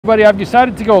Everybody, I've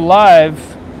decided to go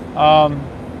live. I'm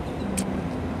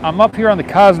up here on the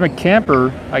Cosmic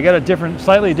Camper. I got a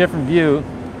slightly different view.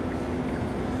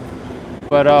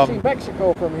 But you can see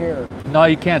Mexico from here. No,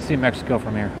 you can't see Mexico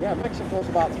from here. Yeah, Mexico's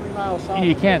about 3 miles south.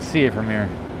 You can't see it from here.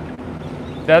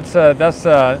 That's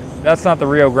not the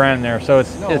Rio Grande there, so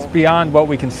it's beyond what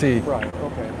we can see. Right.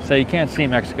 Okay. So you can't see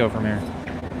Mexico from here.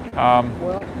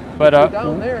 Well, but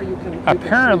down there you can.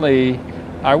 Apparently,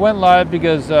 I went live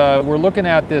because we're looking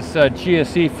at this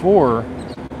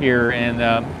GSE-4 here,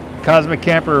 and Cosmic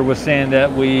Camper was saying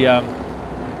that we,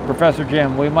 Professor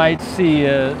Jim, we might see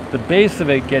the base of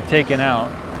it get taken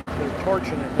out. They're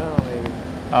torching it now, maybe.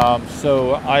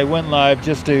 So I went live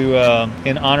just to,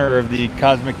 in honor of the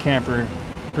Cosmic Camper,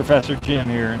 Professor Jim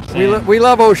here. We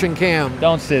love Ocean Cam.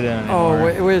 Don't say that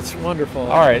anymore. Oh, it's wonderful.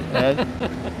 All right,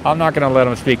 I'm not going to let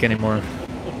him speak anymore.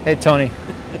 Hey, Tony.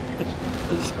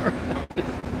 Sorry.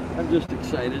 I'm just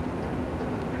excited.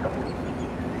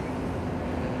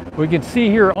 We can see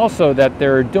here also that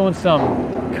they're doing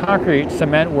some concrete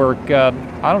cement work. I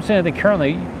don't see anything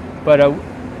currently, but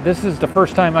this is the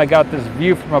first time I got this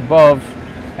view from above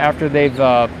after they've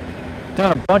done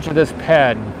a bunch of this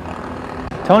pad.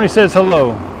 Tony says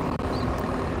hello.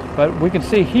 But we can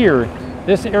see here,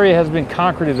 this area has been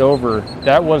concreted over.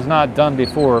 That was not done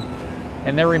before.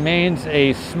 And there remains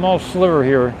a small sliver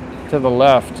here to the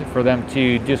left for them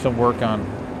to do some work on.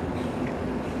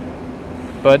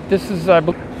 But this is, I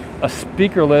believe, a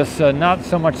speakerless, not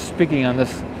so much speaking on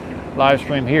this live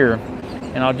stream here.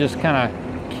 And I'll just kind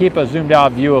of keep a zoomed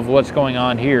out view of what's going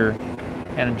on here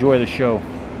and enjoy the show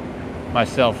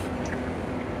myself.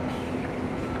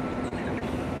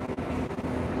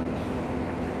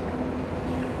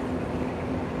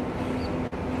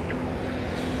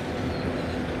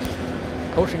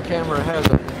 Ocean Camera has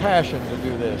a passion to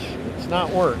do this. It's not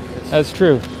work. That's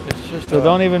true. It's just so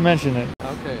don't even mention it.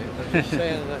 Okay, I'm just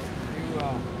saying that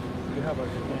you have a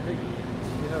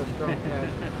strong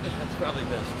passion. That's probably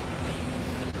best.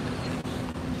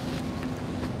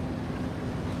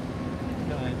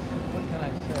 What can I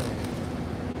say?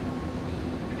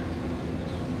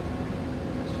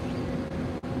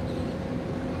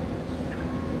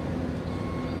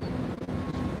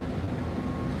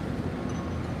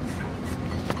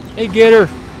 Hey, Gator.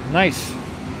 Nice.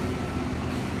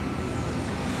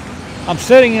 I'm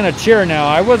sitting in a chair now.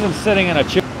 I wasn't sitting in a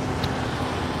chair.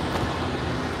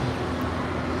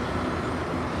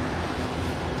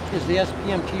 Is the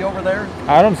SPMT over there?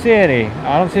 I don't see any.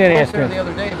 I don't see any I was there SPMT. the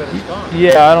other day, but it's gone.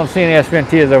 Yeah, I don't see any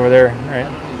SPMTs over there. All right.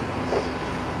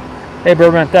 Hey,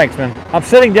 Birdman. Thanks, man. I'm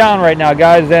sitting down right now,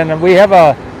 guys, and we have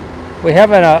a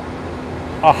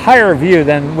higher view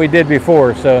than we did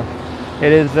before. So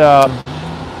it is.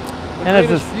 And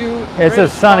it's a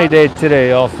sunny day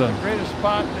today also. The greatest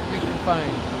spot that we can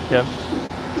find. Yep.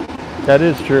 That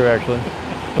is true, actually.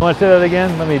 You want to say that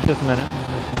again? Let me just a minute.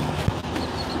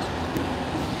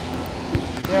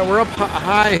 Yeah, we're up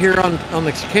high here on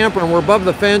the camper, and we're above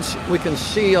the fence. We can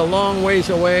see a long ways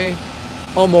away,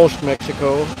 almost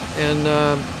Mexico. And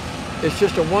it's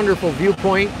just a wonderful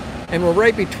viewpoint. And we're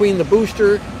right between the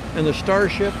booster and the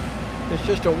Starship. It's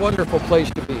just a wonderful place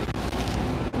to be.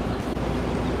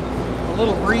 A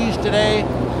little breeze today.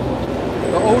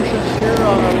 The ocean's here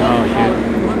on about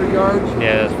 200 yards.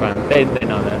 Yeah, that's fine. They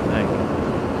know that. Thank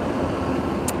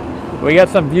you. We got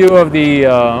some view of the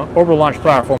orbital launch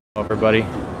platform, everybody.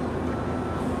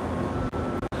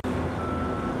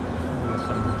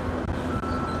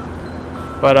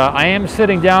 But I am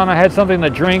sitting down. I had something to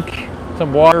drink,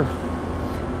 some water.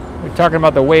 We're talking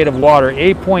about the weight of water,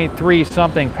 8.3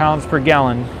 something pounds per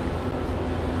gallon.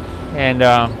 And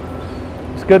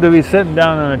it's good to be sitting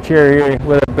down in a chair here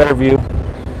with a better view.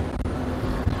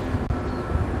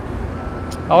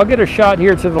 I'll get a shot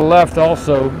here to the left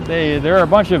also. There are a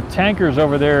bunch of tankers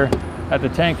over there at the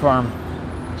tank farm.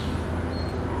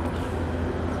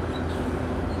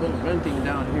 A little venting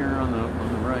down here on the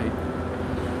right.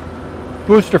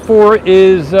 Booster 4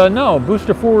 is, no,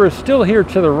 Booster 4 is still here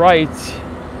to the right.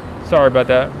 Sorry about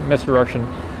that, misdirection.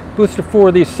 Booster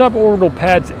 4, the suborbital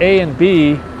pads A and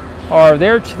B are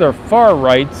there to the far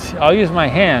right. I'll use my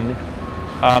hand.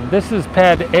 This is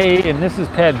pad A and this is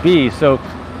pad B. So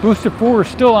Booster 4 is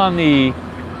still on the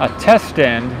test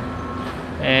stand,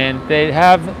 and they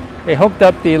hooked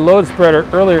up the load spreader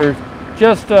earlier,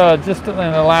 just in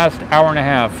the last hour and a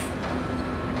half.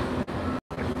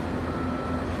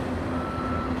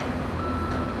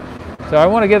 So I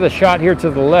want to get a shot here to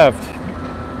the left.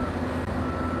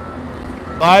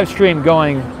 Live stream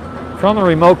going from the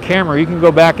remote camera. You can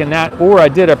go back in that, or I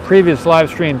did a previous live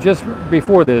stream just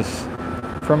before this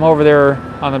from over there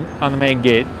on the main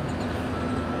gate.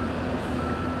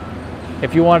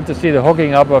 if you wanted to see the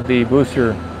hooking up of the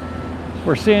booster.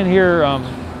 We're seeing here,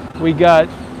 we got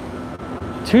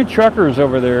 2 truckers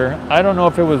over there. I don't know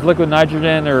if it was liquid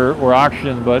nitrogen or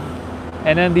oxygen, but,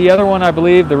 and then the other one, I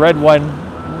believe, the red white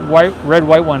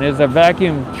one is a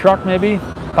vacuum truck, maybe,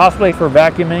 possibly for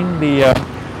vacuuming the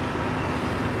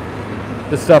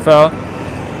stuff out.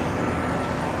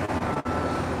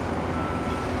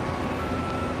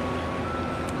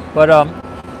 But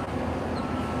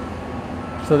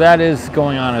so that is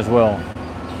going on as well.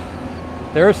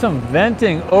 There is some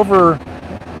venting over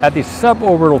at the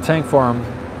suborbital tank farm.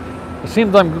 It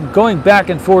seems I'm going back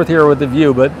and forth here with the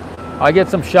view, but I get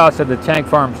some shots at the tank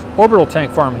farm's orbital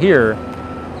tank farm here.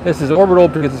 This is orbital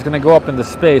because it's going to go up into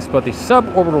space, but the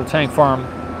suborbital tank farm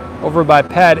over by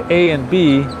pad A and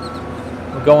B,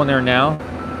 we're going there now,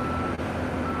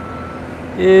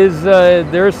 is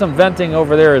there is some venting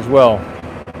over there as well.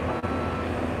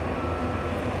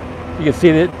 You can see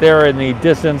it there in the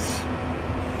distance,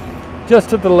 just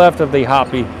to the left of the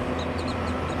Hoppy.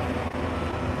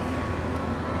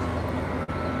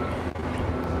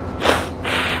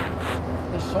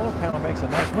 This solar panel makes a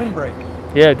nice windbreak.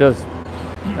 Yeah, it does.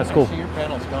 That's cool. I see your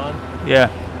panel's gone.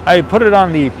 Yeah, I put it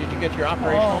on the. Did you get your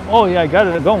operational? Oh yeah, I got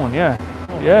it going. Yeah,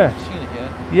 Oh, I yeah, haven't seen it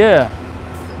yet. yeah.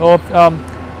 Well,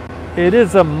 it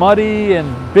is a muddy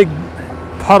and big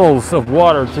puddles of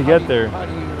water to get there. How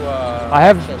do you I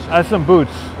have access it? some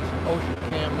boots. Ocean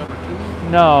Cam number 2?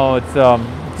 No, it's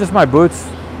just my boots.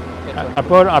 I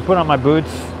put on my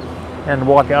boots and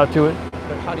walk out to it.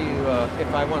 But how do you,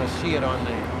 if I want to see it on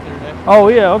the internet? Oh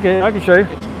yeah, okay, I can show you.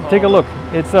 It's Take a called- look.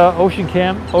 It's Ocean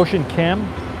Cam. Ocean Cam.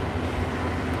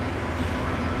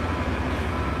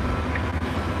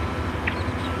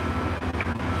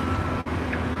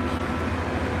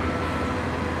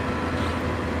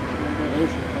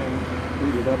 Ocean Cam,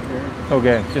 read it up there.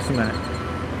 Okay, just a minute.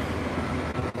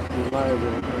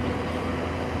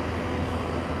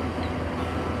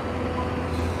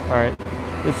 All right,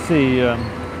 let's see. Yeah,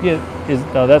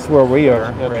 that's where we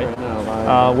are, That's right? right now,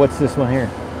 live. What's this one here?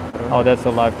 Oh, that's a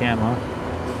live cam, huh?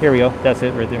 Here we go. That's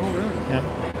it right there. Oh, really? Yeah.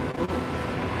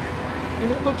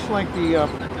 And it looks like the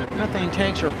methane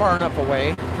tanks are far enough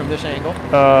away from this angle.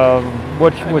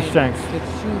 Which I mean, tanks? It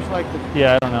seems like the.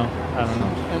 Yeah, I don't know.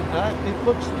 And it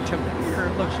looks to me here.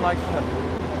 It looks like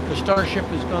the Starship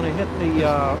is going to hit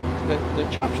the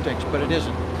chopsticks, but it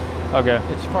isn't. Okay.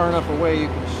 It's far enough away. You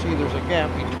can see there's a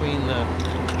gap between the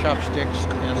chopsticks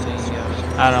and the.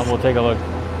 I don't know. We'll take a look.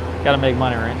 Got to make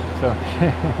money, right? So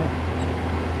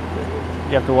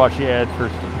you have to watch the ad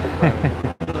first.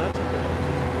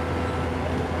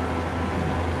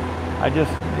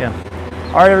 Yeah.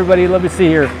 All right, everybody. Let me see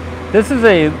here. This is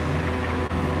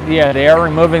yeah, they are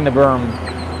removing the berm,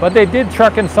 but they did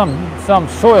truck in some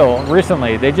soil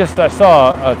recently. They just I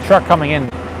saw a truck coming in,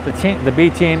 the B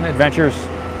Team Adventures.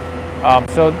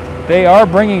 So they are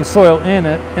bringing soil in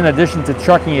addition to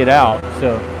trucking it out.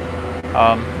 So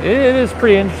it is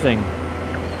pretty interesting.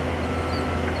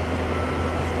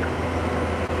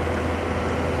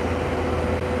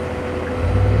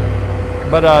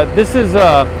 But this is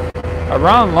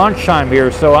around lunchtime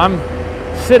here, so I'm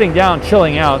sitting down,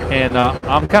 chilling out, and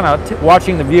I'm kind of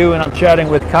watching the view, and I'm chatting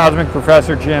with Cosmic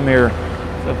Professor Jim here.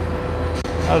 So,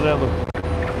 how does that look?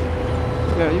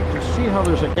 Yeah, you can see how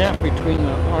there's a gap between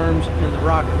the arms and the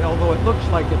rocket, although it looks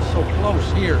like it's so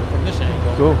close here from this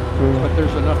angle. Cool. But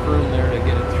there's enough room there to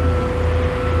get it through.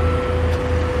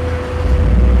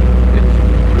 It's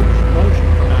motion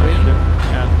from the wind.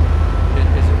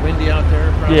 Yeah. Is it windy out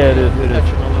there? Probably. Yeah, it is. It is.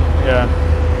 Touching a little bit. Yeah.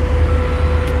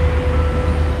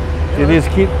 See, these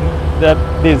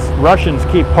Russians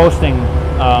keep posting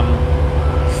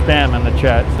spam in the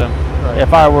chat. So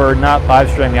if I were not live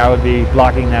streaming, I would be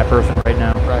blocking that person right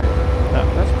now. Right.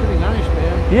 That's pretty nice,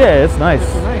 man. Yeah, it's nice.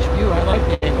 It's a nice view. I like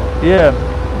the angle. Yeah.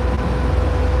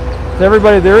 So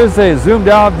everybody, there is a zoomed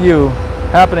out view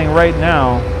happening right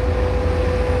now.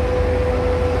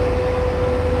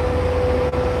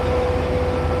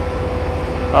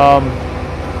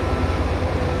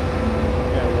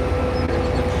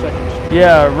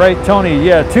 Yeah, right, Tony.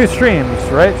 Yeah, 2 streams,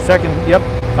 right? Second. Yep.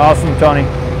 Awesome, Tony.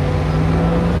 What's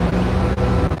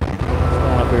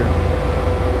going up here?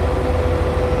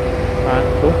 All right,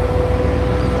 cool.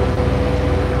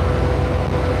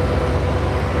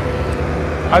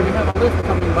 We have a lift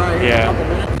coming by here in a couple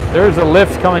minutes. There's a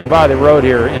lift coming by the road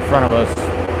here in front of us.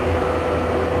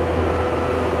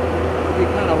 It'll be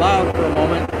kind of loud for a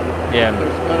moment. Yeah.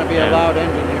 There's going to be a loud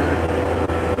engine here.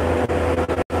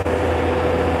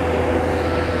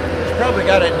 It's probably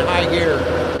got it in high gear.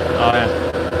 Oh yeah.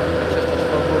 It's just a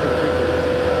slow moving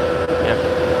creature. Yep.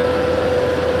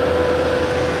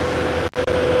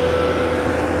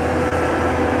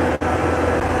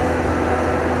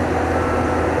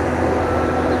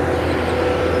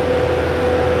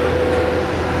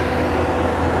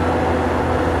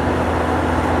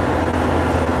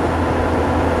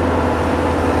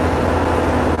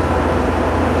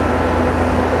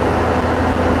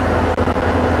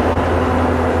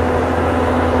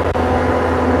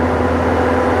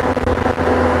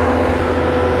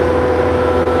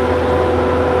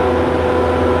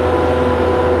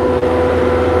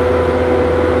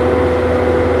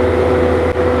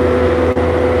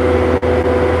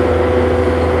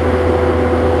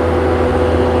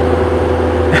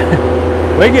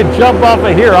 We could jump off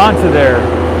of here onto there.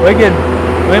 We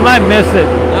might miss it.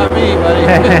 Not me, buddy.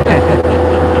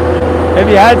 If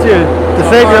you had to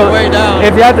save your way down.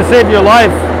 If you had to save your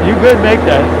life, you could make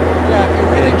that. Yeah, if you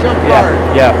really jump hard.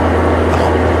 Yeah.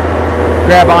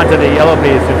 Grab onto the yellow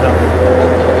piece or something.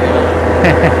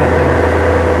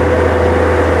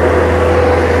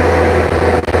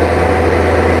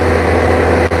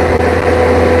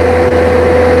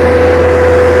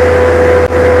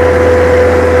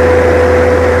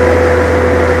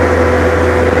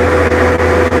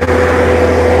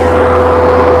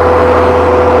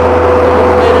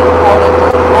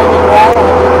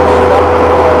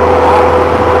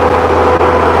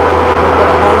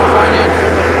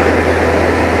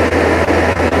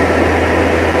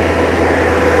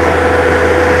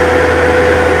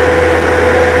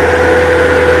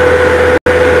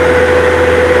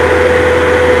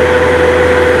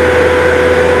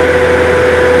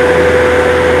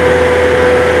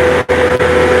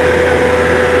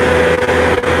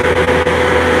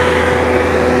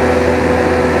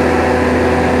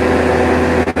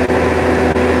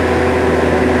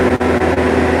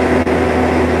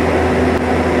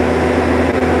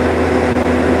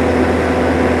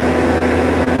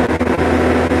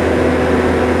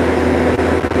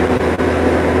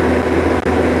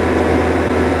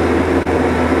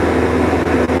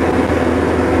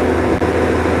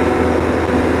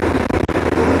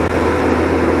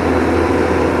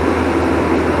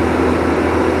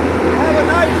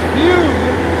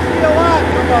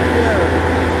 up here.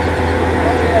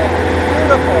 Oh yeah,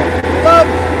 beautiful. Love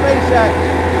SpaceX.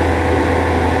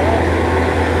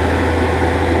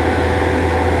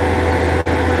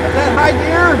 Is that high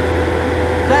gear?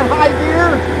 Is that high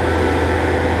gear?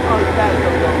 Oh, you gotta go.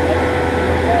 You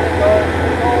gotta go.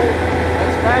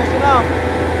 That's fast enough.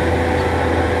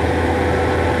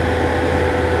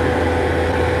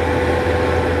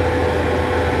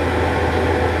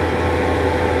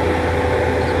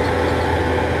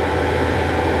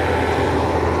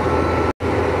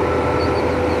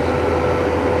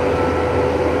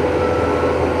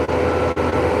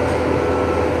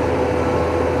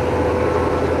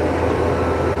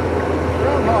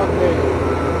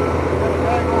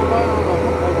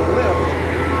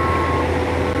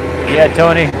 Yeah,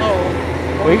 Tony,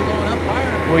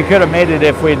 we could have made it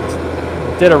if we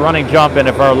did a running jump, and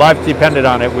if our life depended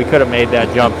on it, we could have made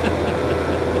that jump.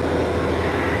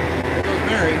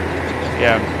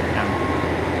 Yeah.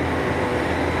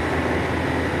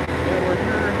 We're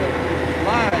here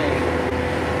live.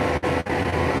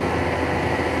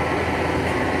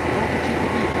 Boca Chica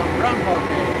Beach on Groundhog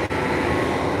Day.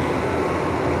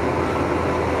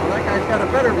 Well, that guy's got a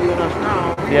better view than us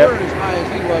now. We were as high as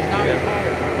he was. Now he's higher.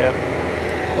 Yep.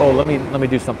 Oh, let me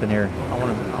do something here. I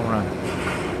wanna.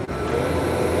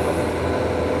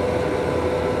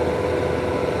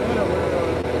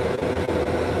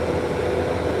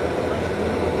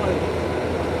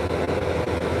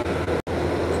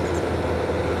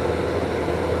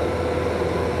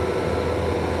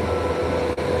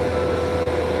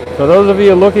 For those of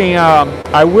you looking,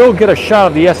 I will get a shot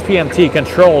of the SPMT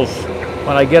controls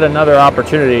when I get another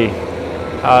opportunity.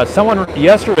 Someone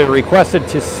yesterday requested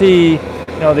to see,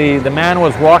 the man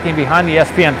was walking behind the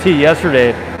SPMT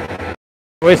yesterday,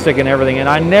 joystick and everything, and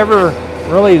I never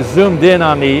really zoomed in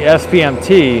on the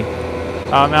SPMT.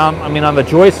 On the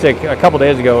joystick a couple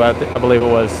days ago, I believe it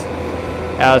was.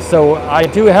 So I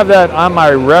do have that on my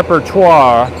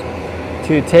repertoire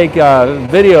to take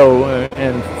video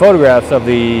and photographs of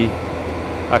the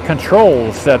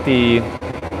controls that the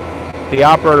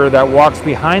operator that walks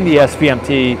behind the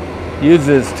SPMT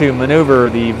uses to maneuver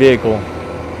the vehicle.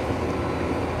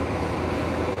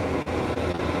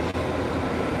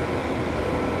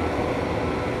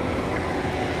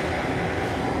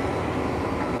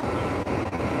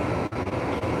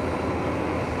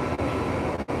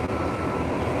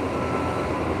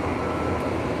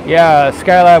 Yeah,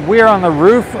 Skylab, we are on the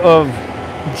roof of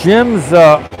Jim's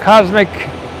Cosmic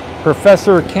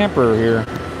Professor camper here.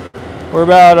 We're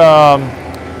about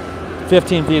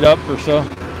 15 feet up or so.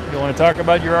 You want to talk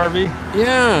about your RV?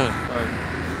 Yeah.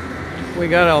 We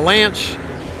got a Lance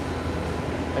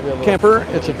camper.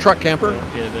 It's a truck camper.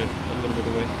 Yeah, a little bit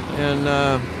away. And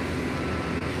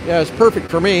yeah, it's perfect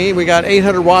for me. We got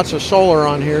 800 watts of solar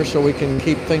on here, so we can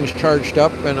keep things charged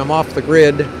up, and I'm off the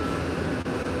grid.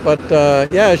 But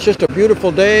yeah, it's just a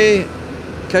beautiful day,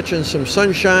 catching some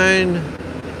sunshine,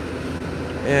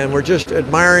 and we're just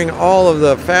admiring all of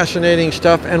the fascinating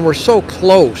stuff, and we're so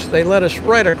close. They let us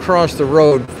right across the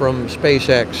road from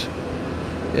SpaceX.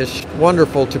 It's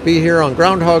wonderful to be here on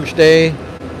Groundhog's Day.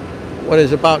 What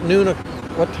is about noon?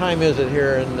 What time is it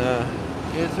here?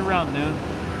 It's around noon.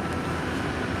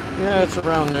 Yeah, it's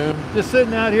around noon. Just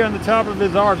sitting out here on the top of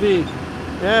his RV.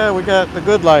 Yeah, we got the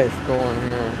good life going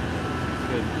here.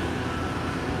 Good.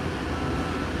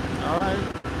 All right.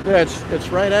 Yeah, it's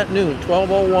right at noon,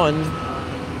 12:01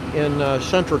 in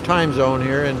Central Time Zone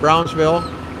here in Brownsville,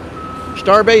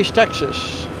 Starbase,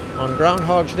 Texas, on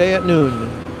Groundhog's Day at noon.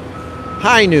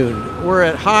 High noon. We're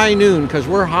at high noon because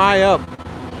we're high up.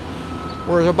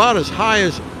 We're about as high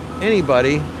as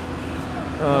anybody.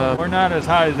 We're not as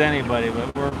high as anybody,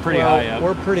 but we're pretty high up.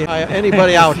 We're pretty high.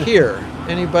 Anybody out here?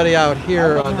 Anybody out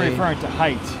here I wasn't referring to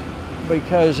height.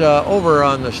 Because over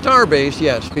on the Starbase,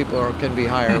 yes, people can be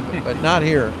higher, but not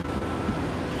here.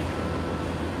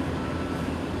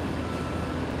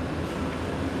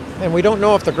 And we don't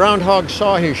know if the groundhog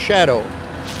saw his shadow.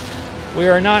 We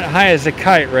are not high as a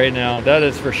kite right now, that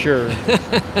is for sure.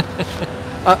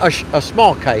 A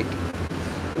small kite.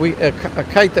 A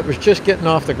kite that was just getting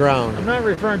off the ground. I'm not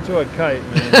referring to a kite,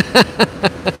 man.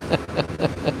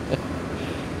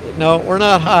 No, we're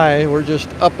not high. We're just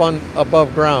up on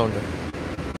above ground.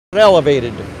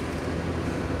 Elevated.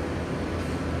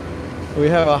 We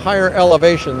have a higher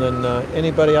elevation than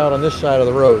anybody out on this side of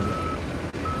the road.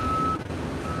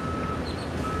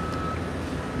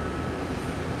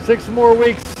 6 more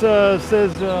weeks, says...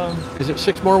 Is it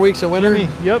 6 more weeks of winter?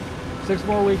 Yep, 6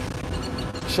 more weeks.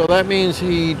 So that means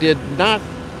he did not,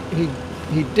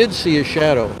 he did see a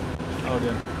shadow. Oh,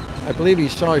 good. I believe he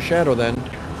saw a shadow then.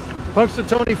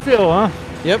 Punxsutawney Phil, huh?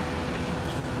 Yep.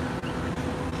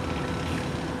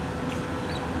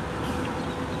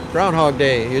 Groundhog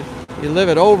Day. You live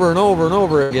it over and over and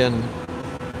over again.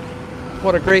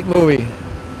 What a great movie.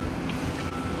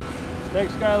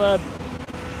 Thanks, Skylab.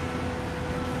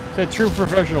 Said true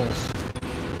professionals.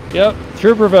 Yep,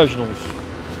 true professionals.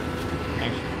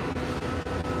 Thanks.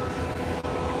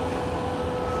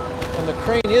 And the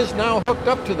crane is now hooked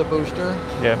up to the booster.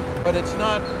 Yeah. But it's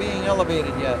not being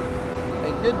elevated yet.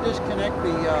 They did disconnect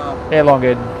the...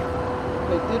 elongated.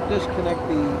 They did disconnect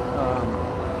the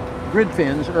grid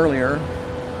fins earlier.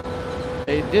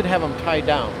 They did have them tied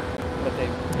down, but they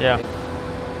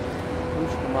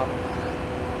loosened them up.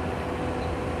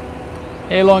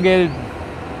 Elongated.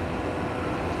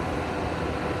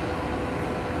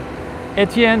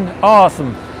 Etienne,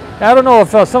 awesome. I don't know if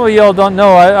some of y'all don't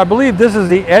know, I believe this is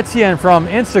the Etienne from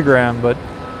Instagram, but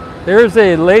there's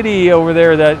a lady over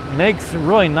there that makes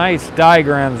really nice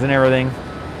diagrams and everything.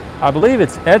 I believe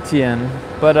it's Etienne,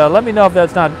 but let me know if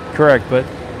that's not correct. But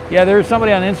yeah, there's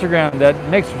somebody on Instagram that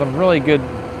makes some really good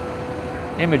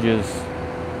images.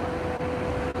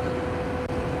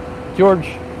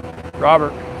 George,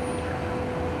 Robert.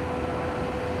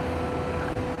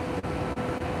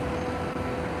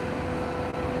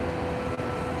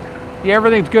 Yeah,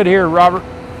 everything's good here, Robert.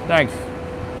 Thanks.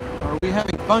 Are we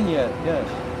having fun yet? Yes.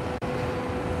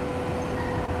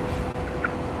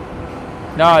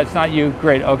 No, it's not you.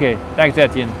 Great. Okay. Thanks,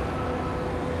 Etienne.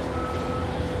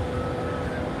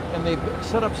 And they've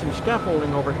set up some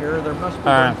scaffolding over here. There must be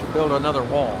going to build another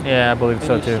wall. Yeah, I believe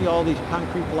so too. You see all these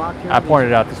concrete blocks here? I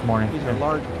pointed out this morning. These are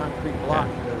large concrete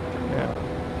blocks to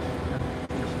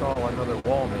install another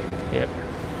wall maybe. Yep.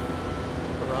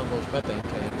 Around those methane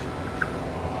tanks.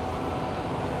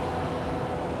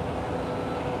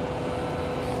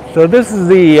 So this is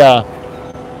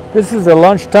the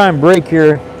lunchtime break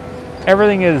here.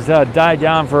 Everything is died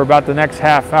down for about the next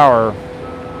half hour,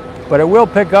 but it will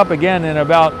pick up again in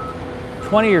about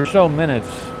 20 or so minutes.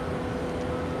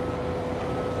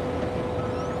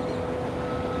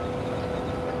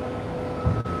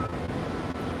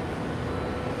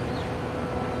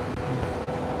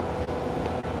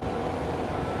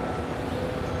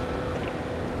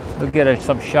 We'll get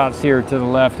some shots here to the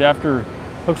left after.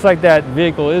 Looks like that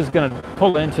vehicle is going to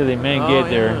pull into the main gate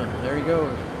there. Yeah, there he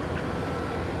goes.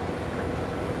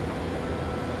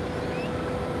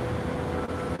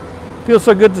 Feels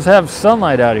so good to have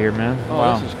sunlight out here, man. Oh,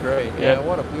 wow. This is great. Yeah,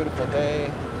 what a beautiful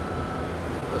day.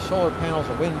 The solar panels,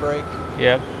 a windbreak.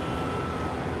 Yep.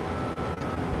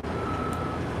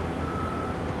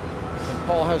 And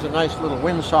Paul has a nice little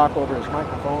windsock over his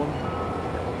microphone.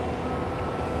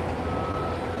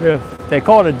 Yeah. They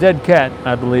call it a dead cat,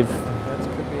 I believe. That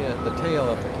could be the tail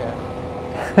of the cat.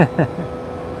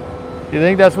 You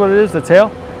think that's what it is, the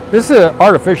tail? This is an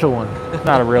artificial one,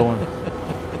 not a real one.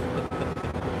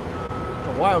 It's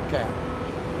a wildcat.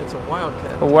 It's a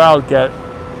wildcat. A wildcat.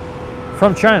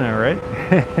 From China, right?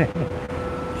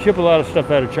 Ship a lot of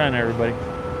stuff out of China, everybody. I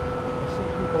see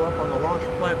people up on the launch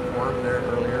platform there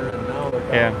earlier, and now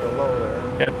they're down below there.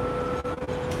 Yep.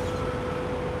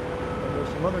 And there's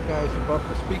some other guys above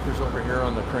the speakers over here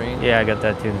on the crane. Yeah, I got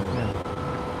that too. Yeah.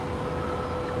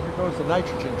 Here goes the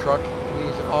nitrogen truck.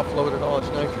 He's offloaded all his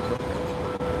nitrogen.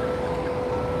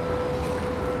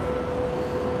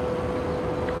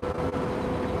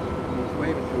 He's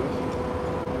waving to us.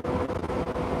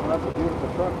 Oh, that's a beautiful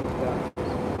truck he's got.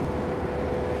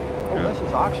 Oh, this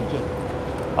is oxygen.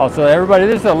 Oh, so everybody,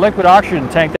 this is a liquid oxygen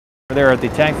tank there at the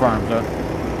tank farm. So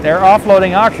they're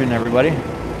offloading oxygen, everybody.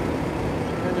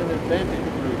 And an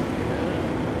advantage group.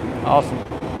 Awesome.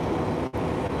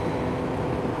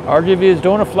 RGV is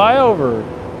doing a flyover.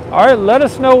 All right, let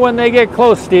us know when they get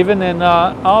close, Stephen, and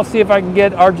I'll see if I can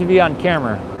get RGV on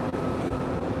camera.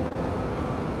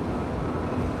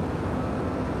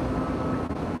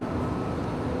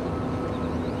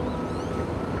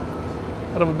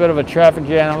 A little bit of a traffic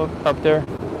jam up there.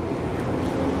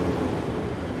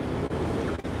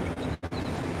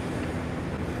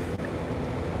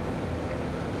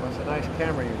 That's a nice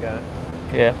camera you got.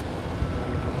 Yeah.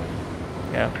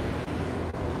 Yeah.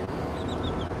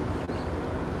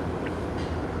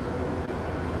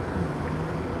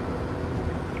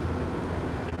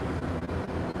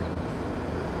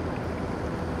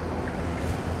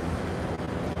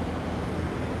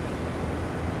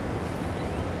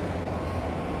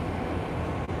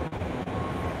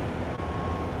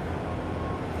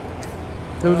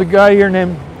 There was a guy here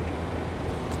named.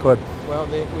 Go ahead. Well,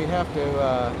 we have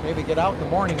to maybe get out in the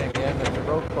morning again if the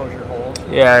road closure holds.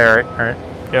 Yeah, all right.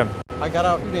 Yeah. I got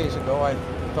out 2 days ago. I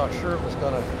thought sure it was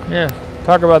going to. Yeah,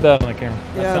 talk about that on the camera.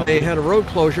 Yeah, they had a road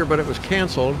closure, but it was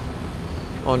canceled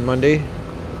on Monday.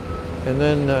 And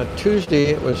then Tuesday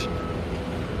it was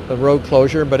a road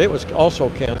closure, but it was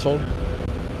also canceled.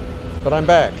 But I'm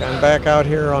back. I'm back out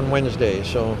here on Wednesday,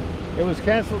 so. It was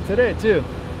canceled today, too.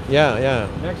 Yeah.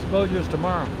 Next closure is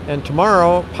tomorrow. And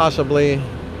tomorrow, possibly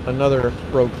another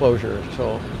road closure,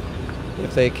 so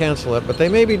if they cancel it. But they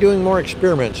may be doing more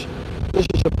experiments. This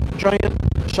is a giant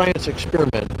science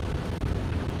experiment,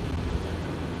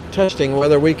 testing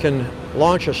whether we can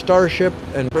launch a Starship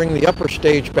and bring the upper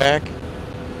stage back,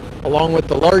 along with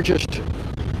the largest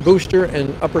booster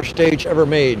and upper stage ever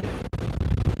made.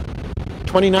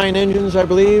 29 engines, I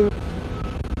believe.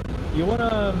 You want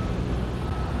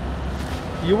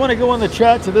to go in the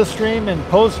chat to this stream and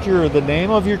post the name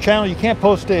of your channel. You can't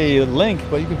post a link,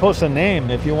 but you can post a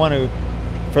name if you want to,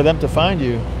 for them to find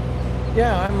you.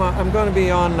 Yeah, I'm going to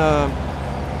be on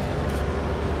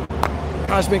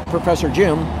Cosmic Professor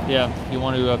Jim. Yeah, you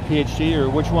want to PhD or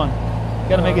which one?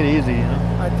 Got to make it easy, you know?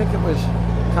 I think it was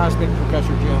Cosmic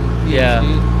Professor Jim, PhD. Yeah,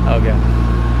 okay.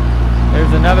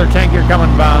 There's another tanker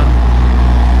coming by.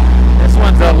 This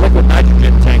one's a liquid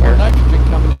nitrogen tanker. Nitrogen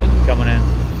coming in.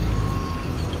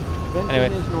 Benzene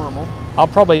Anyway, is normal. I'll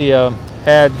probably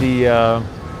add the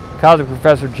Cosmic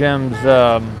Professor Jim's.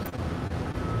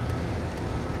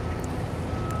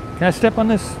 Can I step on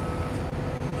this?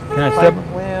 Can I step?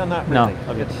 Well, not No.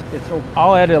 really. Okay. It's open.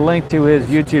 I'll add a link to his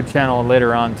YouTube channel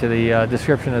later on to the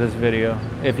description of this video.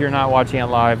 If you're not watching it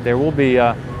live, there will be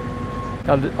a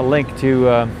link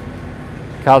to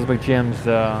Cosmic Jim's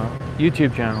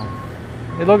YouTube channel.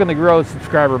 Hey, look at the growth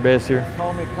subscriber base here.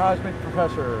 Call me Cosmic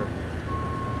Professor.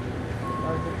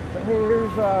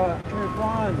 Here's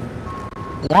Juan.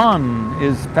 Juan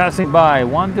is passing by.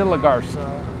 Juan de la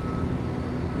Garza.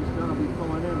 He's gonna be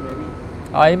pulling in, maybe.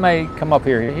 He may come up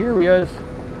here. Here he is.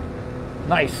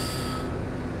 Nice.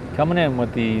 Coming in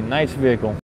with the nice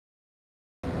vehicle.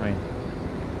 I mean,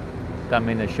 doesn't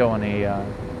mean they're showing the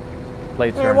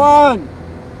plates. Hey, Juan.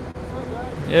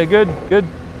 Yeah, good. Good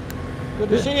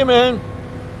to see you, man.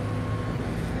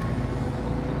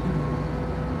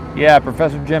 Yeah,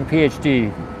 Professor Jim,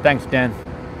 PhD. Thanks, Dan.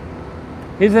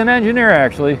 He's an engineer,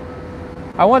 actually.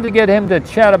 I wanted to get him to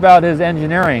chat about his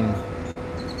engineering.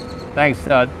 Thanks,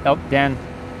 Dan.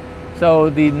 So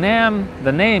the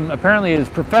name apparently is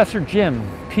Professor Jim,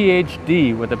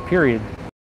 PhD with a period.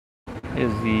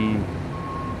 Is the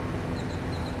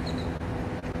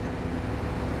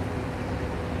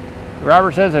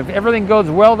Robert says if everything goes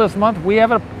well this month,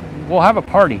 we'll have a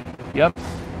party. Yep.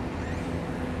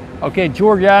 Okay,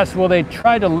 George asks, will they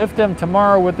try to lift them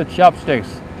tomorrow with the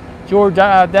chopsticks? George,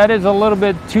 that is a little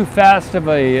bit too fast of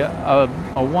a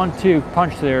 1-2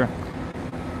 punch there.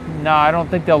 No, I don't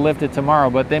think they'll lift it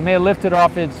tomorrow, but they may lift it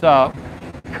off its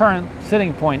current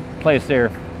sitting point place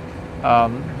there.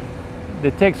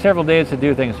 It takes several days to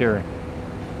do things here.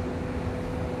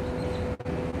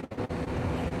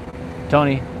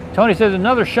 Tony says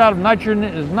another shot of nitrogen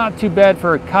is not too bad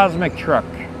for a cosmic truck,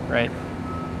 right?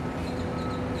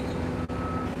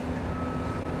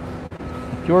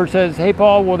 George says, hey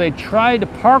Paul, will they try to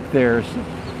park there?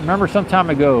 Remember some time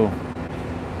ago.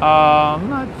 I'm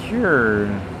not sure.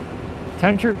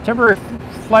 Temporary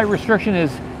flight restriction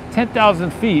is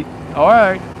 10,000 feet. All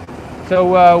right.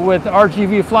 So with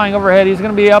RGV flying overhead, he's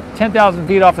going to be up 10,000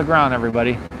 feet off the ground,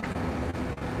 everybody.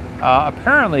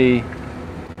 Apparently,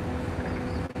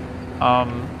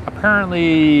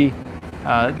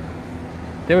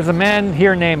 there was a man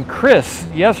here named Chris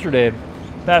yesterday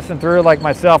passing through like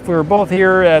myself. We were both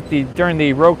here at during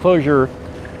the road closure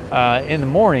in the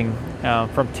morning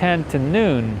from 10 to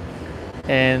noon.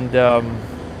 And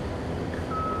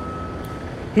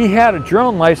he had a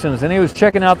drone license and he was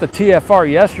checking out the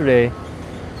TFR yesterday,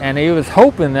 and he was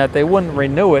hoping that they wouldn't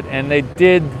renew it, and they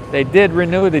did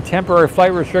renew the temporary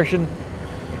flight restriction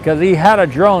because he had a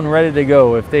drone ready to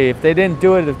go. If they didn't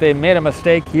do it, if they made a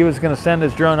mistake, he was going to send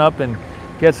his drone up and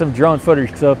get some drone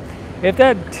footage. So if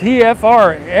that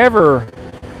TFR ever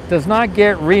does not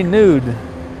get renewed,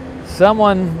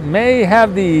 someone may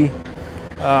have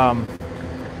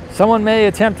someone may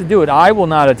attempt to do it. I will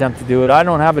not attempt to do it. I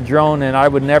don't have a drone, and I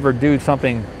would never do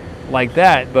something like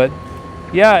that. But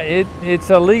yeah, it's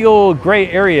a legal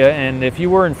gray area, and if you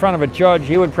were in front of a judge,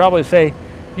 he would probably say,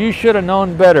 you should have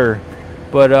known better.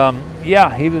 But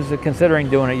yeah, he was considering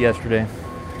doing it yesterday.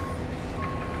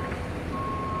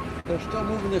 They're still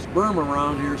moving this berm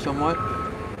around here somewhat.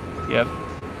 Yep.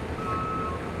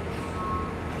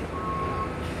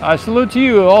 Salute to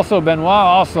you also, Benoit,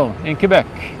 also in Quebec.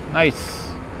 Nice.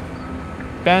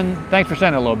 Ben, thanks for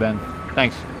saying hello, Ben.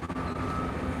 Thanks.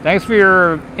 Thanks for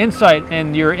your insight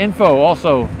and your info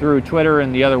also through Twitter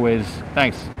and the other ways.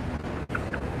 Thanks.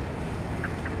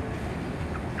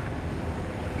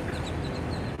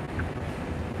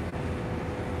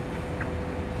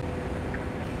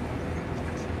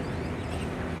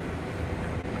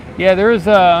 Yeah,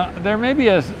 there may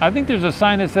be I think there's a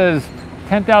sign that says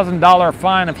 $10,000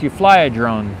 fine if you fly a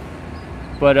drone.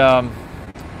 But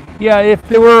yeah, if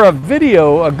there were a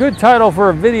video, a good title for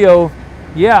a video,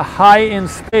 yeah, High in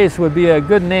Space would be a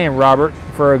good name, Robert,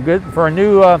 for a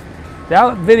new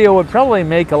that video would probably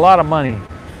make a lot of money.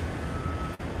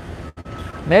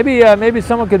 Maybe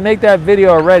someone could make that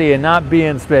video already and not be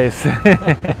in space.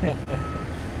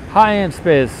 High in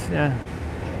Space, yeah.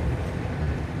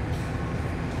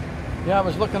 Yeah, I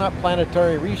was looking up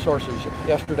planetary resources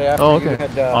yesterday after you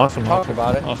had talked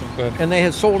about it. Awesome, good. And they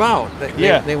had sold out.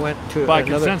 They went to by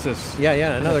another consensus.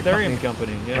 Yeah, another Ethereum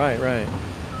company. Yeah. Right.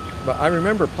 But I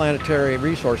remember Planetary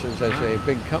Resources as a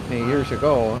big company years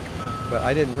ago, but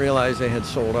I didn't realize they had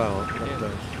sold out.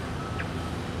 But,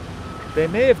 they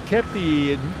may have kept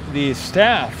the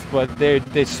staff, but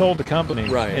they sold the company.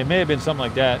 Right. It may have been something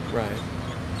like that. Right.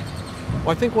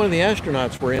 Well, I think one of the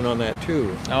astronauts were in on that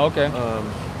too. Oh, okay.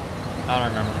 I don't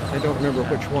remember. I don't remember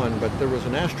which one, but there was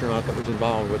an astronaut that was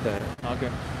involved with that.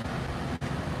 Okay.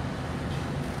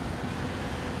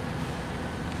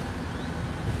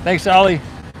 Thanks, Ollie.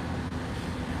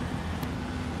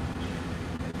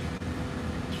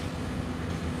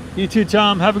 You too,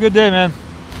 Tom. Have a good day, man.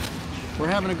 We're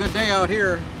having a good day out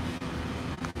here.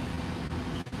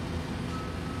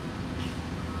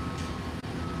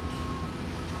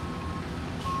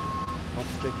 I'll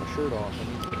have to take my shirt off. I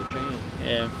need to get a tan.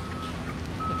 Yeah.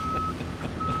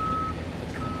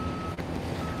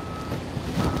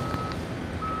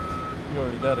 You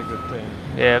already got a good tan.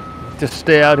 Yeah. Just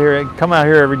stay out here. Come out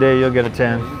here every day. You'll get a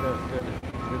tan. Yeah, you got a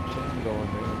good tan going,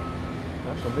 man.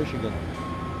 I'm from Michigan.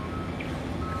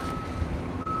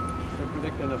 They're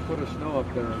predicting a foot of snow up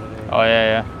there today. Oh,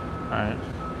 yeah. All right.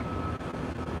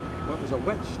 Well, it was a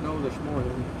wet snow this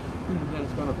morning. Then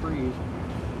it's going to freeze.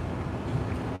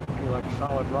 Be like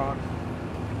solid rock.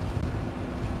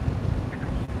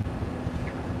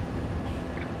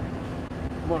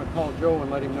 I'm going to call Joe and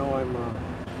let him know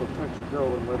we'll text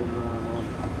Joe and let him know I'm on.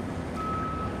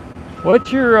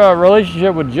 What's your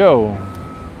relationship with Joe?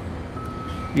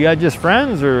 You guys just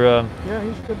friends, or yeah,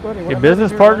 he's a good buddy. your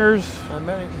business partners? I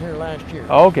met him here last year.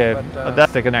 Oh, okay. But,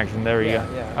 that's the connection. There you go.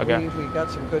 Yeah. Okay. We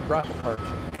got some good rocket parts.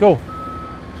 Cool.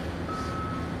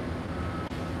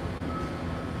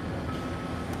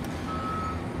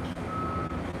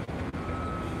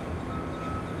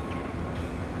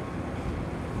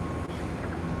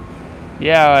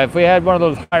 Yeah, if we had one of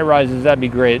those high rises, that'd be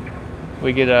great.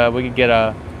 We could get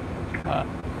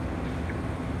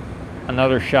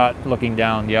another shot looking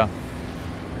down. Yeah.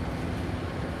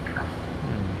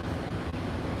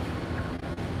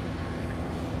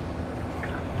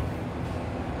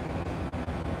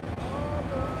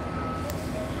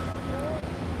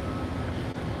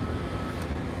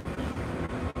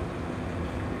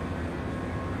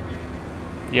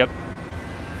 Yep.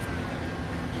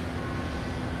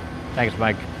 Thanks,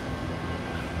 Mike.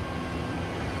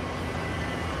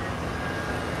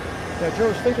 Yeah,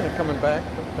 Joe's thinking of coming back,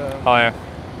 but Oh, yeah.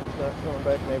 he's not coming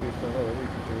back maybe for another week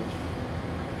or two.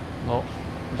 Well,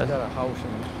 He's got a house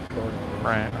in Florida.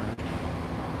 Right.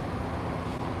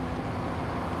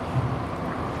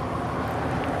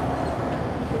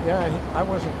 But yeah, I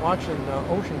wasn't watching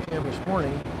Ocean Cam this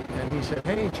morning, and he said,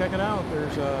 "Hey, check it out.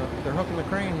 They're hooking the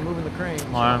crane, moving the crane."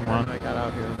 So I got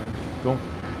out here. Cool.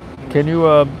 Can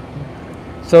you?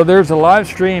 So there's a live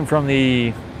stream from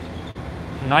the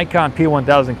Nikon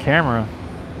P1000 camera,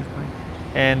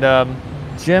 and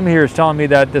Jim here is telling me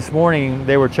that this morning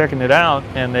they were checking it out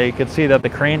and they could see that the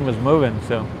crane was moving.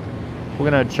 So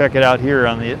we're gonna check it out here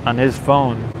on his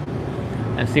phone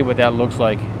and see what that looks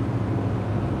like.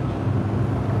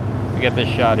 We get this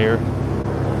shot here.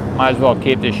 Might as well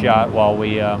keep this shot while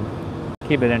we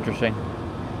keep it interesting.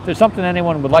 If there's something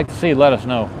anyone would like to see, let us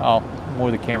know. I'll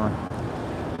move the camera.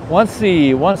 Once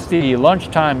the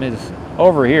lunchtime is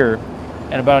over here,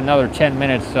 in about another 10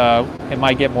 minutes, it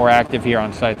might get more active here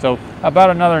on site. So about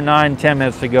another 9-10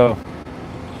 minutes to go.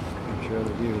 Share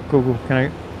the view. Cool. Can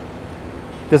I?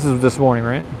 This is this morning,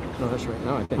 right? No, that's right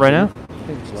now. I think right now? I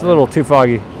think it's a little too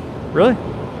foggy. Really?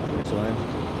 I think it's live.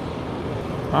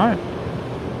 All right.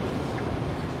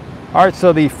 All right.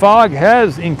 So the fog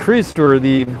has increased, or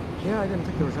the yeah, I didn't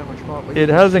think there was that much fog. But it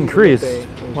has increased.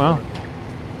 Wow.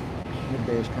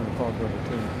 Midday is kind of fog over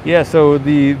too. Yeah, so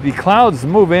the clouds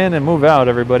move in and move out,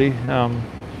 everybody.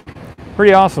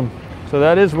 Pretty awesome. So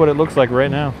that is what it looks like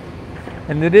right now.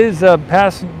 And it is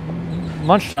past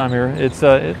lunchtime here. It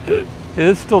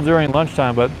is still during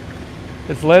lunchtime, but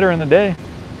it's later in the day.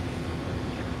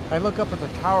 I look up at the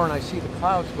tower and I see the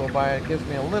clouds go by. It gives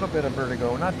me a little bit of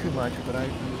vertigo. Not too much, but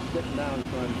I'm sitting down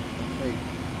so I'm safe.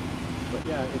 But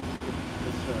yeah, it's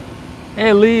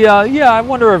Hey Lee, yeah, I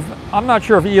wonder if, I'm not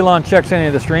sure if Elon checks any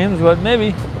of the streams, but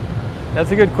maybe.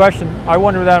 That's a good question. I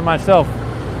wonder that myself.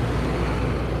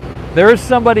 There is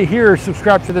somebody here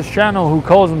subscribed to this channel who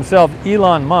calls himself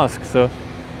Elon Musk, so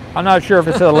I'm not sure if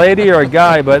it's a lady or a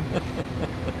guy, but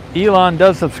Elon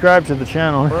does subscribe to the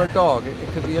channel. Or a dog. It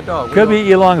could be a dog. Could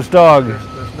be Elon's dog.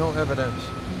 There's no evidence.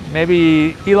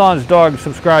 Maybe Elon's dog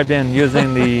subscribed in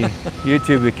using the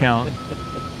YouTube account.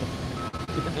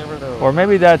 You never know. Or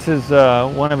maybe that's his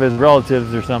one of his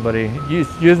relatives or somebody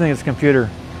using his computer.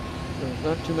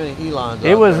 There's not too many Elons.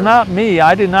 It was not me.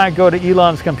 I did not go to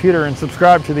Elon's computer and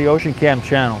subscribe to the Ocean Cam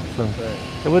channel. So right.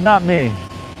 It was not me.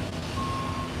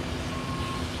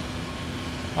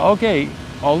 Okay,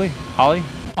 Ollie,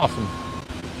 awesome.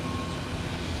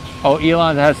 Oh,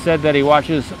 Elon has said that he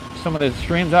watches some of the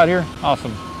streams out here.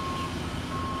 Awesome.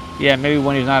 Yeah, maybe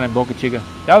when he's not in Boca Chica.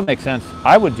 That would make sense.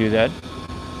 I would do that.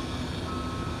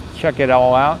 Check it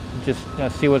all out. Just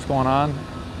see what's going on.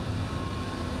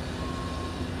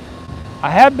 I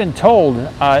have been told,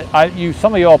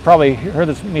 some of you all probably heard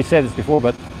me say this before,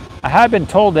 but I have been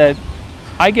told that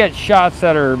I get shots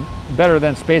that are better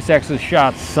than SpaceX's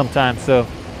shots sometimes. So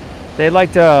they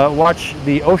like to watch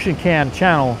the Ocean Cam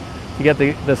channel to get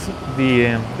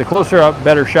the closer up,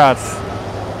 better shots.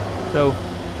 So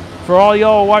for all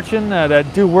y'all watching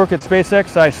that do work at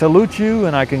SpaceX, I salute you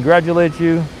and I congratulate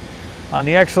you on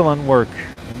the excellent work.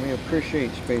 And we appreciate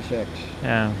SpaceX.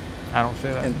 Yeah. I don't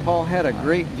say that. And Paul had a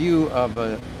great view of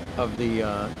the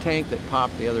tank that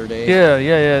popped the other day.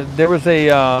 Yeah. There was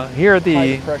a here at the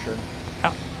high pressure.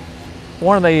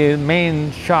 One of the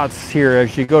main shots here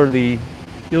as you go to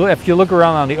if you look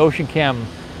around on the Ocean Cam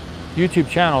YouTube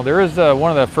channel, there is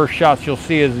one of the first shots you'll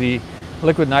see is the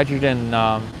liquid nitrogen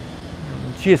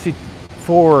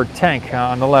GSC-4 tank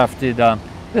on the left.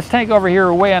 This tank over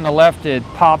here, way on the left, it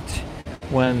popped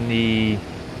when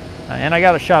and I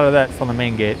got a shot of that from the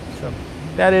main gate. So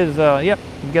that is, yep,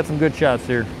 you get some good shots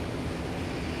here. I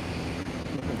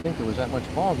didn't think there was that much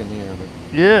fog in the air, but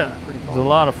yeah, there's a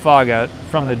lot of fog out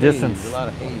from the distance. A lot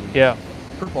of haze. Yeah.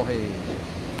 Purple haze.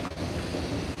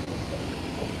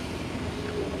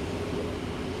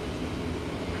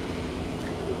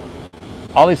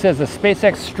 Ollie says the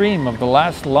SpaceX stream of the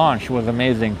last launch was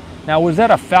amazing. Now, was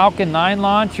that a Falcon 9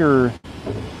 launch or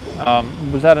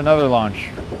was that another launch?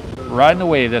 Riding the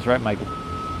wave, that's right, Michael.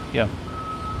 Yeah.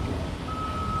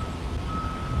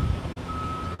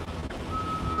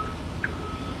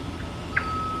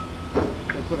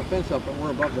 They put a fence up, but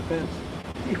we're above the fence.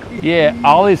 Yeah,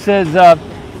 Ollie says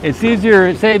it's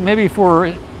easier, say maybe for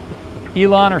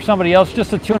Elon or somebody else,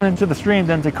 just to tune into the stream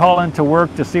than to call into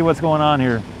work to see what's going on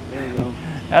here. There you go.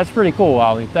 That's pretty cool,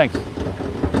 Ollie. Thanks.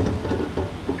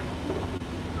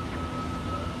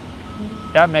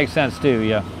 That makes sense too,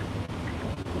 yeah.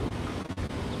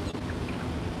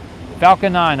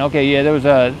 Falcon 9, okay, yeah, there was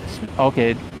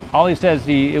okay. Ollie says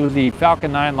it was the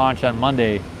Falcon 9 launch on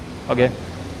Monday. Okay.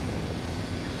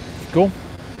 Cool.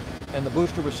 And the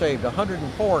booster was saved.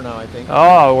 104 now, I think.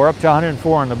 Oh, we're up to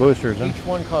 104 on the boosters. Huh? Each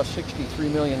one cost $63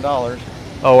 million.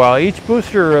 Oh, wow. Each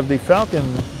booster of the Falcon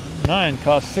 9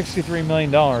 costs $63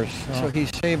 million. So he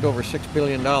saved over $6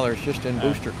 billion just in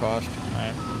booster cost.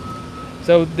 Right.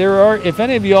 So there are, if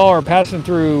any of y'all are passing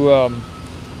through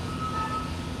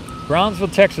Brownsville,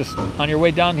 Texas, on your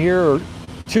way down here or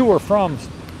to or from,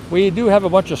 we do have a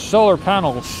bunch of solar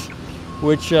panels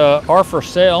which are for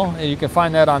sale, and you can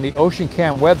find that on the Ocean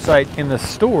Cam website in the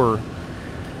store.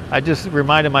 I just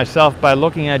reminded myself by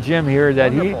looking at Jim here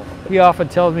that he often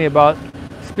tells me about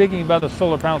speaking about the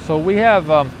solar panels. So we have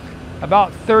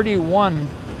about 31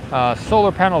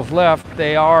 solar panels left.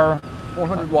 They are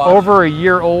 400 watts. Over a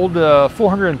year old,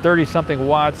 430 something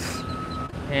watts,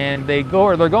 and they're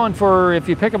going for, if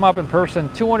you pick them up in person,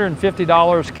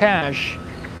 $250 cash.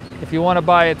 If you want to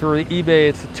buy it through eBay,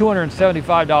 it's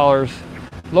 $275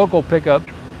 local pickup.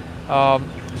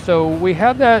 So we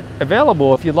have that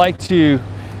available if you'd like to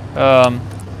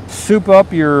soup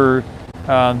up your.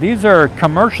 These are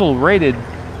commercial rated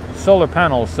solar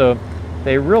panels, so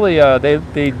they really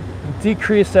they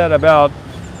decrease at about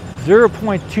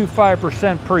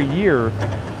 0.25% per year,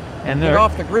 and they're get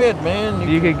off the grid, man.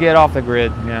 You could get off the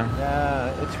grid, yeah.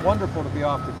 Yeah, it's wonderful to be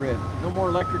off the grid. No more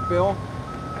electric bill,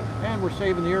 and we're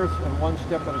saving the earth one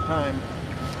step at a time.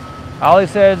 Ollie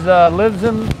says lives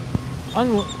in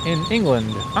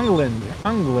England.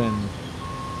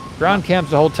 Ground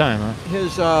camps the whole time, huh?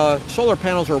 His solar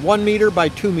panels are 1 meter by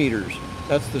 2 meters.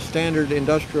 That's the standard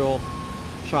industrial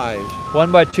size.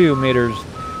 1 by 2 meters.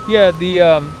 Yeah,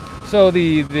 so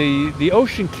the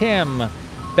Ocean Cam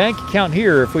bank account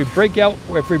here, if we break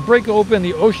open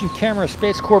the Ocean Camera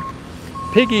Space Corp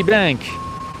piggy bank,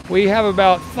 we have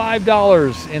about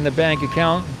 $5 in the bank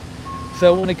account.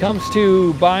 So when it comes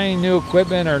to buying new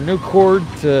equipment or new cord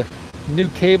to new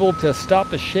cable to stop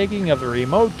the shaking of the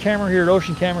remote camera here at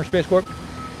Ocean Camera Space Corp,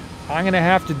 I'm going to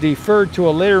have to defer to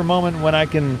a later moment when I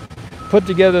can put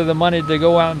together the money to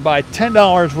go out and buy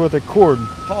 $10 worth of cord.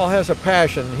 Paul has a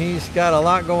passion. He's got a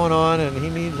lot going on, and he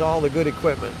needs all the good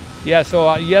equipment. Yeah,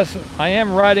 so yes, I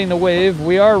am riding the wave.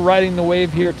 We are riding the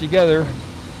wave here together,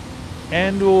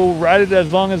 and we'll ride it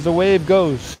as long as the wave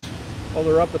goes. Oh,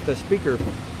 they're up at the speaker.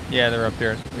 Yeah, they're up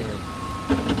there.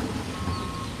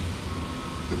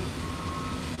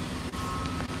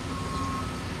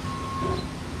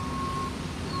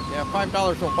 Yeah,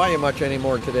 $5 don't buy you much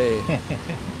anymore today.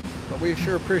 But we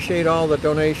sure appreciate all the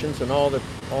donations and all the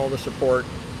support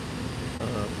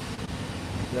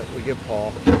that we give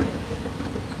Paul.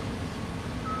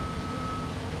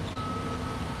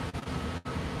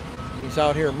 He's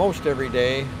out here most every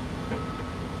day.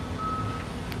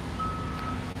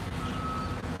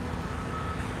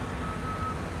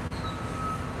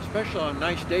 Especially on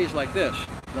nice days like this.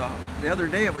 The other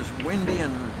day it was windy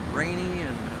and rainy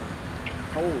and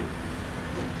cold.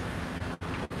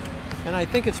 And I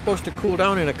think it's supposed to cool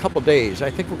down in a couple days. I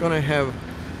think we're going to have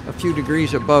a few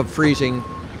degrees above freezing,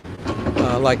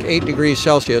 like 8 degrees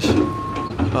Celsius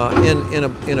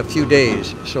in a few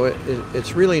days. So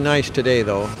it's really nice today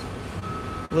though.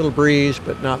 A little breeze,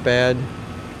 but not bad.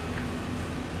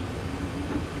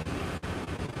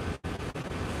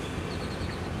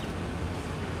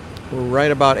 We're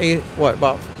right about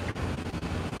about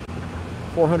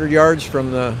 400 yards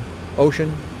from the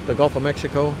ocean, the Gulf of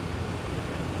Mexico.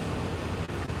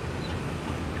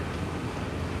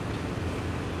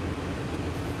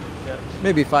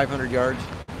 Maybe 500 yards.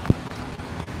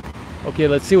 Okay,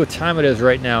 let's see what time it is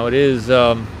right now. It is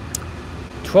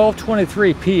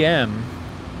 12:23 p.m.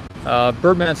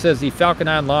 Birdman says the Falcon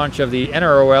 9 launch of the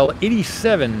NROL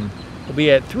 87 will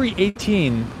be at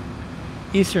 3:18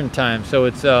 Eastern time. So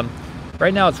it's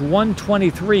right now it's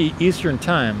 1:23 Eastern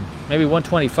time, maybe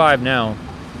 1:25 now.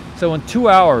 So in 2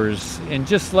 hours, in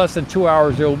just less than 2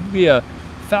 hours, there will be a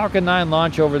Falcon 9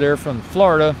 launch over there from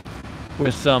Florida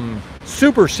with some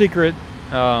super secret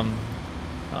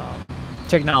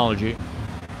technology.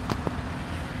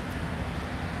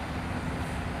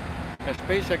 And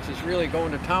SpaceX is really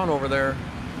going to town over there,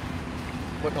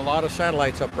 putting a lot of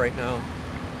satellites up right now.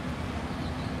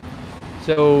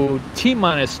 So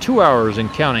T-minus 2 hours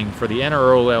and counting for the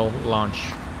NROL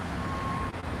launch.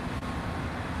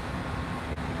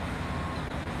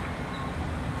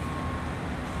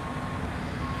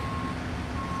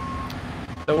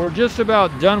 So we're just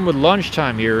about done with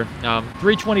lunchtime here.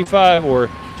 3:25 or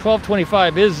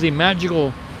 12:25 is the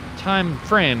magical time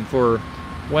frame for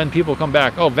when people come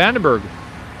back. Oh, Vandenberg.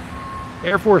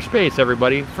 Air Force Base,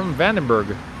 everybody, from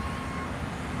Vandenberg.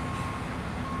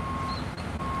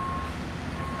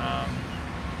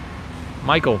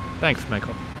 Michael. Thanks,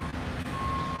 Michael.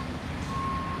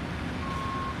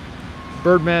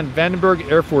 Birdman,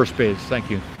 Vandenberg Air Force Base. Thank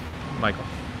you, Michael.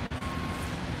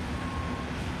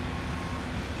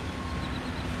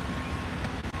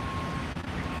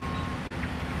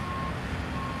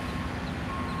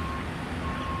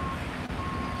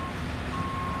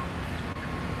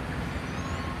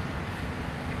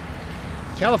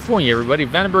 California, everybody.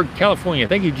 Vandenberg, California.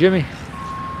 Thank you, Jimmy.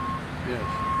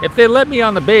 Yes. If they let me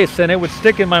on the base, then it would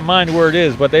stick in my mind where it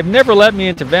is, but they've never let me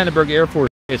into Vandenberg Air Force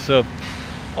Base, so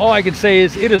all I can say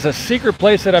is it is a secret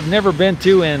place that I've never been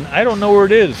to, and I don't know where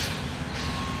it is.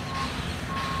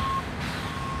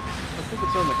 I think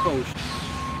it's on the coast.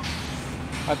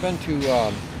 I've been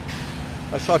to,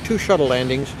 I saw 2 shuttle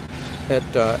landings at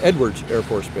Edwards Air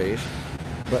Force Base,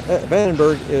 but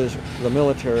Vandenberg is the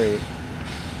military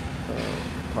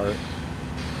part.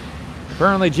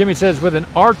 Apparently, Jimmy says with an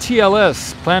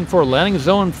RTLS planned for landing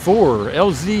zone 4,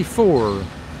 LZ4.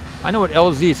 I know what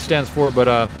LZ stands for, but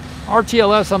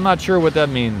RTLS, I'm not sure what that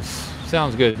means.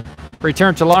 Sounds good.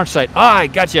 Return to launch site. Ah, I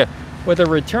gotcha. With a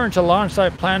return to launch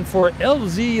site planned for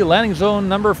LZ landing zone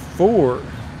number 4.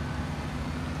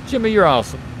 Jimmy, you're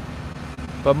awesome.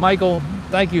 But Michael,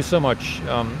 thank you so much.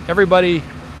 Everybody,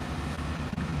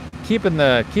 keeping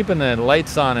the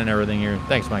lights on and everything here.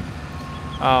 Thanks, Mike.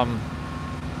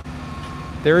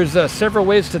 There's several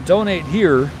ways to donate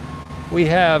here. We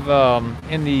have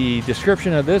in the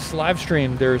description of this live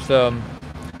stream, there's a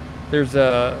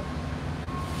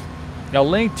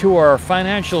link to our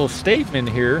financial statement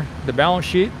here, the balance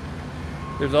sheet.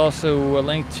 There's also a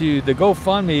link to the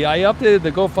GoFundMe. I updated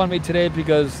the GoFundMe today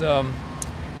because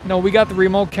we got the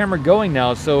remote camera going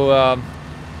now, so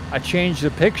I changed the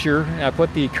picture and I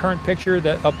put the current picture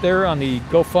that up there on the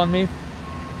GoFundMe.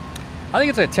 I think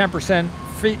it's a 10%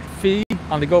 fee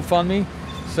on the GoFundMe.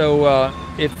 So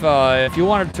if you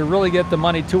wanted to really get the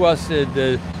money to us,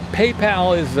 the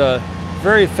PayPal is a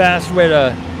very fast way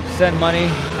to send money.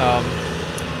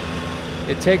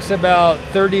 It takes about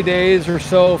 30 days or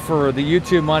so for the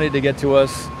YouTube money to get to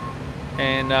us.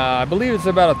 And I believe it's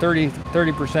about a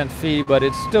 30% fee, but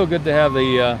it's still good to have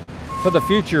the for the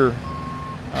future.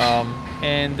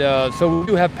 So we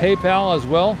do have PayPal as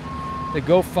well. The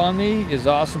GoFundMe is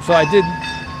awesome. So I did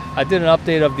an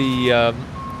update of the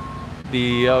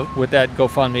with that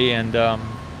GoFundMe, and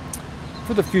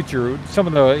for the future, some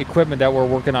of the equipment that we're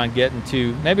working on getting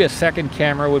to, maybe a second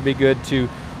camera would be good too,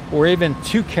 or even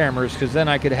 2 cameras, because then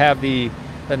I could have the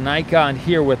Nikon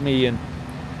here with me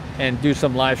and do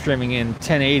some live streaming in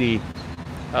 1080,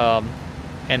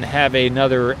 and have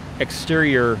another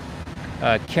exterior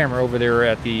camera over there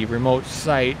at the remote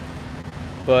site.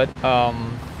 But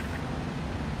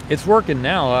it's working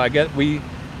now.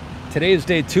 Today is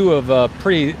day 2 of a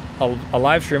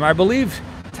live stream. I believe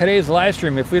today's live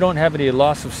stream, if we don't have any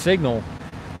loss of signal,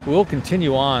 we'll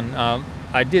continue on.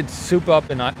 I did soup up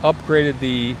and I upgraded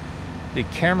the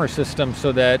camera system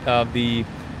so that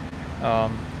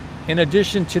in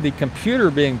addition to the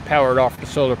computer being powered off the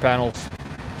solar panels,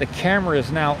 the camera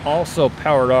is now also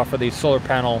powered off of the solar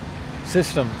panel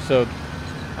system. So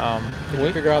did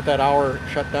you figure out that hour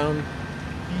shutdown?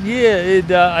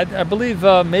 Yeah, I believe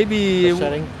maybe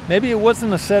it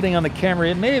wasn't a setting on the camera.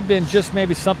 It may have been just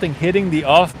maybe something hitting the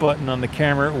off button on the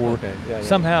camera, or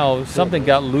somehow something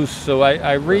got loose. So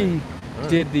I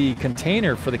redid the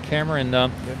container for the camera, and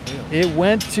it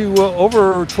went to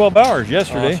over 12 hours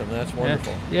yesterday. Awesome, that's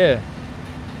wonderful. Yeah,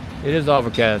 it is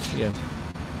overcast. Yeah.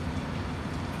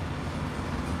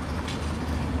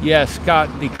 Yeah,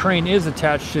 Scott, the crane is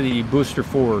attached to the booster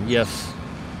 4. Yes.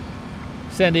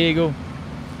 San Diego.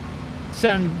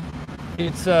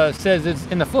 It says it's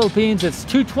in the Philippines. It's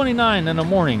 2:29 in the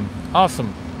morning.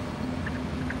 Awesome.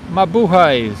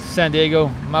 Mabuhay, San Diego.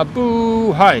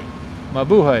 Mabuhay.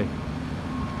 Mabuhay.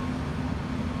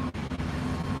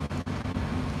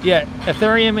 Yeah,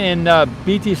 Ethereum and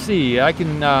BTC. I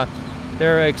can.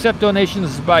 There accept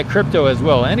donations by crypto as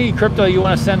well. Any crypto you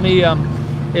want to send me,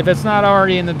 if it's not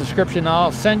already in the description,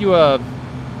 I'll send you a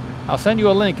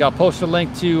link. I'll post a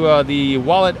link to the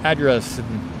wallet address.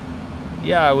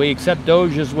 Yeah, we accept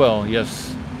Doge as well,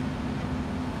 yes.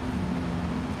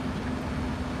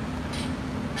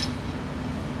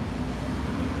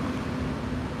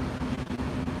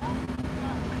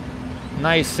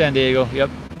 Nice, San Diego,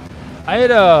 yep. I had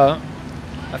a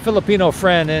Filipino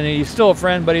friend, and he's still a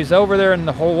friend, but he's over there in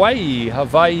Hawaii.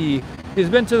 He's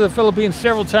been to the Philippines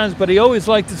several times, but he always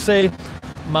liked to say,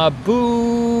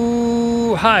 Mabuhay.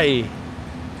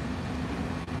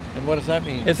 And what does that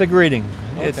mean? It's a greeting.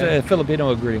 Okay. It's a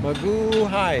Filipino greeting.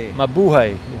 Mabuhay.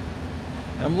 Mabuhay.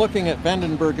 I'm looking at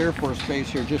Vandenberg Air Force Base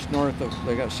here, just north of.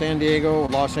 They got San Diego,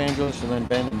 Los Angeles, and then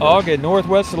Vandenberg. Oh, okay,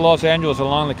 northwest of Los Angeles,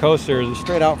 along the coast there's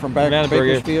straight out from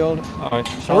Bakersfield,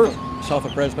 south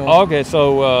of Fresno. Oh, okay,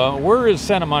 so where is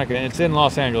Santa Monica? It's in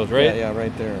Los Angeles, right? Yeah,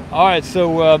 right there. All right,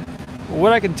 so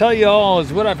what I can tell you all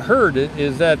is what I've heard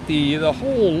is that the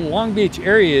whole Long Beach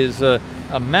area is a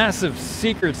massive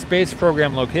secret space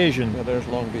program location. Yeah, there's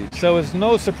Long Beach. So it's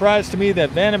no surprise to me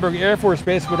that Vandenberg Air Force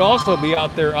Base would also be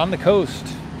out there on the coast.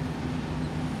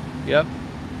 Yep.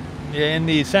 In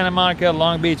the Santa Monica,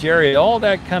 Long Beach area. All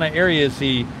that kind of area is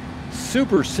the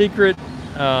super secret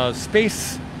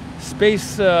space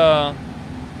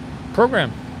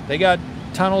program. They got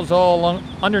tunnels all along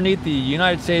underneath the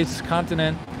United States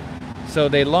continent. So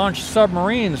they launch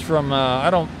submarines from, I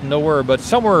don't know where, but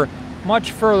somewhere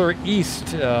much further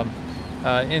east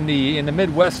in the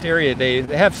Midwest area. They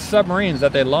have submarines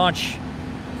that they launch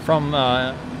from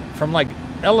like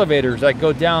elevators that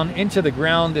go down into the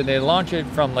ground, and they launch it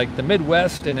from like the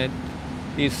Midwest. And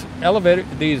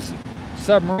these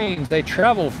submarines, they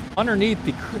travel underneath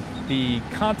the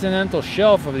continental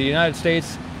shelf of the United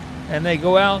States, and they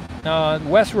go out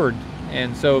westward.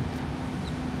 And so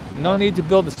no need to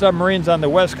build the submarines on the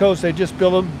West Coast. They just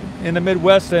build them in the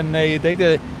Midwest, and they take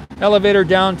the elevator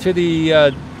down to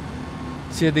the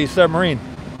submarine.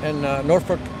 And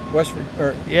Norfolk,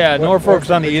 Norfolk's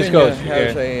on the East Coast.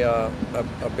 Has a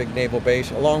big naval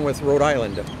base along with Rhode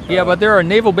Island. Yeah, but there are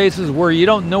naval bases where you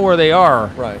don't know where they are.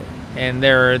 Right. And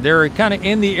they're kind of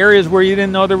in the areas where you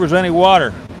didn't know there was any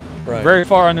water. Right. Very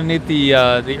far underneath the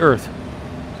Earth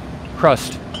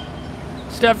crust.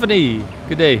 Stephanie,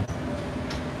 good day.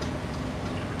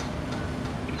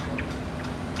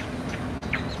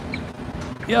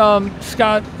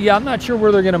 Scott, I'm not sure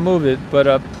where they're going to move it,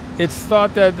 but it's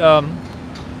thought that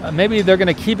maybe they're going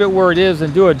to keep it where it is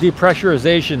and do a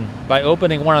depressurization by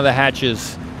opening one of the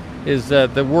hatches, is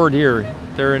the word here.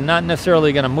 They're not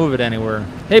necessarily going to move it anywhere.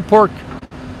 Hey, Pork.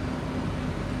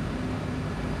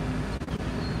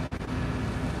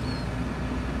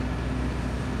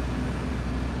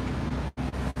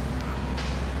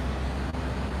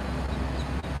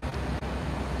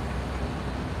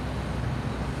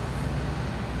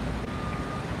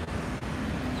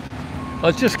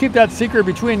 Let's just keep that secret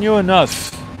between you and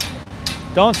us.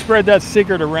 Don't spread that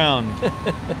secret around.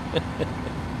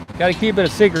 Got to keep it a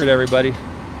secret, everybody.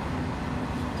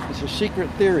 It's a secret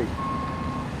theory.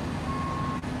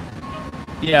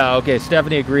 Yeah, okay.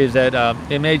 Stephanie agrees that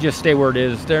it may just stay where it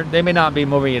is. They may not be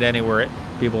moving it anywhere,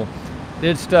 people.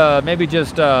 It's maybe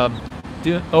just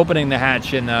opening the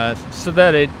hatch and so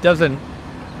that it doesn't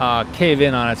cave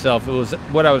in on itself. It was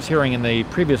what I was hearing in the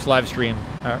previous live stream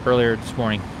earlier this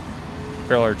morning.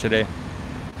 Earlier today.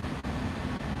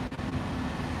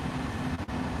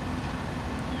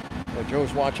 Well,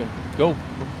 Joe's watching. Go.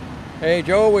 Hey,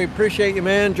 Joe, we appreciate you,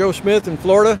 man. Joe Smith in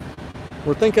Florida.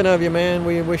 We're thinking of you, man.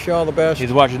 We wish you all the best.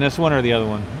 He's watching this one or the other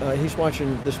one? He's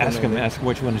watching this one. Ask him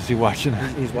which one is he watching.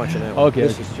 He's watching that one. Okay.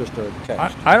 This is just a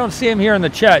text. I don't see him here in the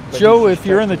chat. But Joe, if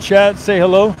you're in the chat, say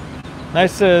hello.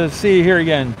 Nice to see you here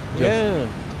again, Joe. Yeah.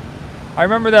 I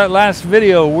remember that last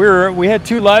video. We had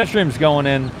two live streams going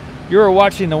in. You were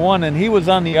watching the one, and he was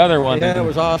on the other one. Yeah, it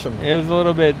was awesome. It was a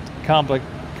little bit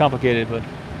complicated, but.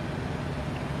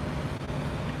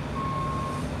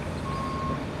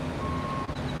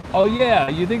 Oh yeah,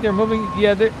 you think they're moving?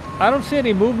 Yeah, I don't see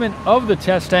any movement of the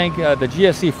test tank, the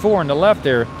GSC-4 on the left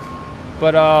there,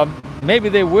 but maybe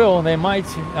they will. They might.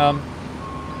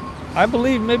 I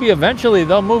believe maybe eventually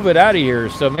they'll move it out of here.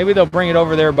 So maybe they'll bring it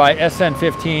over there by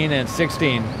SN15 and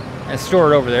 16 and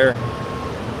store it over there.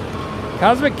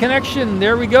 Cosmic Connection,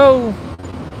 there we go.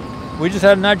 We just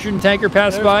had a nitrogen tanker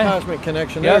pass by. Cosmic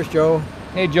Connection, Yep. There's Joe.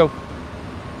 Hey, Joe.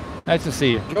 Nice to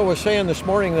see you. Joe was saying this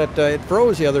morning that it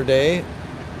froze the other day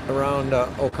around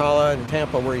Ocala and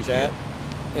Tampa where he's at.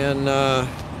 And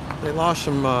they lost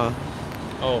some...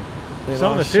 some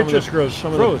of the citrus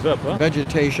froze up, huh?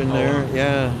 Vegetation there,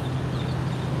 yeah.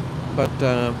 But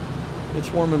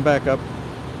it's warming back up.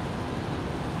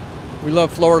 We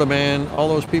love Florida, man. All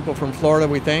those people from Florida,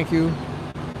 we thank you.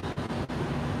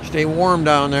 Stay warm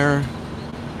down there.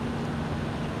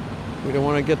 We don't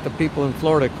want to get the people in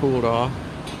Florida cooled off.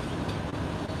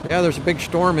 Yeah, there's a big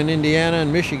storm in Indiana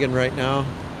and Michigan right now.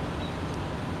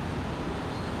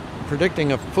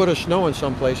 Predicting a foot of snow in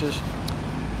some places.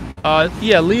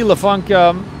 Yeah, Lee LaFunk,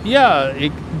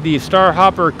 the Star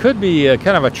Hopper could be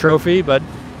kind of a trophy, but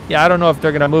yeah, I don't know if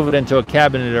they're going to move it into a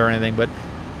cabinet or anything, but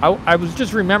I was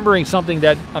just remembering something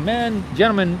that a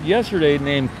gentleman yesterday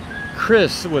named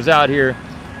Chris was out here,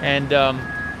 and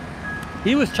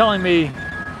he was telling me,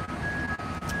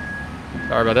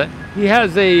 sorry about that, he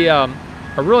has a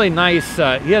a really nice,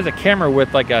 he has a camera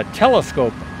with like a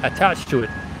telescope attached to it.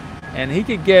 And he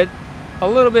could get a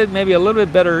little bit, maybe a little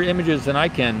bit better images than I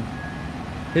can.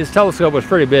 His telescope was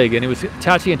pretty big and he was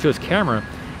attaching it to his camera.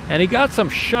 And he got some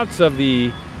shots of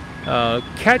the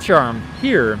catch arm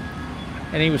here.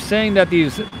 And he was saying that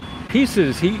these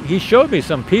pieces, he showed me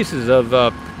some pieces of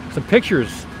some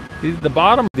pictures. The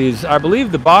bottom of these, I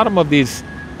believe the bottom of these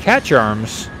catch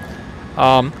arms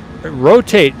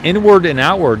rotate inward and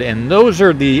outward, and those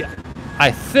are the,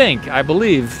 I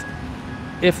believe,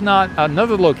 if not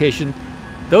another location,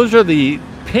 those are the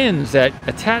pins that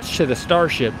attach to the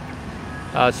Starship.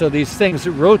 So these things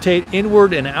rotate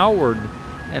inward and outward,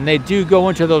 and they do go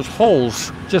into those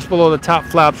holes just below the top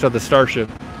flaps of the Starship.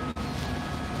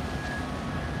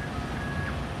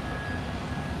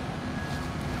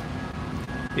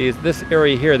 This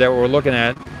area here that we're looking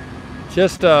at,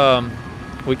 just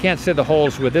we can't see the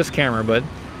holes with this camera, but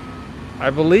I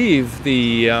believe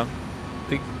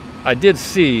I did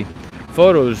see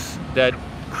photos that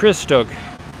Chris took.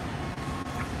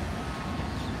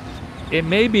 It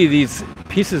may be these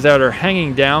pieces that are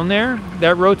hanging down there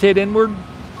that rotate inward.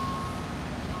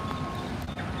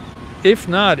 If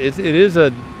not, it is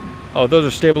a, oh, those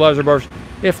are stabilizer bars.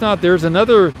 If not, there's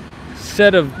another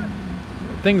set of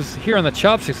things here on the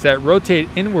chopsticks that rotate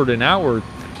inward and outward,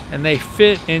 and they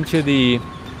fit into the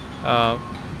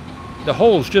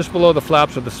holes just below the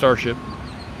flaps of the Starship.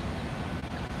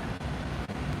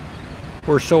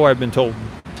 Or so I've been told.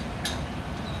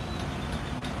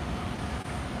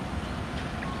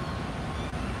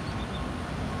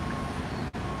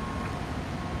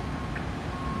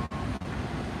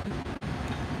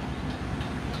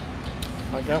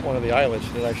 I got one of the eyelets.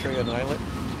 Did I show you an eyelet?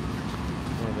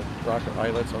 One of the rocket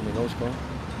eyelets on the nose cone.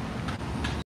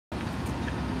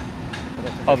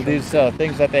 Of these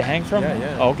things that they hang from? Yeah,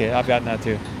 yeah. Oh, okay, I've gotten that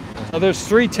too. So there's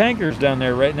 3 tankers down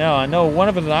there right now. I know one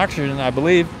of them is oxygen, I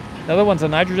believe. The other one's a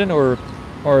nitrogen, or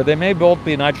they may both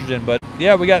be nitrogen. But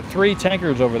yeah, we got 3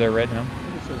 tankers over there right now.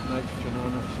 It says nitrogen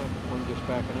on it. One just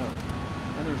backing up.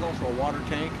 And there's also a water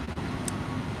tank.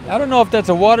 I don't know if that's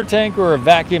a water tank or a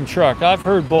vacuum truck. I've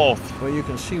heard both. Well, you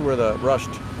can see where the rust,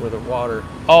 where the water.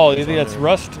 Oh, you think that's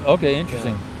rust? Okay,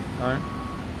 interesting. Yeah. All right.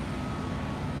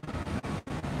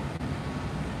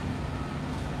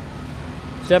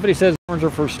 Stephanie says horns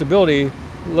are for stability.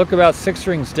 Look about 6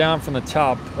 rings down from the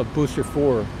top of booster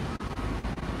 4.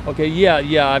 Okay,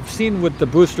 yeah. I've seen with the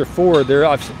booster 4 there.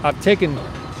 I've taken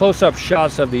close-up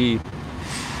shots of the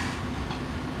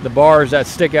bars that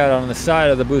stick out on the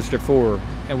side of the booster 4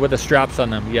 and with the straps on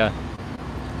them. Yeah.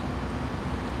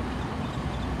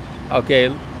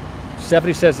 Okay.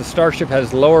 Stephanie says the Starship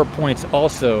has lower points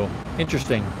also.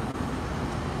 Interesting.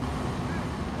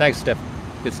 Thanks, Steph.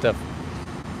 Good stuff.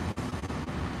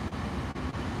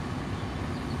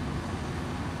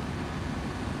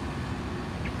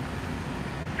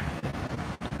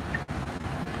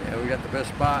 Yeah, we got the best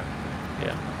spot.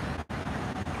 Yeah.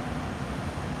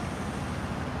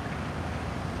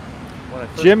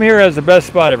 Jim here has the best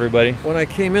spot, everybody. When I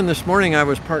came in this morning, I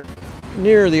was parked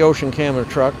near the ocean camera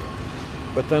truck,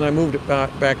 but then I moved it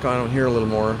back on here a little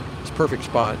more. It's a perfect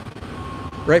spot.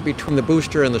 Right between the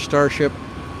booster and the Starship.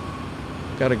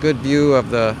 Got a good view of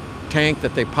the tank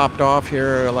that they popped off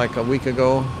here like a week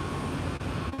ago.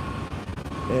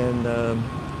 And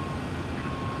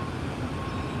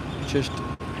it's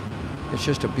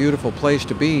just a beautiful place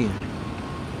to be.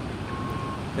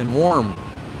 And warm.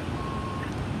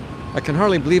 I can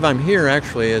hardly believe I'm here,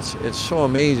 actually. It's so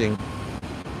amazing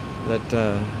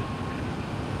that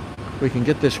we can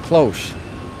get this close.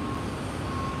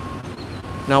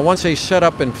 Now, once they set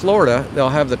up in Florida, they'll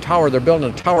have the tower. They're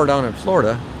building a tower down in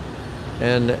Florida,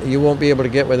 and you won't be able to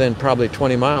get within probably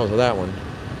 20 miles of that one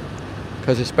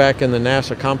because it's back in the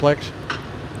NASA complex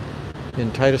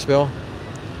in Titusville.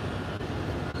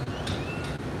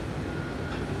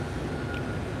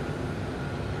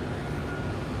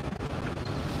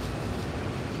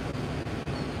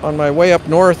 On my way up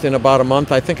north in about a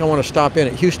month, I think I want to stop in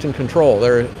at Houston Control.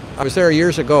 I was there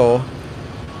years ago,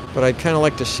 but I'd kind of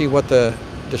like to see what the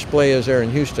display is there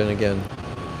in Houston again.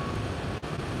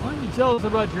 Why don't you tell us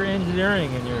about your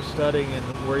engineering and your studying and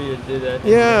where you did that?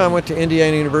 Yeah, I went to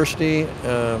Indiana University.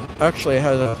 Actually, I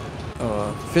had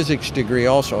a physics degree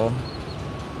also,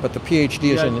 but the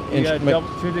PhD is in... You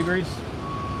got 2 degrees?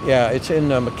 Yeah, it's in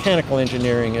mechanical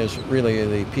engineering is really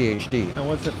the PhD. And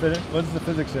what's the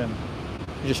physics in?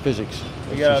 Just physics.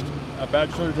 You got a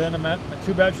bachelor's and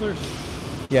 2 bachelors?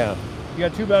 Yeah. You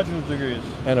got 2 bachelor's degrees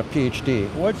and a PhD.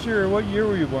 What year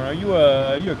were you born? Are you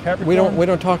a Capricorn? We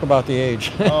don't talk about the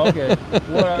age. Oh, okay.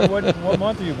 What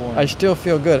month are you born? I still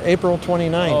feel good. April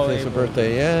 29th is the April.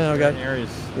 birthday.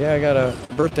 Yeah, I got a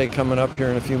birthday coming up here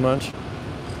in a few months.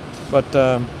 But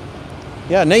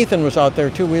yeah, Nathan was out there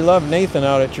too. We love Nathan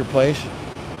out at your place.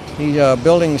 He's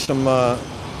building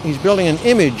he's building an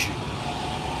image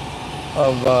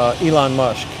of Elon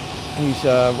Musk. He's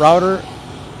a router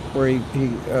where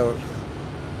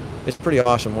it's pretty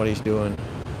awesome what he's doing.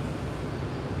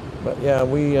 But yeah,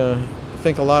 we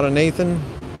think a lot of Nathan.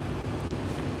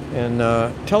 And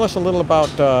tell us a little about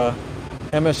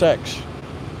MSX.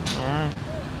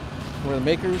 We're the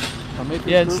makers.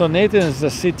 Yeah, so Nathan is the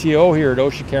CTO here at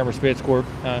Ocean Camera Space Corp.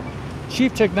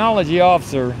 Chief Technology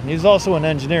Officer. He's also an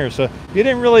engineer. So you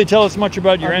didn't really tell us much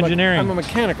about your engineering. I'm a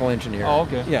mechanical engineer. Oh,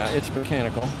 okay. Yeah, it's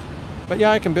mechanical. But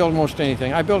yeah, I can build most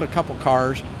anything. I built a couple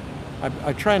cars.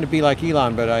 I'm trying to be like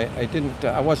Elon, but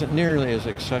I wasn't nearly as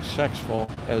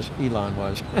successful as Elon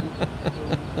was.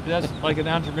 That's like an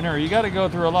entrepreneur. You got to go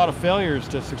through a lot of failures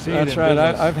to succeed. That's in right.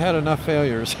 business. I've had enough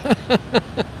failures.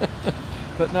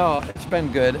 But no, it's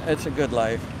been good. It's a good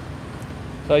life.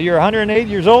 So you're 108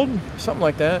 years old? Something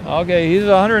like that. Okay, he's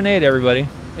 108, everybody.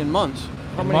 In months.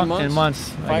 How many months? In months.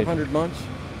 500 months.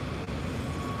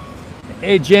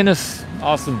 Hey, Janus,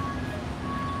 awesome.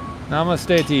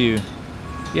 Namaste to you.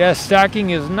 Yeah, stacking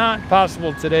is not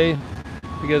possible today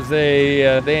because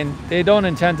they don't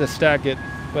intend to stack it.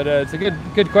 But it's a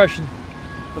good question.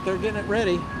 But they're getting it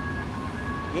ready.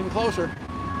 Getting closer.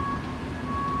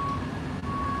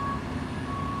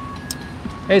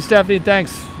 Hey, Stephanie,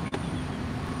 thanks.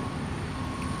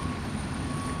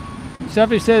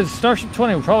 Stephanie says Starship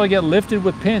 20 will probably get lifted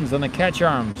with pins on the catch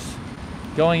arms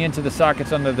going into the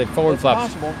sockets under the forward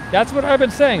flaps. Possible. That's what I've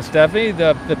been saying, Stephanie.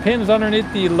 The pins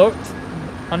underneath the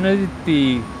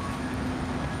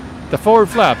forward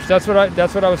flaps. That's what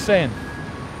I was saying.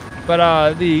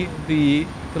 But the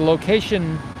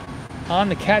location on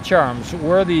the catch arms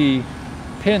where the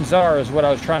pins are is what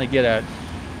I was trying to get at.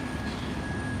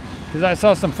 Because I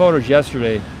saw some photos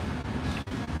yesterday.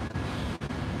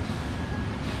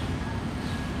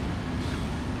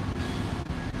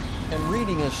 And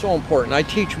reading is so important. I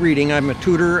teach reading. I'm a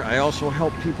tutor. I also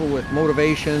help people with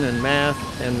motivation and math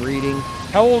and reading.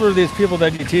 How old are these people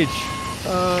that you teach?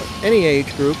 Any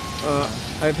age group.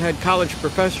 I've had college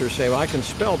professors say, well, I can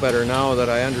spell better now that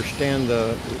I understand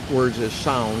the words as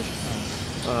sounds.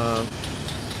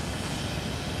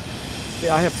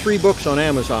 Yeah, I have 3 books on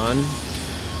Amazon.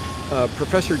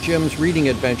 Professor Jim's Reading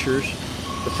Adventures.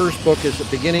 The first book is a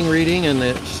beginning reading, and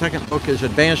the second book is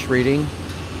advanced reading.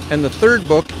 And the third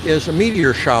book is a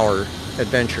meteor shower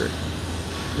adventure.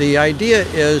 The idea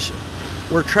is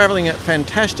we're traveling at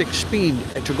fantastic speed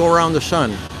to go around the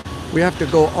sun. We have to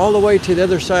go all the way to the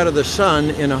other side of the sun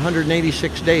in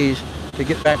 186 days to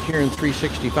get back here in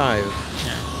 365.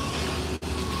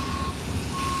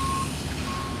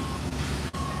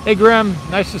 Hey, Graham,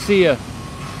 nice to see you.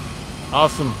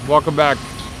 Awesome, welcome back.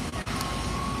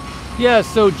 Yeah,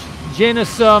 so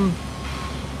Janus,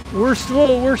 we're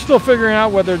still figuring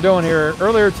out what they're doing here.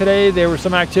 Earlier today there was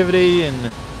some activity,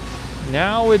 and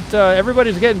now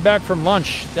everybody's getting back from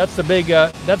lunch. That's the big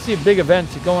event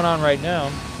going on right now.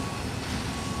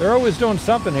 They're always doing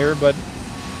something here, but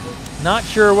not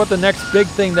sure what the next big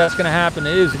thing that's going to happen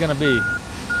is going to be.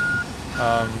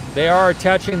 They are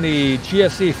attaching the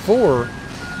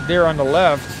GSE-4 there on the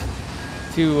left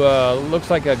to looks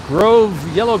like a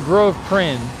yellow Grove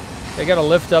crane. They got a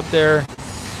lift up there.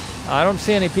 I don't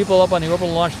see any people up on the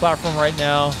orbital launch platform right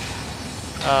now.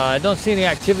 I don't see any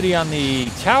activity on the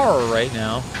tower right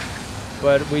now,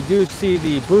 but we do see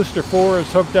the booster 4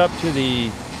 is hooked up to the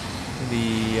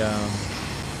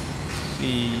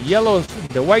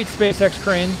white SpaceX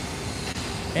crane,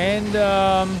 and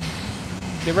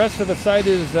the rest of the site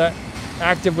is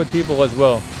active with people as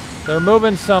well. They're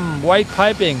moving some white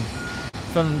piping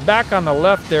from back on the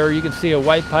left there. You can see a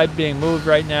white pipe being moved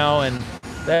right now, and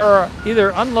they're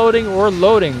either unloading or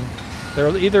loading.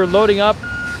 They're either loading up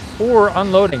or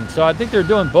unloading. So I think they're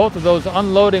doing both of those,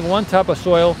 unloading one type of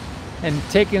soil and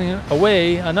taking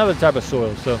away another type of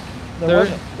soil. So there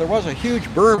was a huge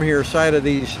berm here side of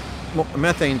these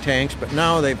methane tanks, but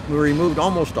now they've removed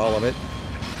almost all of it.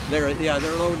 They're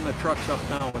loading the trucks up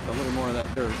now with a little more of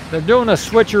that dirt. They're doing a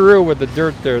switcheroo with the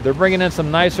dirt there. They're bringing in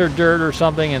some nicer dirt or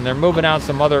something, and they're moving out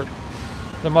some other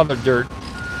dirt.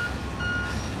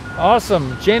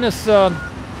 Awesome, Janus.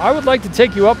 I would like to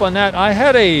take you up on that. I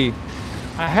had a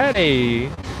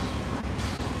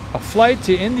flight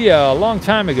to India a long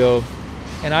time ago,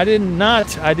 and I did not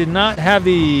have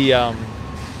the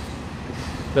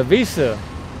visa.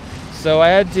 so I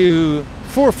had to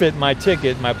forfeit my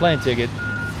ticket, my plane ticket.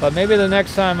 But maybe the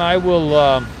next time I will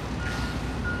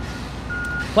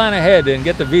plan ahead and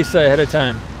get the visa ahead of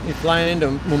time. You flying into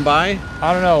Mumbai?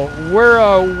 I don't know.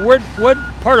 What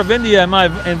part of India am I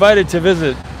invited to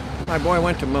visit? My boy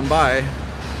went to Mumbai.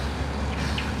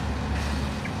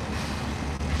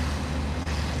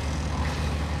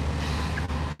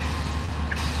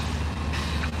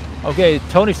 Okay,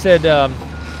 Tony said,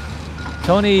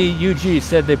 Tony UG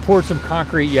said they poured some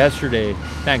concrete yesterday.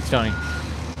 Thanks, Tony.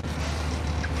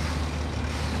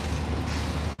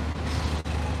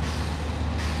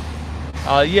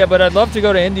 Yeah, but I'd love to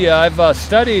go to India. I've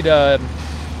studied, I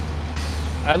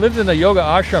lived in the yoga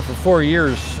ashram for 4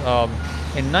 years,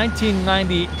 in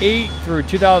 1998 through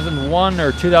 2001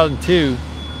 or 2002,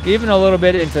 even a little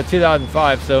bit into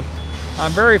 2005. So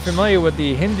I'm very familiar with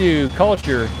the Hindu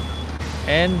culture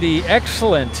and the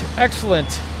excellent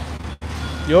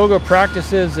yoga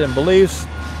practices and beliefs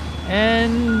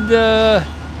and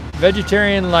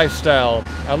vegetarian lifestyle.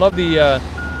 I love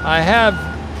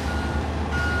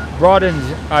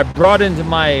I broadened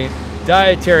my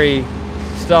dietary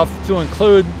stuff to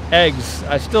include eggs.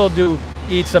 I still do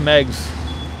eat some eggs,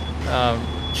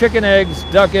 chicken eggs,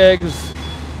 duck eggs.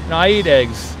 No, I eat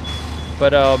eggs,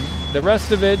 but the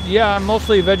rest of it, yeah, I'm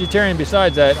mostly vegetarian.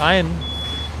 Besides that,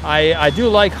 I do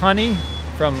like honey,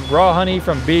 from raw honey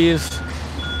from bees.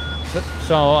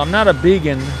 So I'm not a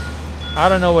vegan. I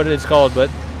don't know what it's called, but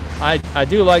I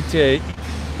do like to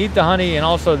eat the honey and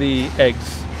also the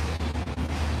eggs.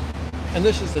 And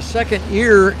this is the second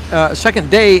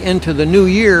day into the new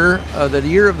year, the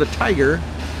year of the tiger.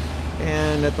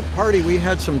 And at the party we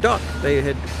had some duck. They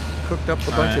had cooked up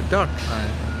a bunch of duck,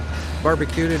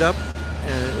 barbecued it up,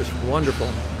 and it was wonderful.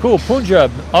 Cool,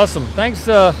 Punjab, awesome. Thanks,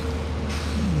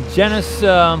 Janice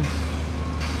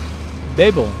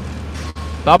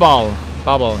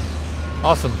Babal,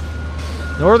 awesome.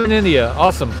 Northern India,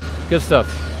 awesome, good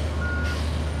stuff.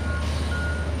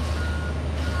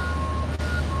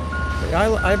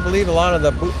 I believe a lot of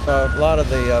the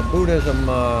Buddhism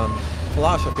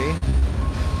philosophy,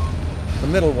 the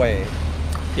middle way.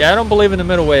 Yeah, I don't believe in the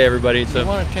middle way, everybody. So you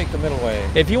want to take the middle way.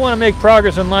 If you want to make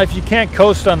progress in life, you can't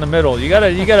coast on the middle. You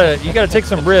gotta take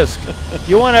some risk.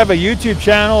 You want to have a YouTube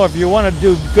channel, if you want to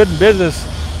do good in business,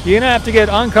 you're gonna have to get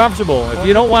uncomfortable. If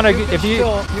you don't want to, if you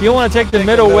want to take the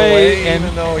middle way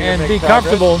and be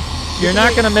comfortable, you're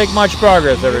not going to make much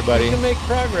progress, everybody. You can make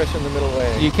progress in the middle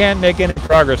way. You can't make any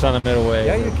progress on the middle way.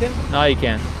 Yeah, you can. No, you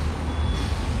can't.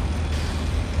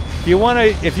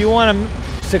 If you want to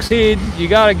succeed, you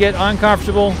got to get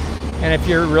uncomfortable. And if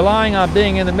you're relying on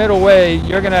being in the middle way,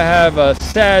 you're going to have a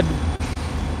sad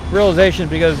realization,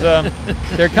 because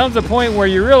there comes a point where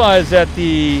you realize that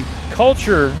the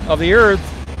culture of the earth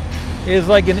is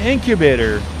like an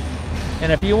incubator.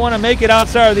 And if you want to make it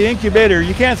outside of the incubator,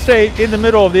 you can't stay in the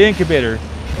middle of the incubator.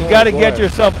 You got to get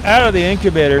yourself out of the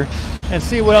incubator and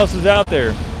see what else is out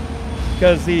there.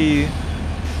 Because the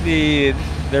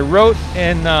rote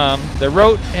and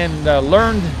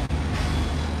learned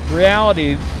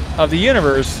reality of the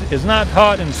universe is not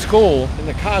taught in school. In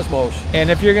the cosmos. And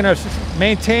if you're going to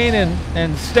maintain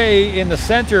and stay in the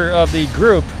center of the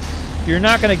group, you're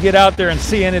not going to get out there and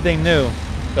see anything new.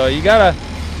 So you gotta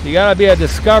be a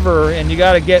discoverer, and you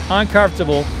gotta get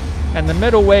uncomfortable, and the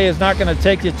middle way is not gonna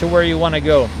take you to where you want to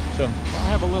go. So I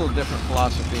have a little different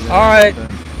philosophy there. All right,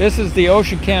 this is the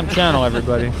Ocean Camp channel,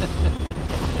 everybody.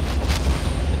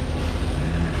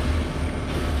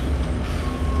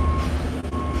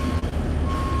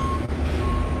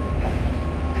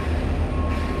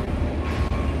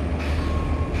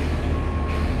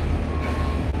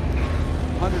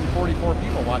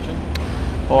 People watching.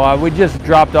 Well, we just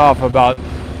dropped off about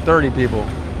 30 people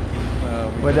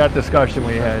with that discussion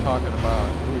we had. Talking about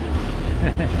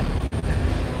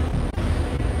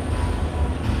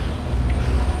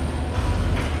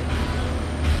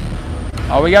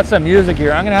Oh, we got some music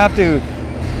here. I'm gonna have to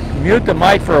mute the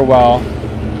mic for a while.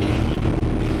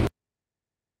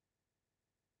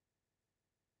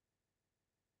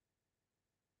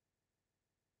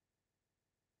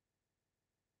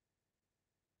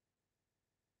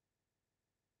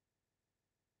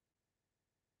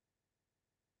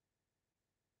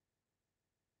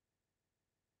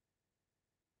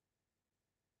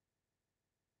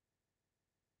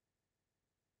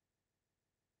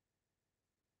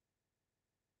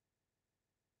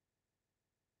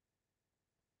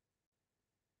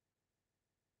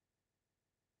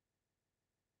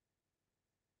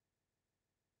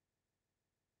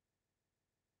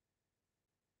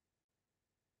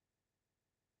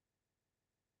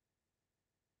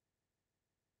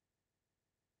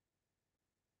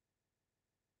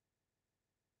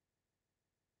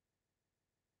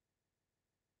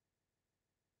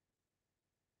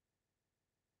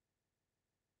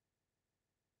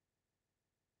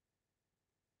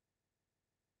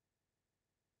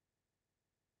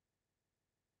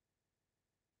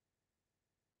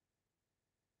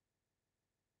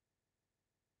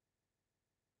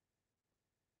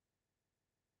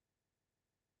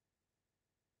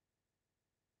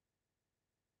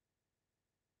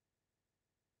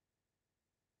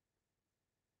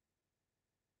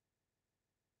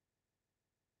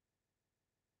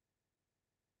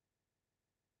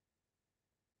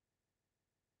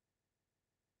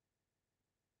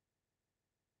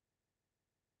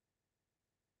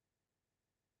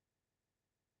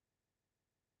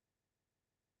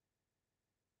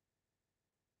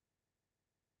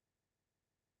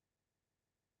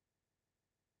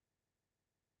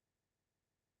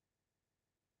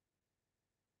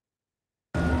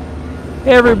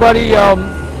 Hey everybody,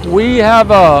 we have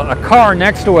a car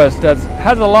next to us that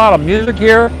has a lot of music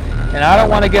here, and I don't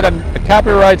want to get a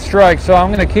copyright strike, so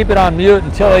I'm going to keep it on mute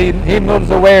until he moves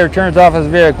away or turns off his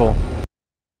vehicle.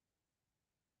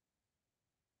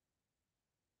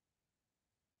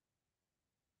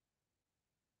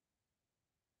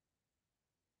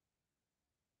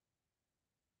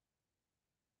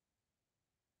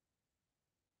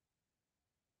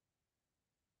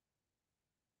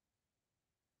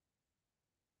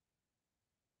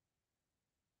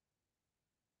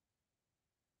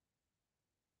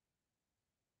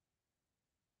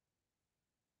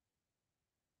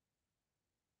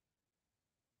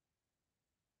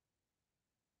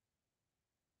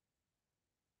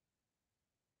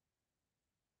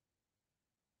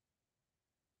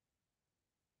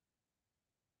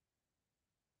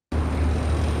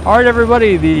 All right,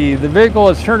 everybody, the vehicle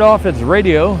has turned off its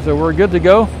radio, so we're good to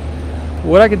go.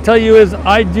 What I can tell you is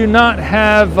I do not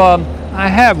have, I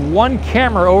have one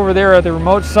camera over there at the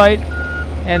remote site,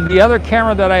 and the other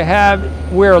camera that I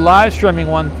have, we're live streaming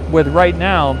one with right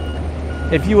now.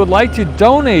 If you would like to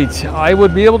donate, I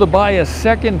would be able to buy a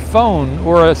second phone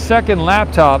or a second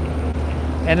laptop,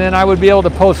 and then I would be able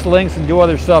to post links and do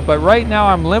other stuff. But right now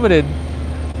I'm limited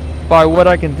by what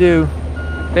I can do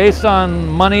based on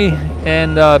money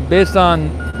and based on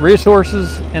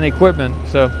resources and equipment.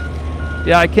 So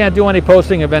yeah, I can't do any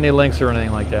posting of any links or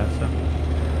anything like that. So.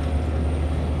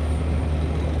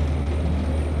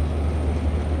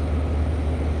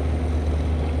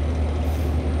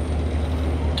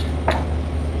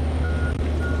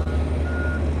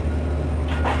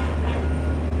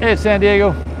 Hey, San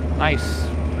Diego. Nice.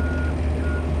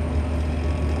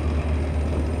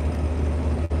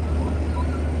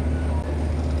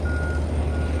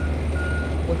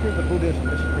 Well, here the Buddhism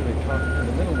isn't really talking in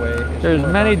the middle way. There's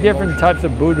many different types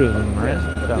of Buddhism, right? Yes,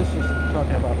 but this is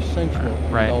talking about sensual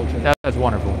indulgence. Right. That's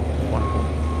wonderful. Wonderful.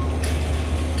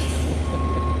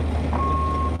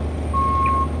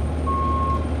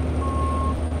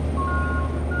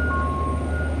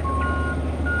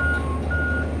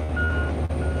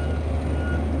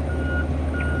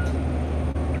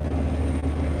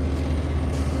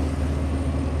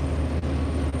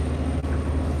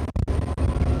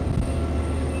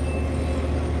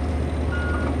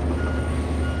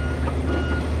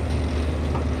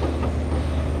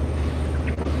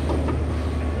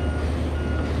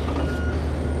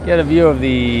 Get a view of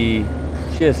the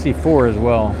GSC4 as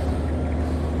well. I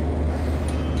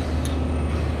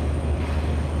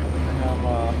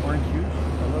have orange juice.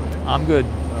 A little bit. I'm good.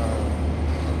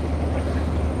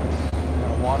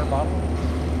 Got a water bottle.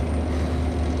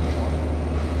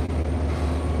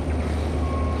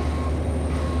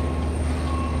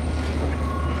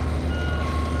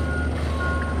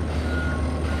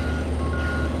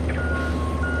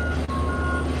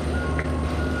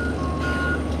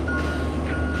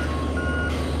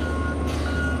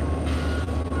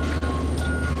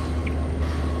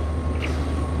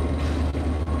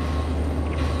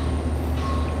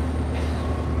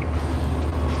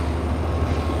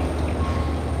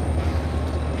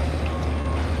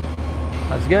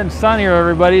 It's getting sunnier,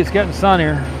 everybody. It's getting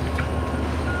sunnier. You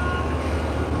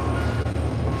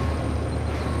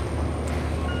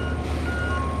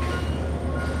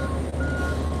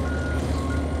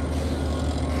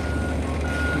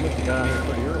must have got out here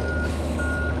pretty early.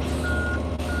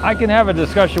 I can have a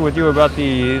discussion with you about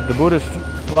the Buddhist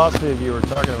philosophy if you were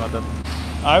talking about that.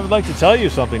 I would like to tell you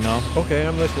something though. Okay,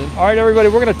 I'm listening. All right, everybody,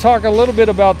 we're going to talk a little bit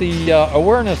about the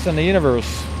awareness in the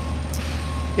universe.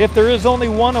 If there is only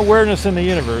one awareness in the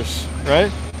universe,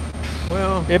 right?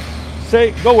 Well,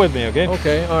 go with me, okay?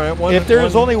 okay, all right. If there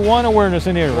is only one awareness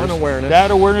in the universe, one awareness.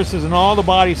 that awareness is in all the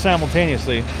bodies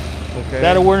simultaneously. Okay.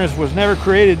 That awareness was never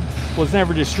created, was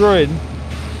never destroyed.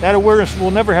 That awareness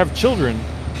will never have children.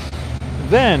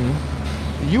 Then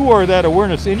you are that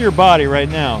awareness in your body right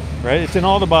now, right? It's in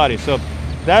all the bodies. So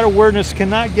that awareness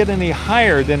cannot get any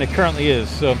higher than it currently is.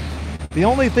 So the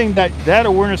only thing that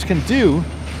awareness can do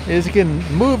is it can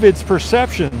move its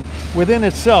perception within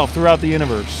itself throughout the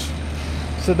universe.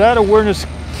 So that awareness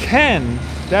can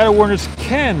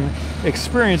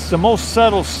experience the most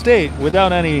subtle state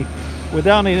without any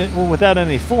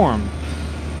form.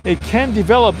 It can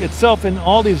develop itself in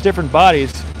all these different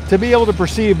bodies to be able to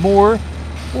perceive more,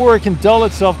 or it can dull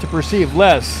itself to perceive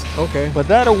less. Okay. But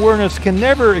that awareness can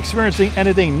never experience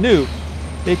anything new.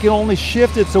 It can only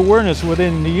shift its awareness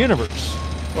within the universe.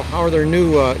 Well, how are there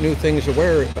new things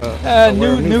aware?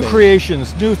 New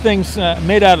creations, new things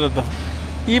made out of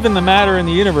even the matter in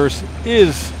the universe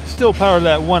is still part of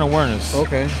that one awareness.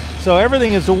 Okay. So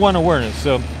everything is the one awareness.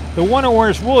 So the one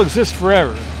awareness will exist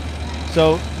forever.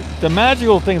 So the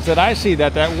magical things that I see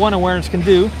that one awareness can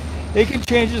do, it can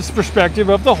change its perspective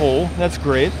of the whole. That's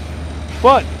great.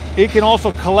 But it can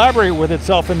also collaborate with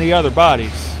itself in the other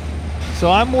bodies.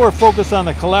 So I'm more focused on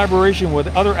the collaboration with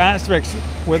other aspects,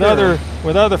 with other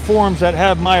forms that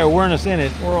have my awareness in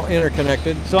it. We're all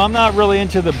interconnected. So I'm not really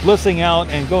into the blissing out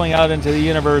and going out into the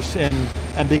universe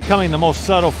and becoming the most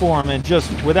subtle form and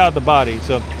just without the body.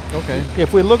 So okay.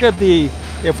 If we look at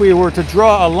if we were to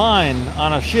draw a line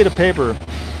on a sheet of paper,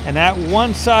 and at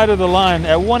one side of the line,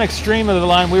 at one extreme of the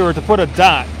line, we were to put a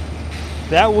dot,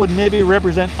 that would maybe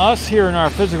represent us here in our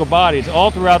physical bodies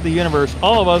all throughout the universe.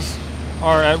 All of us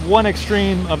are at one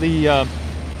extreme of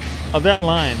that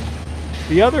line.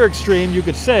 The other extreme, you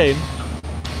could say,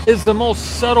 is the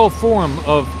most subtle form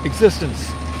of existence,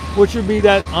 which would be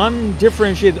that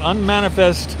undifferentiated,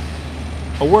 unmanifest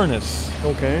awareness.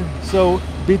 Okay. So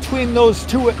between those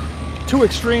two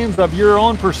extremes of your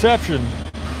own perception,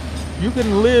 you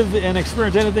can live and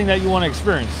experience anything that you want to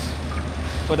experience.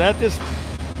 But at this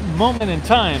moment in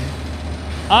time,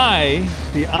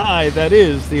 the I that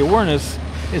is the awareness,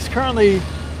 is currently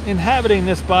inhabiting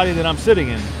this body that I'm sitting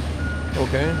in.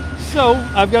 Okay. So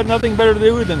I've got nothing better to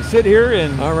do than sit here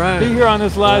and be here on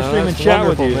this live stream and chat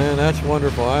with you. Man, that's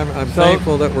wonderful. I'm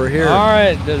thankful that we're here. All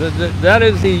right, that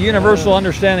is the universal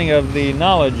understanding of the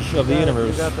knowledge of the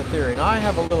universe. You got the theory. I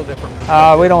have a little different.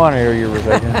 We don't want to hear you,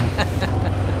 Rebecca.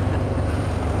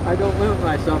 I don't limit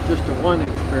myself just to one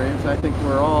experience. I think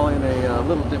we're all in a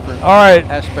little different. All right,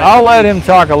 aspect. I'll let him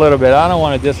talk a little bit. I don't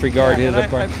want to disregard his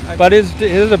opinion, but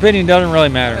his opinion doesn't really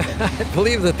matter. I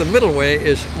believe that the middle way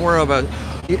is more of a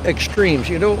extremes.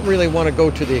 You don't really want to go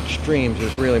to the extremes.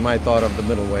 Is really my thought of the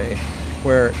middle way,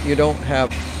 where you don't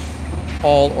have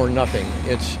all or nothing.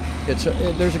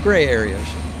 There's gray areas.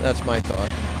 That's my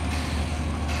thought.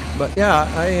 But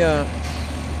yeah,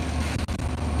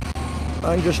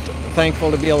 I'm just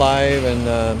thankful to be alive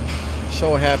and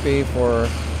so happy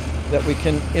that we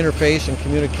can interface and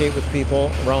communicate with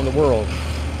people around the world.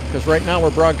 Because right now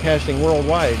we're broadcasting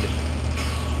worldwide.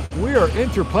 We are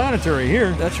interplanetary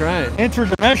here. That's right.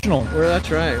 Interdimensional.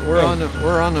 That's right. We're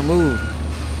on the move.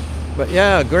 But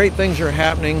yeah, great things are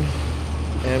happening,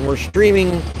 and we're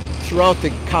streaming throughout the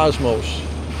cosmos.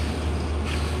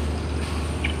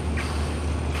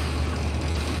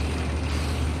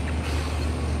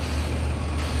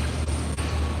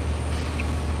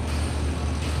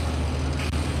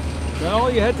 Is that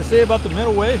all you had to say about the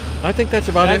middle way? I think that's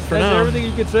about it for now. That's everything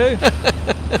you could say?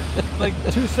 Like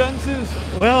 2 sentences?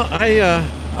 Well,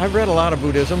 I've read a lot of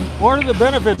Buddhism. What are the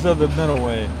benefits of the middle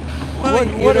way? Well,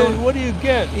 what do you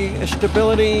get?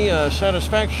 Stability,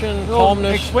 satisfaction,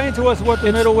 calmness. Explain to us what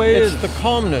the middle way is. It's the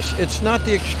calmness. It's not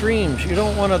the extremes. You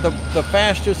don't want the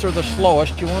fastest or the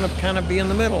slowest. You want to kind of be in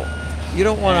the middle. You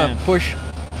don't want to push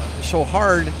so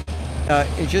hard.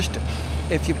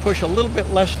 If you push a little bit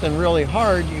less than really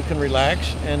hard, you can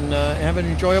relax and have an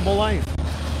enjoyable life.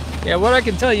 Yeah, what I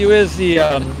can tell you is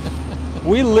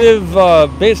we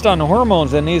live based on the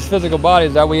hormones in these physical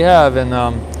bodies that we have, and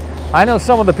I know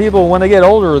some of the people, when they get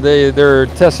older, their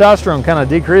testosterone kind of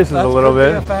decreases a little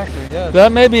bit. That's a factor, yes.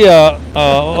 That may be a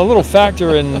little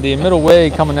factor in the middle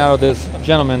way coming out of this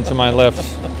gentleman to my left.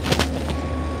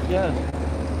 Yes.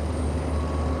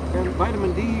 And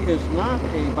vitamin D is not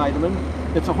a vitamin,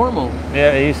 it's a hormone.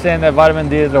 Yeah, he's saying that vitamin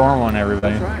D is a hormone,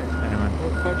 everybody. That's right. Anyway.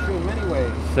 It affects you in many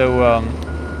ways. So,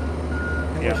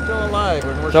 we're still alive.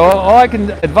 And we're all I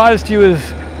can advise to you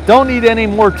is don't eat any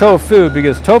more tofu,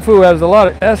 because tofu has a lot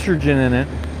of estrogen in it,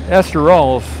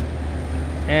 esterols.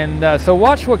 And so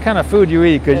watch what kind of food you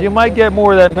eat, because you might get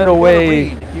more of that middle way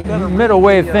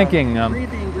thinking. Read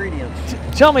the ingredients.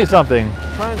 Tell me something.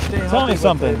 Try and stay healthy. Tell me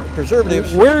something.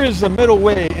 Preservatives. Where is the middle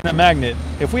way in a magnet?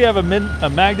 If we have a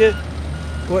magnet,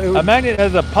 a magnet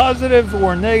has a positive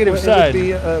or negative side.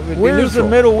 Where's the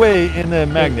middle way in the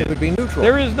magnet? It would be neutral.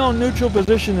 There is no neutral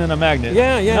position in a magnet.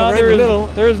 Yeah, no, right in the middle.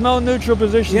 There is no neutral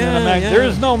position in a magnet. Yeah. There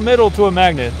is no middle to a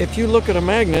magnet. If you look at a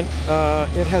magnet,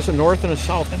 it has a north and a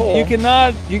south pole. You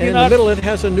cannot. In the middle, it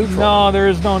has a neutral. No, there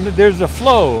is no. There's a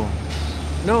flow.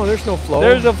 No, there's no flow.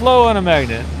 There's a flow in a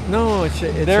magnet. No,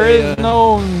 there is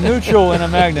no neutral in a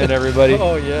magnet, everybody.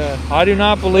 Oh, yeah. I do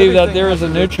not believe that there is a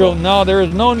neutral. No, there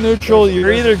is no neutral.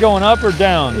 You're either going up or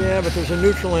down. Yeah, but there's a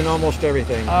neutral in almost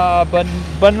everything.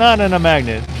 But not in a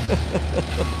magnet.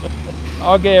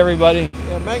 Okay, everybody.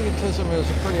 Yeah, magnetism is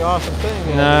a pretty awesome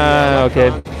thing. Okay.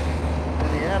 And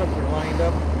the atoms are lined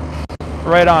up.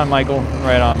 Right on, Michael.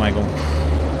 Right on, Michael.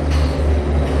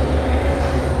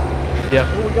 Yep.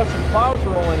 Oh, we got some clouds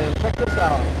rolling in. Check this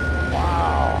out.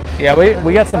 Wow. Yeah,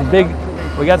 we got some big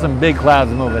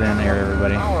clouds moving in there,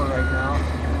 everybody. Power right now.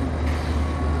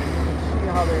 You can see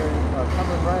how they're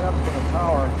coming right up to the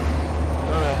tower.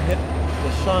 Gonna hit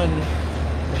the sun,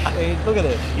 the shade. Look at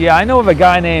this. Yeah, I know of a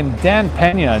guy named Dan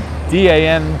Pena,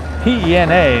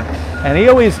 D-A-N-P-E-N-A, and he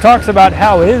always talks about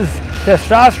how his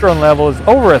testosterone level is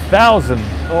over 1,000.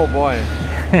 Oh boy,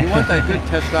 you want that good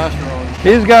testosterone.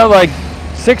 He's got like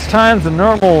 6 times the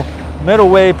normal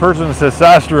middleweight person's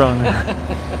testosterone.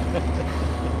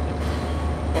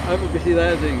 Well, I would see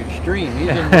that as the extreme. He's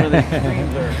in one of the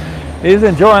extremes there. He's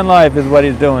enjoying life is what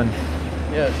he's doing.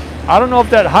 Yes. I don't know if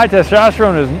that high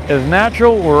testosterone is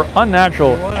natural or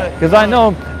unnatural, because I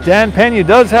know Dan Pena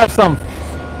does have some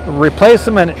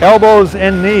replacement elbows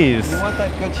and knees. You want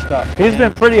that good stuff. He's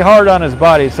been pretty hard on his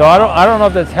body, so I don't know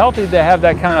if that's healthy to have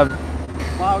that kind of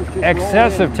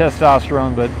excessive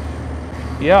testosterone, but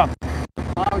yeah. The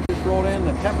clouds just rolled in,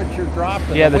 the temperature dropped.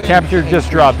 Yeah, the temperature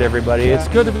just dropped, everybody. Yeah. It's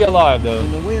good to be alive, though.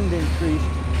 And the wind increased.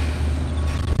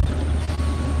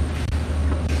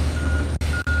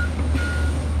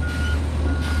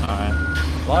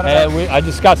 All right. I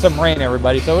just got some rain,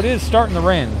 everybody, so it is starting to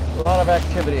rain. A lot of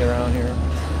activity around here.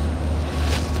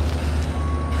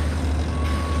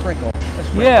 Sprinkle.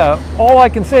 Yeah, all I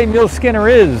can say, Mule Skinner,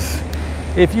 is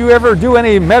if you ever do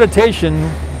any meditation,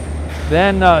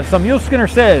 then some Mule Skinner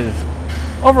says,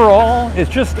 overall, it's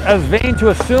just as vain to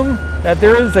assume that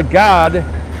there is a God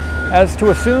as to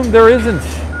assume there isn't.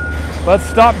 Let's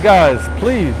stop, guys,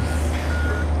 please.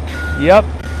 Yep,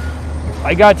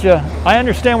 I got you. I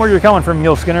understand where you're coming from,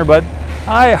 Mule Skinner, but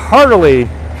I heartily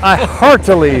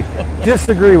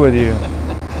disagree with you.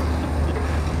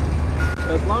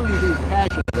 As long as he's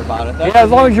passionate about it. Yeah,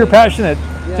 as long as you're passionate.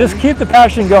 Yeah, just keep the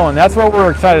passion going. That's what we're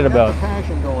excited about. Keep the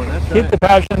passion going. That's keep the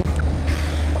passion.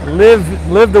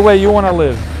 Live the way you want to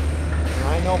live.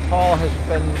 I know Paul has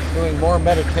been doing more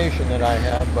meditation than I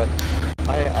have, but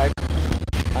I'm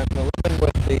living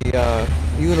with the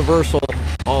universal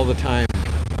all the time.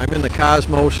 I'm in the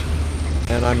cosmos,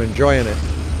 and I'm enjoying it.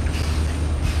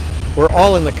 We're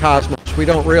all in the cosmos. We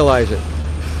don't realize it.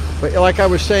 But like I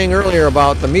was saying earlier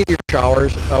about the meteor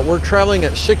showers, we're traveling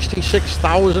at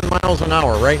 66,000 miles an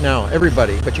hour right now,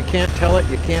 everybody. But you can't tell it,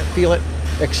 you can't feel it,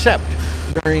 except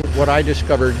during what I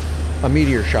discovered, a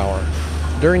meteor shower.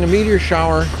 During the meteor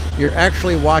shower, you're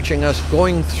actually watching us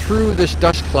going through this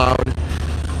dust cloud.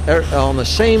 On the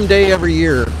same day every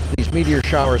year, these meteor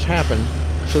showers happen.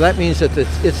 So that means that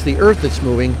it's the Earth that's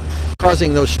moving,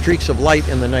 causing those streaks of light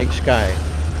in the night sky.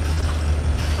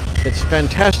 It's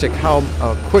fantastic how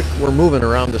quick we're moving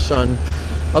around the sun.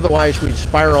 Otherwise, we'd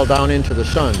spiral down into the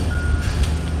sun.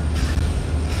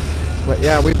 But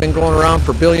yeah, we've been going around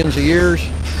for billions of years,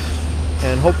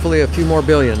 and hopefully a few more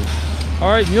billion.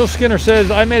 All right, Mule Skinner says,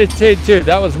 I meditate too.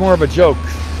 That was more of a joke.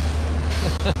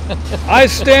 I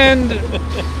stand...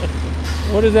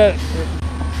 What is that?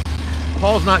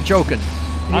 Paul's not joking.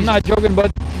 I'm not joking,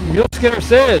 but Mule Skinner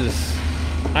says,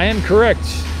 I am correct.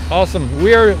 Awesome.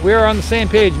 We are on the same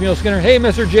page, Mule Skinner. Hey,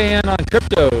 Mr. JN on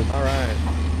crypto. All right.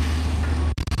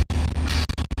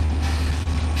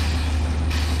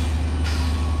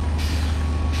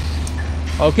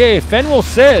 Okay, Fenwell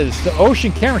says, the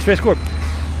Ocean Camera Space Corp.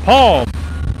 Paul,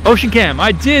 Ocean Cam,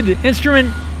 I did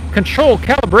instrument control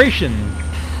calibration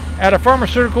at a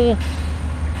pharmaceutical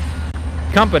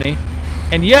company.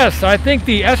 And yes, I think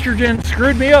the estrogen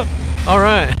screwed me up. All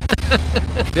right.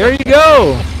 There you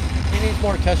go. He needs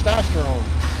more testosterone.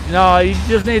 No, you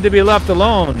just need to be left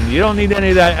alone. You don't need any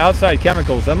of that outside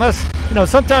chemicals. Unless,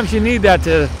 sometimes you need that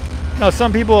to,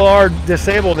 some people are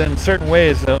disabled in certain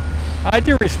ways. So I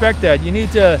do respect that. You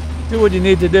need to do what you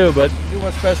need to do, but do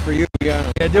what's best for you. Yeah,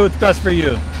 do what's best for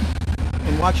you.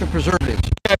 And watch the preservatives.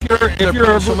 If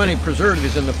you're so many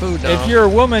preservatives in the food now. If you're a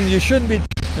woman, you shouldn't be.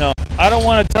 No, I don't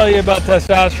want to tell you about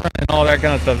testosterone and all that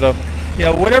kind of stuff. So,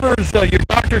 whatever your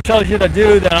doctor tells you to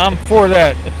do, then I'm for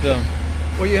that. So,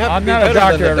 well, you have to I'm be not better a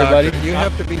doctor, than the everybody. Doctor. You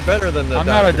have to be better than the I'm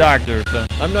doctor. not a doctor. So.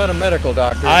 I'm not a medical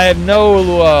doctor. I have no.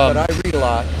 But I read a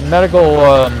lot.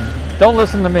 Medical. Don't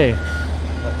listen to me.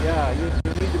 But yeah, you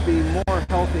need to be more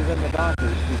healthy than the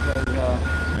doctors because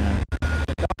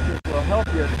the doctors will help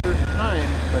you at certain times,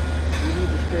 but you need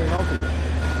to stay healthy.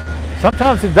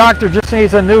 Sometimes the doctor just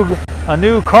needs a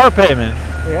new car payment.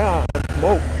 Yeah,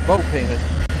 boat payment.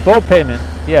 Boat payment,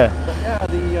 yeah. But yeah,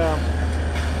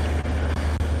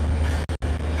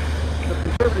 the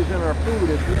preservatives in our food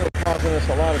is really causing us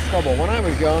a lot of trouble. When I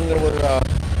was young,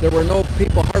 there were no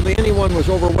people, hardly anyone was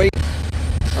overweight.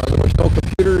 There was no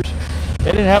computers.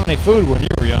 They didn't have any food when you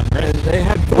were young, right? And they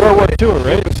had food. World War II,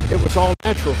 right? It was all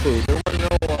natural food. There were no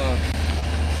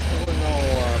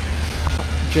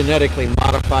genetically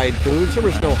modified foods. There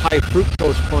was no high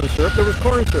fructose corn syrup. There was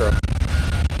corn syrup.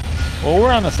 Well,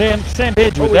 we're on the same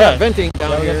page with we that. got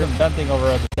down Yeah, we here. got some venting over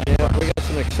at the tank. Yeah, we got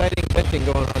some exciting venting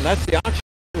going on. That's the oxygen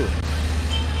too.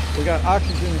 We got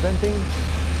oxygen venting.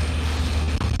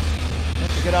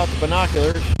 Have to get out the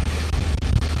binoculars.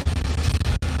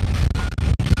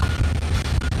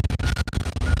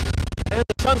 And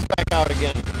the sun's back out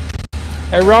again.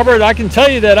 Hey Robert, I can tell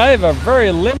you that I have a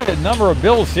very limited number of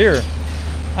bills here.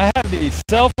 I have the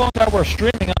cell phone that we're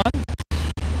streaming on.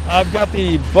 I've got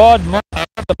the modem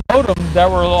that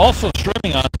we're also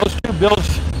streaming on. Those two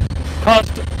bills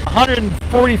cost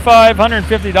 $145,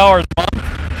 $150 a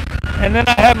month. And then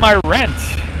I have my rent,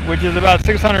 which is about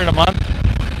 $600 a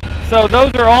month. So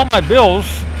those are all my bills.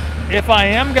 If I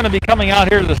am going to be coming out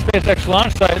here to the SpaceX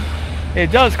launch site, it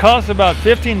does cost about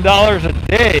 $15 a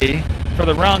day for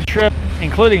the round trip,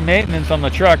 including maintenance on the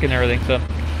truck and everything. So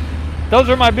those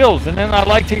are my bills. And then I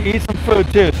like to eat some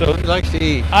food too. So He likes to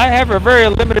eat. I have a very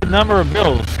limited number of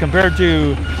bills compared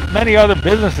to many other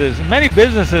businesses. Many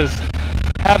businesses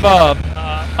have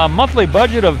a monthly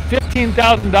budget of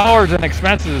 $15,000 in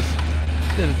expenses.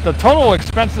 The total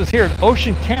expenses here at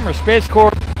Ocean Camera Space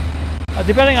Corp,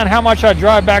 depending on how much I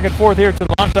drive back and forth here to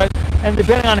the launch site, and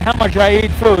depending on how much I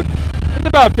eat food, it's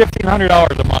about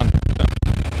 $1,500 a month. So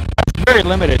that's very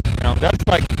limited. You know,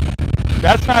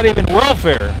 that's not even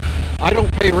welfare. I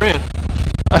don't pay rent.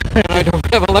 And I don't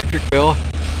have electric bill.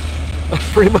 I'm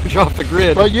pretty much off the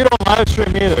grid. But you don't live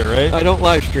stream either, right? I don't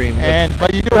live stream.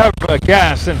 But you do have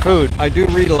gas and food. I do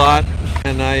read a lot,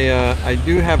 and I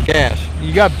do have gas.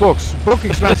 You got books. Book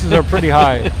expenses are pretty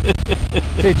high.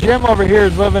 See, Jim over here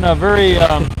is living a very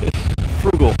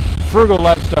frugal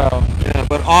lifestyle. Yeah,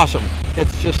 but awesome.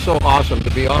 It's just so awesome to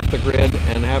be off the grid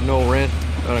and have no rent,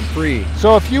 and I'm free.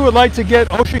 So if you would like to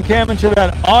get Ocean Cam into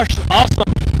that awesome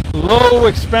low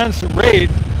expense rate,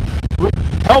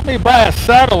 help me buy a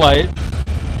satellite,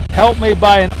 help me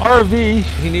buy an RV.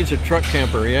 He needs a truck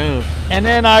camper, yeah. And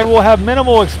then I will have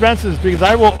minimal expenses because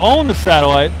I will own the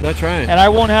satellite. That's right. And I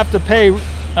won't have to pay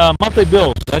monthly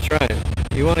bills. That's right.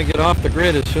 You want to get off the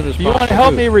grid as soon as possible. You want to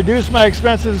help me reduce my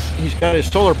expenses? He's got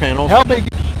his solar panels. Help me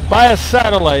buy a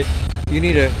satellite. You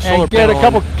need a solar and get panel a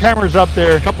couple cameras up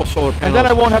there. A couple solar panels. And then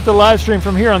I won't have to live stream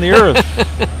from here on the Earth.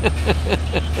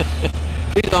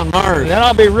 He's on Mars. Then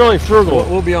I'll be really frugal.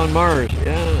 We'll be on Mars,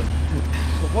 yeah.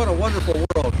 What a wonderful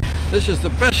world. This is the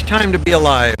best time to be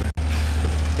alive.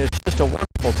 It's just a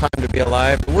wonderful time to be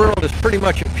alive. The world is pretty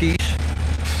much at peace.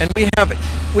 And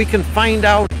we can find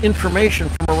out information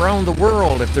from around the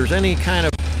world. If there's any kind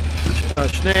of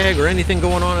snag or anything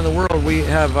going on in the world,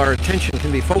 our attention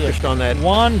can be focused on that.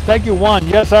 Thank you, Juan.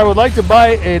 Yes, I would like to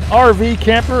buy an RV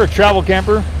camper, a travel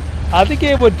camper. I think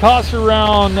it would cost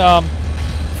around,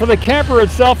 for the camper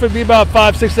itself, it'd be about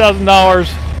 $5,000,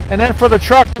 $6,000. And then for the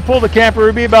truck to pull the camper,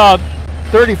 it'd be about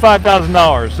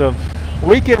 $35,000. So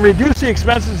we can reduce the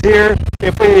expenses here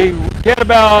if we get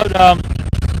about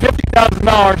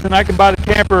 $50,000, and I can buy the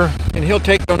camper. And he'll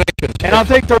take donations. And I'll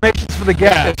take donations for the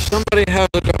gas. If somebody has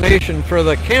a donation for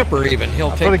the camper even, he'll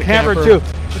take for the camper too.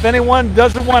 If anyone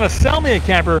doesn't want to sell me a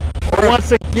camper or wants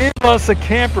to give us a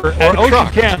camper at Ocean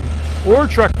Cam or a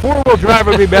truck, 4-wheel drive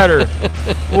would be better.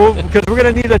 Because we're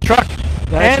going to need a truck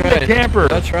and a camper.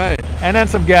 That's right. And then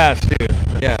some gas too.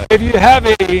 Yeah. If you have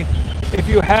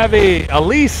a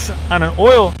lease on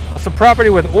some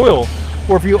property with oil,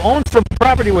 or if you own some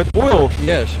property with oil,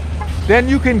 yes, then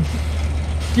you can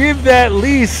give that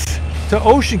lease to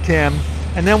Ocean Cam,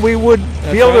 and then we would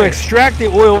be able to extract the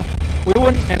oil. We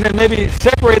wouldn't, and then maybe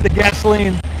separate the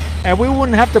gasoline, and we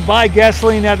wouldn't have to buy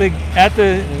gasoline at the.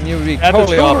 And you would be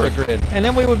totally off the grid. And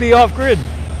then we would be off grid.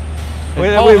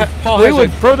 We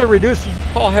would further reduce.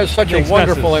 Paul has such a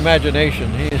wonderful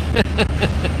imagination.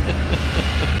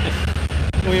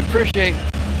 We appreciate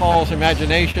Paul's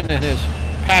imagination and his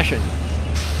passion.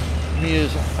 He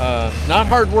is not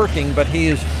hardworking, but he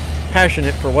is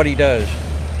passionate for what he does.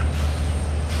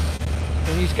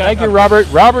 And he's got. Thank you, Robert.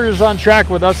 Robert is on track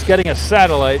with us getting a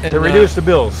satellite to reduce the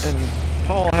bills. And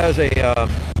Paul has a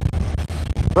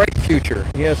bright future.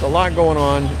 He has a lot going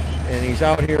on, and he's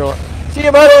out here. See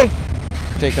you, buddy.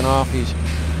 Taking off. He's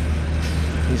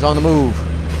on the move.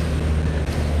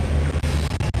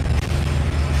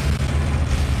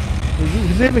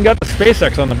 He's even got the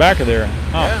SpaceX on the back of there.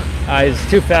 Oh, yeah. It's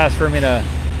too fast for me to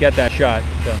get that shot.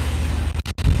 So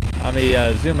let me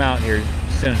zoom out here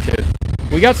soon too.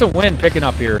 We got some wind picking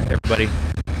up here, everybody.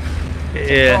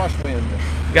 Yeah,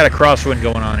 Crosswind. got a crosswind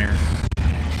going on here.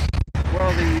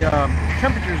 Well, the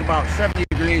temperature is about 70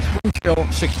 degrees, wind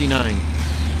chill 69.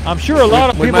 I'm sure a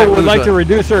lot of people would like to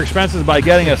reduce their expenses by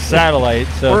getting a satellite.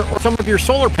 So. Or some of your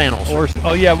solar panels.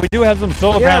 Oh yeah, we do have some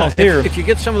solar panels here. If you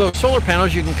get some of those solar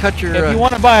panels, you can cut your... If you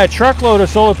want to buy a truckload of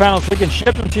solar panels, we can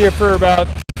ship them to you for about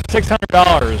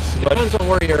 $600. Depends on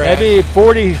where you're at. Maybe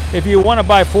 40. If you want to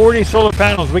buy 40 solar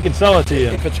panels, we can sell it to you.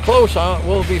 If it's close,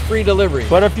 we'll be free delivery.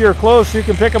 But if you're close, you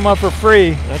can pick them up for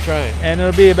free. That's right. And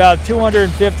it'll be about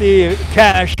 $250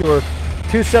 cash or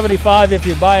 $275 if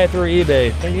you buy it through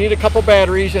eBay. And you need a couple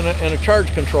batteries and a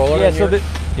charge controller.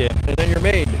 Yeah, and then you're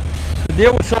made. The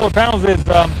deal with solar panels is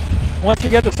once you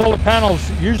get the solar panels,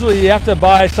 usually you have to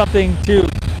buy something you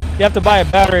have to buy a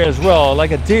battery as well,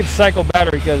 like a deep cycle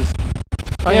battery, because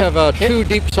I have two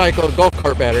deep cycle golf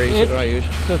cart batteries that I use.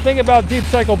 The thing about deep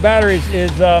cycle batteries is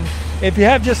if you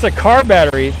have just a car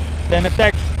battery, then if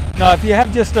you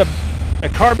have just a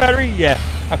car battery, a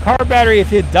car battery,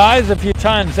 if it dies a few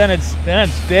times, then it's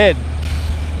dead.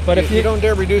 But if you don't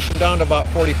dare reduce them down to about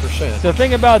 40%. The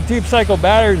thing about deep cycle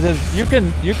batteries is you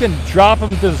can drop them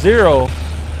to zero,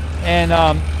 and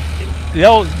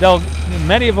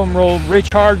many of them will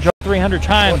recharge 300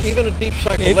 times. Well, even a deep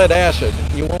cycle lead acid,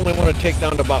 you only want to take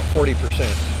down to about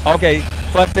 40%. Okay,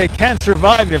 but they can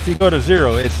survive if you go to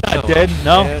zero. It's not dead,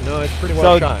 no? Yeah, no, it's pretty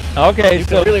well shot. Okay, you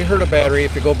can really hurt a battery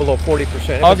if you go below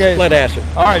 40%. Okay, it's lead acid.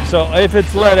 All right, so if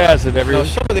it's lead acid, everybody.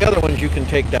 Now, some of the other ones you can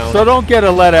take down. So don't get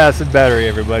a lead acid battery,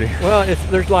 everybody. Well,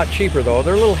 they're a lot cheaper though.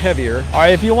 They're a little heavier. All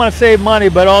right, if you want to save money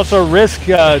but also risk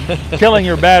killing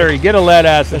your battery, get a lead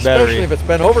acid battery. Especially if it's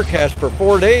been overcast for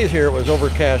 4 days. Here it was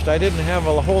overcast. I didn't have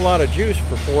a whole lot of juice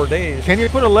for 4 days. Can you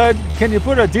put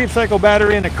a deep cycle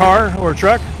battery in a car or a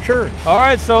truck? Sure. All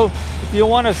right, so if you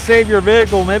want to save your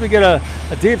vehicle, maybe get a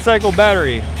deep cycle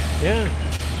battery. Yeah.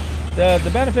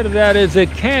 The benefit of that is it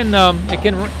can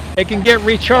get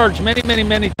recharged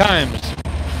many times.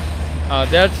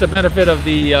 That's the benefit of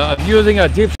using a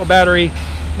deep cycle battery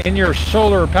in your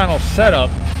solar panel setup.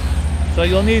 So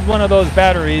you'll need one of those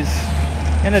batteries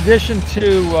in addition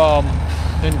to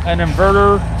an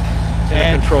inverter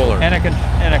and a controller and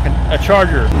a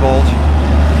charger. Volt.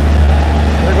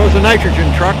 There goes the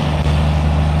nitrogen truck.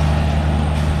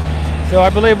 So I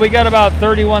believe we got about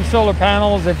 31 solar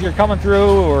panels. If you're coming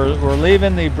through or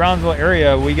leaving the Brownsville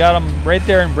area, we got them right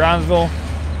there in Brownsville.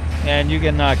 And you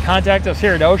can contact us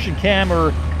here at Ocean Cam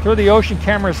or through the Ocean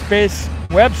Camera Space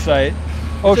website,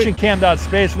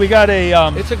 oceancam.space. We got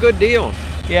it's a good deal.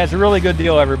 Yeah, it's a really good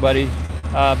deal, everybody.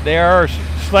 They are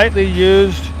slightly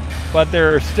used, but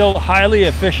they're still highly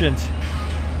efficient.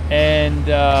 And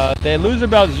they lose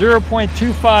about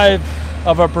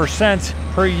 0.25%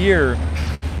 per year.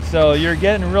 So you're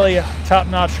getting really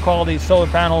top-notch quality solar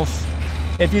panels.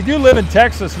 If you do live in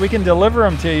Texas, we can deliver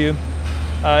them to you.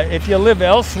 If you live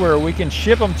elsewhere, we can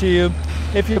ship them to you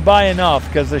if you buy enough,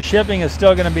 because the shipping is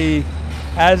still going to be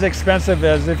as expensive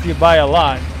as if you buy a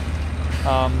lot.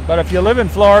 But if you live in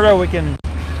Florida, we can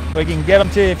get them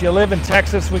to you. If you live in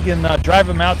Texas, we can drive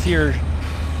them out to your...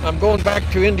 I'm going back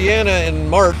to Indiana in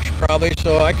March probably,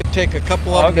 so I could take a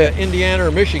couple of them to Indiana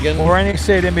or Michigan. Or any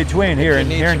state in between here in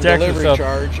Texas. Delivery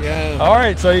charge, yeah. All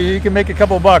right, so you can make a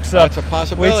couple bucks. That's a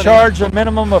possibility. We charge a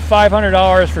minimum of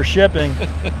 $500 for shipping,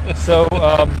 so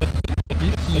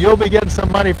you'll be getting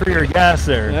some money for your gas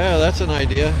there. Yeah, that's an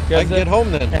idea. I can get home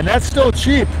then. And that's still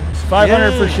cheap. It's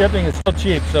 $500 for shipping. It's still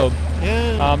cheap. So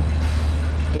yeah.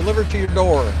 Delivered to your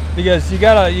door. Because you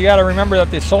gotta remember that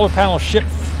the solar panels ship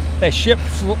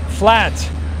flat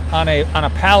on a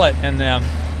pallet, and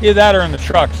either that or in the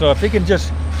truck. So if we can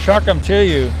just truck them to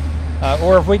you,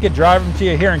 or if we could drive them to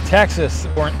you here in Texas,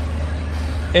 or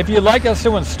if you'd like us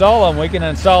to install them, we can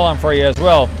install them for you as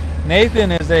well.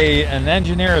 Nathan is an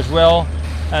engineer as well.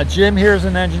 Jim here is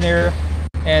an engineer,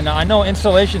 and I know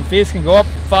installation fees can go up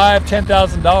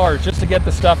 $5,000–$10,000 just to get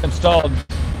the stuff installed.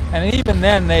 And even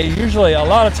then, they usually, a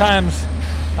lot of times,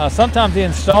 sometimes the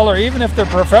installer, even if they're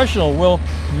professional, will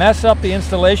mess up the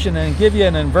installation and give you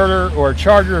an inverter or a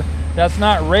charger that's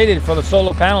not rated for the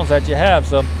solar panels that you have.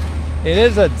 So it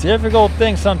is a difficult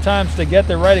thing sometimes to get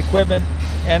the right equipment,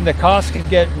 and the cost can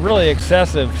get really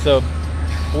excessive. So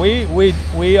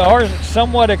we are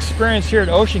somewhat experienced here at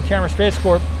Ocean Camera Space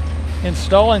Corp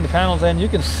installing the panels, and you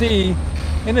can see,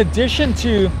 in addition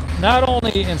to not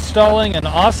only installing an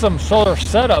awesome solar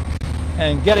setup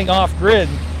and getting off grid,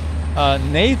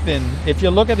 Nathan, if you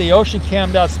look at the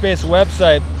oceancam.space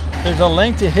website, there's a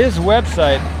link to his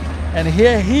website, and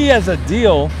he has a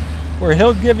deal where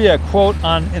he'll give you a quote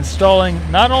on installing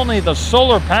not only the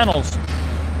solar panels,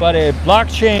 but a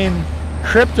blockchain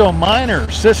crypto miner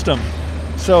system.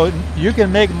 So you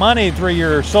can make money through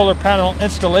your solar panel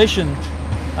installation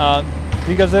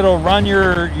because it'll run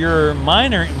your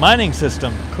mining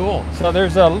system. Cool. So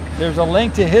there's a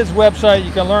link to his website.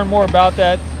 You can learn more about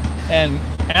that and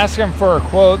ask him for a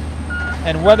quote.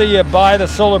 And whether you buy the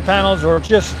solar panels or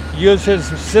just use his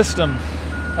system,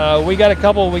 We got a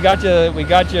couple. We got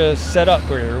you set up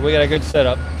here. We got a good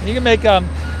setup. You can make.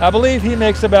 I believe he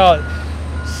makes about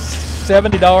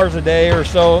 $70 a day or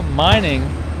so mining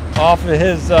off of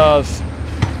his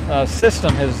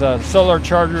system, his solar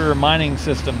charger mining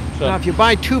system. So now, if you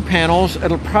buy 2 panels,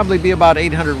 it'll probably be about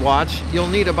 800 watts. You'll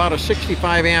need about a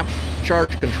 65 amp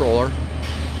charge controller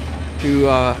to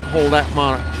hold that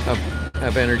amount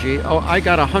of energy. Oh, I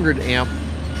got a 100 amp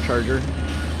charger,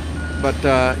 but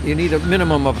you need a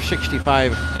minimum of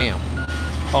 65 amp.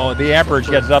 oh, the amperage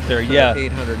gets up there. Yeah.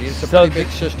 800. It's a So pretty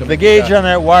big system. the gauge on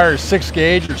that wire is 6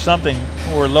 gauge or something,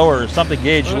 or lower, something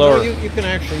gauge No, lower. you can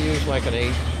actually use like an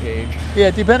 8 gauge. Yeah,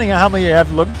 depending on how many you have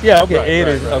to look. Yeah, okay, Right, 8 right,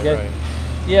 or right, okay. right.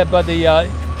 Yeah, but the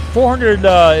 400,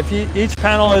 if each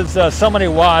panel is so many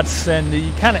watts, and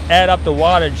you kind of add up the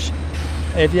wattage.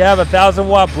 If you have a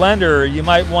 1,000-watt blender, you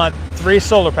might want 3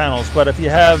 solar panels. But if you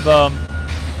have,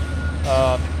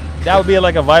 that would be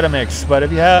like a Vitamix. But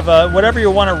if you have whatever you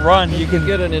want to run, You can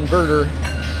get an inverter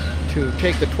to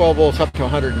take the 12 volts up to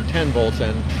 110 volts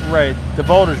and right the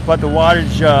voltage, but the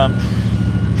wattage.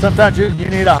 Sometimes you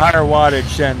need a higher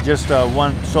wattage than just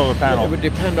one solar panel. it would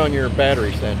depend on your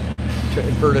batteries then to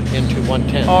invert it into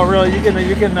 110. Oh, really? You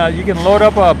can load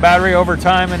up a battery over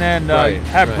time and then Right,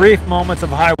 have right. brief moments of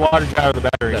high wattage out of the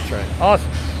battery. That's right. Awesome.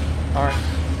 All right.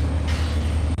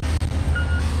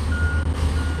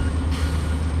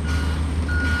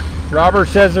 Robert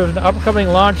says there's an upcoming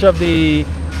launch of the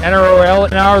NROL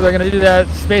now. They're going to do that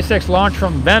SpaceX launch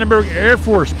from Vandenberg Air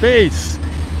Force Base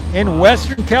in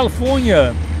Western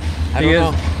California. I don't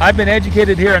know. I've been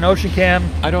educated here on OceanCam.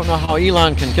 I don't know how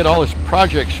Elon can get all his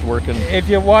projects working. If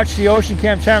you watch the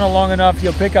OceanCam channel long enough,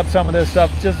 you'll pick up some of this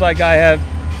stuff, just like I have.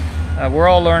 We're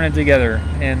all learning together,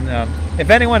 and if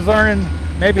anyone's learning,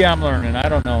 maybe I'm learning. I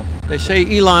don't know. They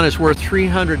say Elon is worth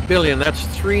 300 billion. That's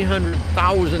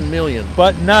 300,000 million.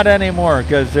 But not anymore,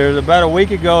 because there's about a week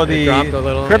ago It dropped a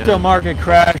little, crypto yeah. market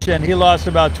crashed, and he lost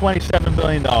about $27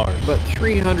 billion. But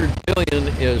 300 billion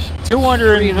is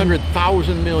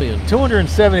 300,000 million.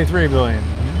 273 billion.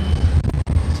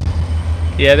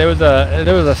 Yeah, there was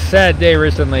a sad day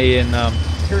recently, and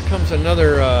Here comes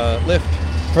another lift.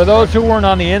 for those who weren't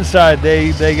on the inside,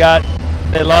 they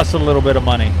lost a little bit of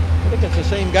money. I think it's the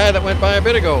same guy that went by a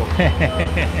bit ago.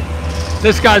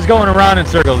 This guy's going around in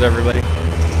circles, everybody.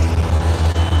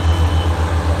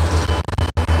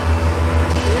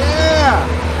 Yeah!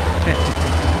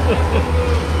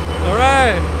 All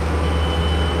right.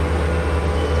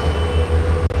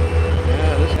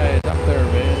 Yeah, this guy is up there,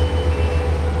 man.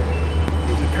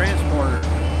 He's a transporter.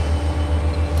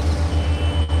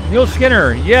 Neil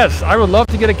Skinner, yes, I would love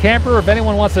to get a camper. If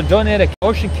anyone wants to donate a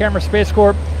Ocean Camera Space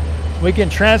Corp, we can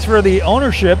transfer the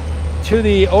ownership to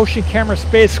the Ocean Camera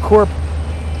Space Corp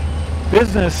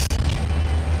business,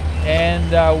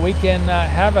 and we can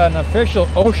have an official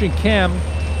Ocean Cam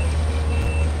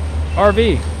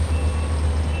RV.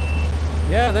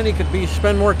 Yeah, then he could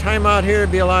spend more time out here.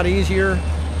 It'd be a lot easier.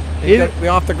 Either- He'd be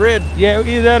off the grid. Yeah,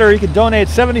 either that or you could donate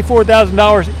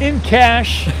 $74,000 in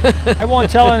cash. I won't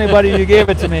tell anybody you gave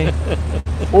it to me.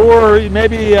 Or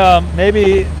maybe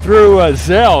through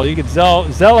Zelle. You could Zelle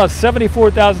us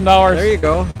 $74,000. There you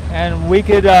go. And we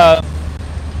could get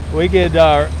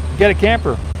a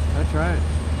camper. That's right.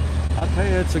 I'll tell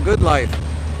you, it's a good life.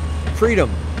 Freedom.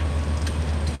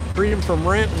 Freedom from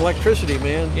rent and electricity,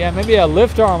 man. Yeah, maybe a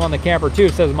lift arm on the camper too,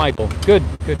 says Michael. Good.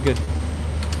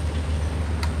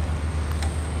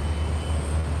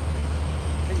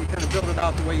 And you kind of build it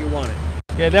out the way you want it.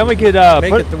 Yeah, then we could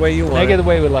Make it the way you want make it. it the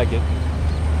way we like it.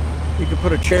 You could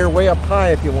put a chair way up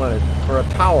high if you wanted, or a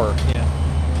tower. Yeah.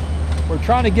 We're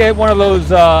trying to get one of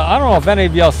those, I don't know if any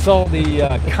of y'all saw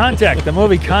the Contact, the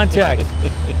movie Contact.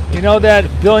 You know that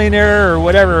billionaire or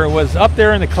whatever was up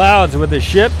there in the clouds with his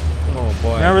ship? Oh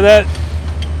boy. Remember that?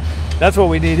 That's what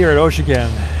we need here at OceanCam.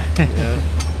 Yeah.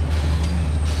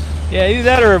 Yeah, either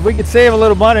that or if we could save a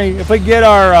little money, if we can get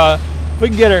our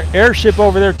airship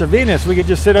over there to Venus, we could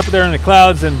just sit up there in the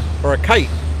clouds and Or a kite.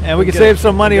 we could save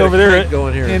some money get a over there kite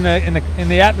going here. in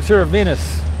the atmosphere of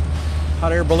Venus.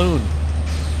 Hot air balloon.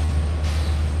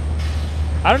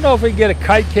 I don't know if we can get a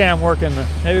kite cam working.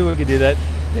 Maybe we could do that.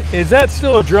 Is that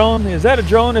still a drone? Is that a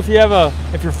drone if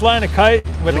you're flying a kite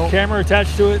with Nope. a camera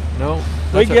attached to it? No.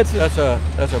 We That's, get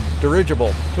that's a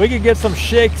dirigible. We could get some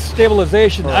shake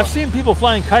stabilization. Or I've seen people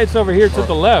flying kites over here to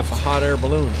the A left. hot air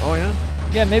balloon. Oh yeah.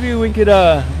 Yeah, maybe we could.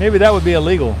 Maybe that would be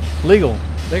illegal. Legal.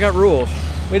 They got rules.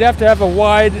 We'd have to have a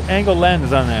wide angle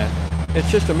lens on that. It's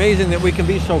just amazing that we can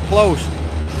be so close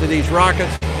to these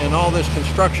rockets and all this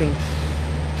construction.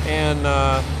 And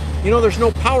there's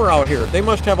no power out here. They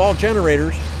must have all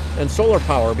generators and solar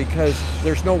power because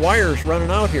there's no wires running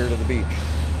out here to the beach.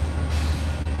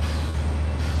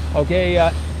 Okay,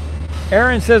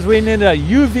 Aaron says we need a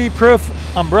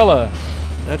UV-proof umbrella.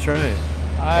 That's right.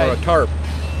 Or a tarp.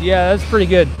 Yeah, that's pretty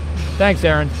good. Thanks,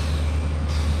 Aaron.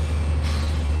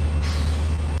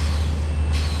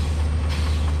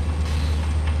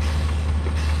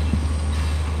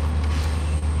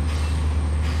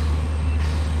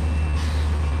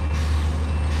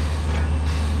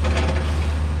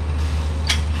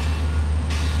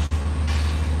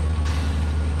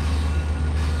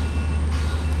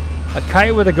 A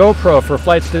kite with a GoPro for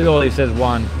flight stability, says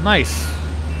Juan. Nice.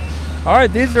 All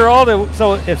right, these are all the,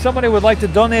 so if somebody would like to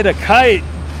donate a kite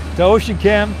to Ocean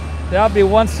Cam, that'll be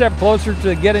one step closer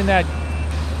to getting that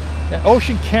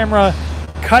Ocean Camera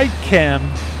Kite Cam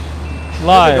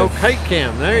live. There we go, Kite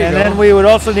Cam, there you go. And then we would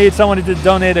also need someone to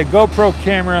donate a GoPro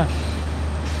camera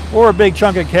or a big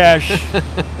chunk of cash.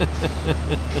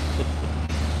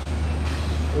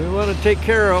 We want to take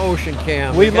care of Ocean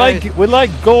Cam. We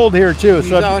like gold here too. He's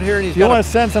so out here and if you want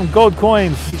to send some gold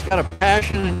coins. He's got a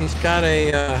passion and he's got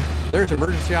a, there's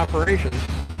emergency operations.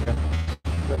 Okay.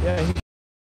 But yeah,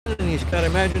 he's got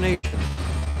imagination.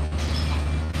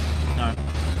 All right.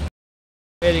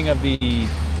 Creating of the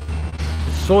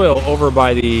soil over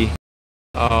by the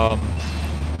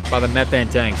methane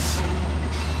tanks.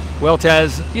 Well,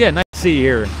 Taz, yeah, nice to see you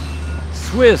here.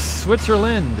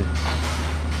 Switzerland.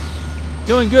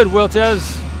 Doing good,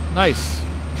 Wiltez. Nice.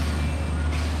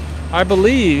 I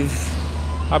believe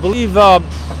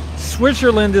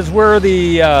Switzerland is where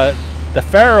the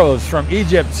pharaohs from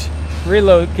Egypt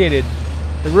relocated.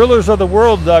 The rulers of the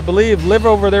world, I believe, live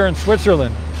over there in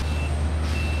Switzerland.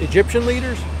 Egyptian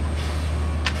leaders?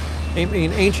 I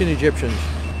mean, ancient Egyptians.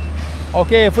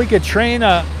 Okay, if we could train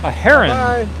a heron,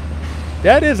 Bye.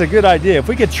 That is a good idea. If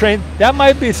we could train, that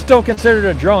might be still considered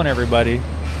a drone, everybody.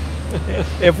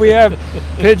 If we have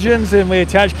pigeons and we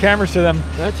attach cameras to them,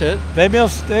 that's it. They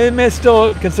may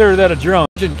still consider that a drone.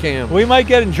 Pigeon cam. We might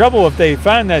get in trouble if they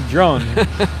find that drone.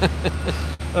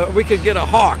 We could get a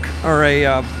hawk or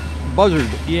a buzzard.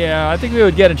 Yeah, I think we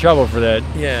would get in trouble for that.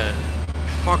 Yeah,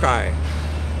 Hawkeye.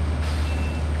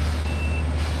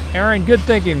 Aaron, good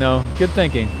thinking though. Good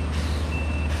thinking.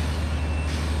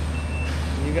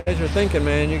 You guys are thinking,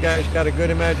 man. You guys got a good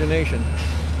imagination.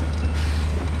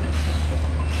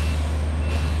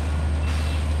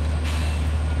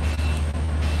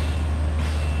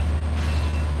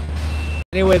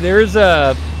 Anyway, there's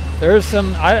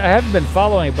some, I haven't been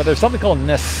following, but there's something called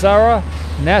Nassar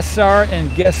and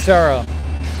Gessara.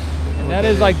 And that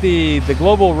is like the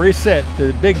global reset,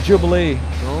 the big jubilee.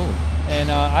 Oh.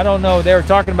 And I don't know, they were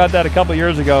talking about that a couple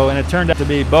years ago and it turned out to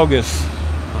be bogus.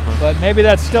 But maybe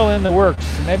that's still in the works.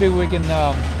 Maybe we can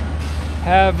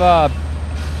have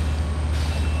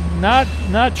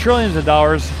not trillions of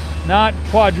dollars, not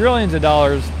quadrillions of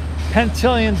dollars,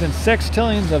 pentillions and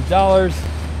sextillions of dollars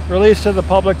released to the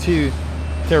public to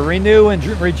renew and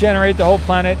regenerate the whole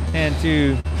planet and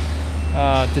to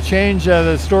change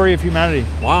the story of humanity.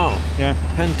 Wow. Yeah.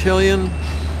 Pentillion,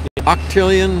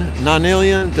 octillion,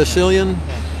 nonillion, decillion.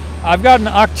 I've got an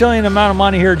octillion amount of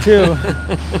money here too.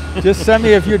 Just send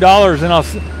me a few dollars and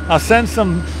I'll send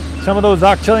some of those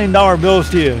octillion dollar bills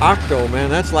to you. Octo, man,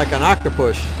 that's like an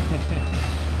octopus.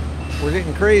 We're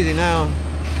getting crazy now.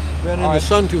 Been in the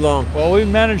sun too long. Well, we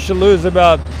managed to lose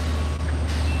about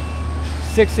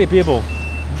 60 people.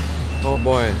 Oh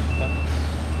boy.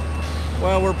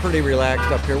 Well, we're pretty relaxed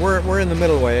up here. We're in the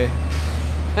middle way.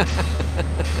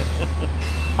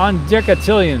 On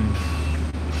decatillion.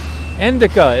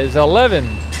 Indica is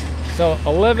 11. So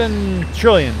 11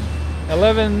 trillion.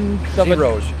 11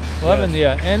 zeros. 11,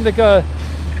 yes. Yeah. Indica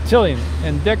tillion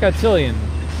and decatillion.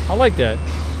 I like that.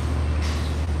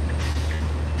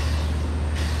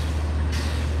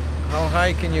 How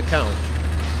high can you count?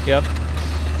 Yep.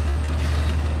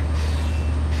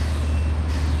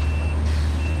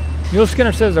 Neil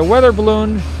Skinner says a weather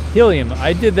balloon, helium.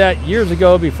 I did that years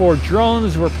ago before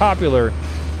drones were popular.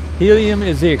 Helium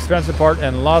is the expensive part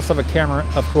and loss of a camera,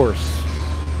 of course.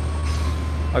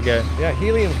 Okay. Yeah,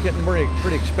 helium's getting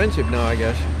pretty expensive now, I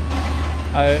guess.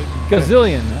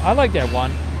 Gazillion. I like that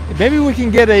one. Maybe we can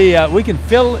get we could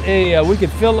fill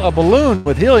a balloon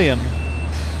with helium,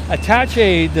 attach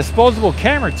a disposable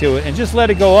camera to it, and just let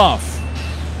it go off.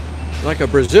 Like a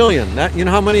Brazilian. You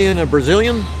know how many in a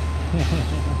Brazilian?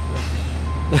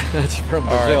 That's from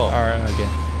Brazil. All right, okay.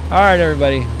 All right,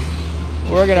 everybody.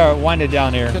 We're gonna wind it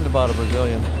down here. Think about a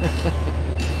Brazilian.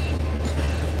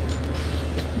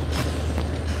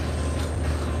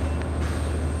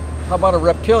 How about a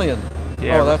reptilian?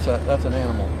 Yeah. Oh, that's an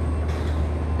animal.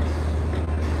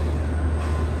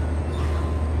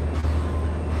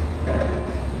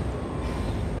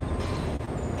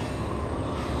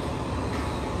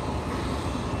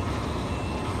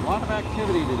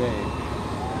 activity today.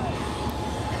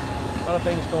 A lot of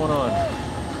things going on.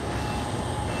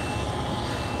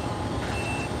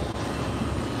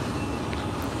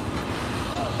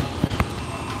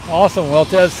 Awesome. Well,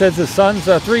 Ted says his son's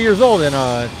 3 years old in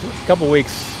a couple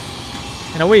weeks.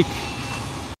 In a week.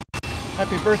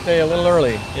 Happy birthday a little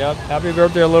early. Yep. Happy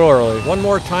birthday a little early. One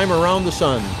more time around the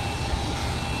sun.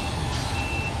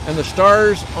 And the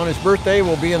stars on his birthday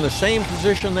will be in the same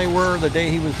position they were the day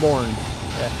he was born.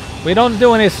 Yeah. We don't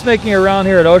do any sneaking around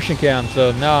here at Ocean Camp,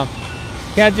 so no.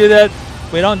 Can't do that.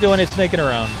 We don't do any sneaking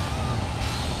around.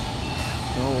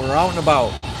 No, we're out and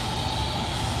about.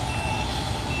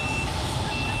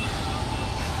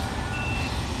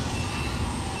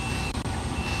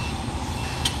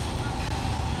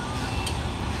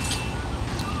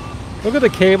 Look at the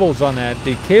cables on that.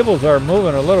 The cables are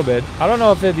moving a little bit. I don't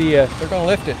know if they're going to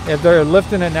lift it. If they're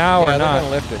lifting it now or not. They're going to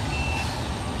lift it.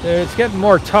 It's getting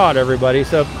more taut, everybody.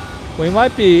 So we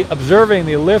might be observing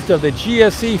the lift of the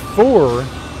GSE-4.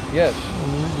 Yes.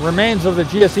 Remains of the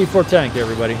GSE-4 tank,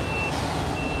 everybody.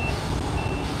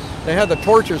 They had the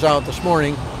torches out this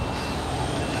morning.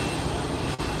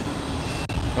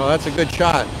 Oh, that's a good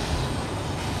shot.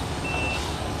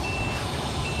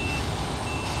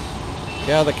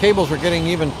 Yeah, the cables are getting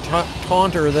even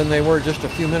taunter than they were just a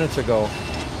few minutes ago.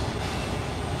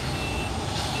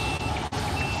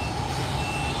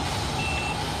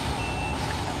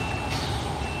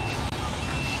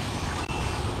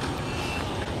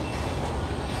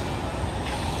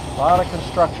 A lot of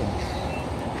construction.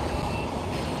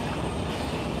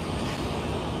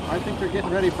 I think they're getting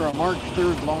ready for a March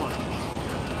 3rd launch.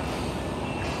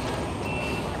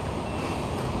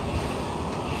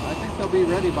 They'll be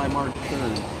ready by March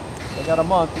 3rd. They got a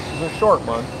month. This is a short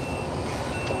month.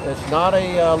 It's not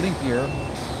a leap year.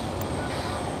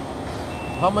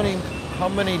 How many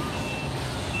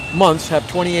months have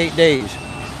 28 days?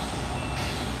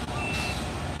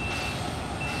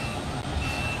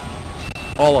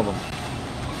 All of them.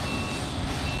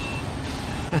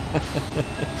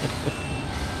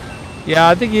 Yeah,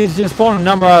 I think he's just pulling a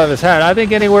number out of his hat. I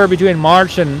think anywhere between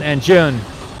March and June.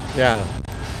 Yeah.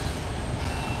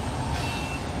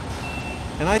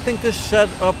 And I think this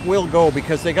setup will go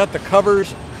because they got the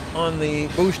covers on the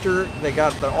booster. They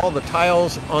got all the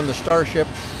tiles on the Starship.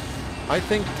 I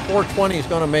think 420 is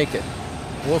going to make it.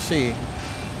 We'll see.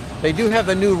 They do have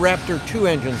the new Raptor 2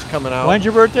 engines coming out. When's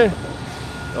your birthday?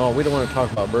 Oh, we don't want to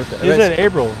talk about birthday. You said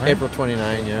April, right? April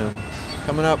 29, yeah.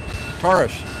 Coming up,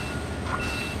 Taurus.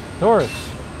 Taurus.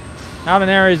 I'm an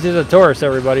Aries, he's a Taurus,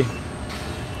 everybody.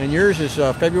 And yours is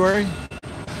February?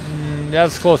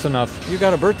 That's close enough. You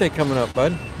got a birthday coming up,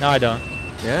 bud. No, I don't.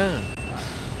 Yeah.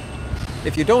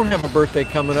 If you don't have a birthday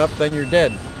coming up, then you're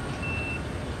dead.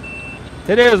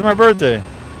 Today was my birthday.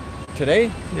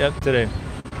 Today? Yep, today.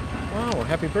 Wow,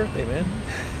 happy birthday, man.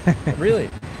 Really?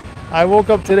 I woke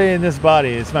up today in this body.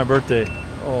 It's my birthday.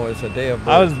 Oh, it's a day of birth.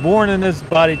 I was born in this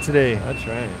body today. That's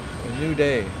right. A new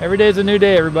day. Every day is a new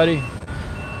day, everybody.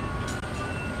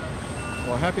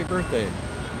 Well, happy birthday.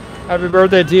 Happy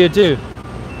birthday to you, too.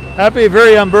 Happy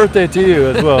very young birthday to you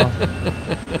as well.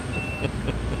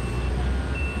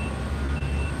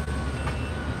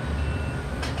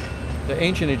 The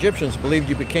ancient Egyptians believed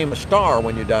you became a star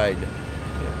when you died.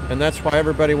 And that's why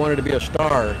everybody wanted to be a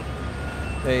star.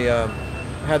 They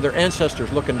had their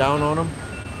ancestors looking down on them.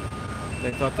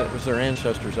 They thought that was their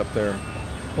ancestors up there.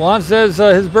 Juan says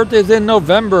his birthday is in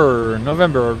November.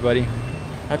 November, everybody.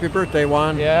 Happy birthday,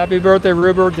 Juan. Yeah, happy birthday,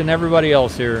 Rupert, and everybody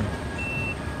else here.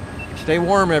 Stay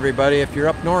warm, everybody. If you're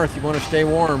up north, you want to stay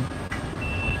warm.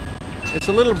 It's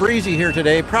a little breezy here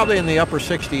today, probably in the upper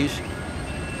 60s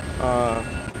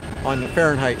on the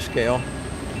Fahrenheit scale.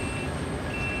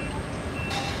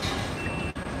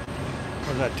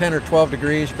 Was that 10 or 12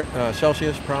 degrees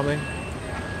Celsius, probably?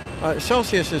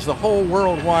 Celsius is the whole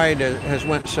worldwide has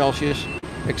went Celsius,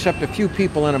 except a few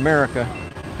people in America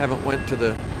haven't went to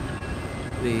the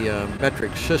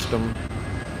metric system.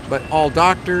 But all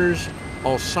doctors,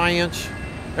 all science,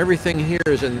 everything here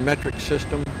is in the metric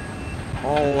system.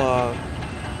 All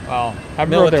wow,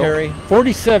 military.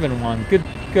 47 one.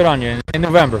 Good on you in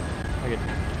November. Okay.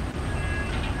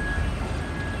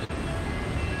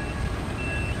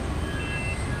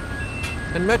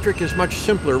 And metric is much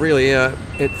simpler, really.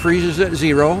 It freezes at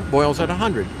 0, boils at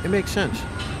 100. It makes sense.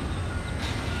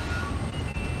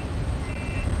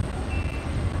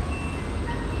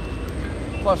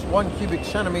 Plus 1 cubic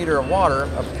centimeter of water,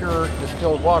 of pure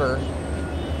distilled water,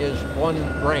 is 1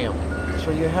 gram.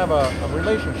 So you have a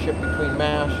relationship between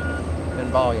mass and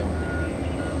volume.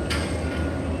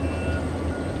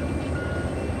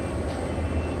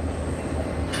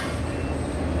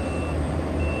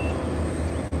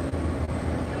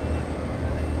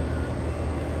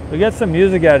 We got some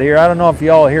music out here. I don't know if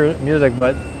y'all hear music,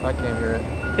 but I can't hear it.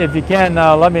 if you can,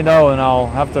 let me know and I'll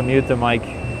have to mute the mic.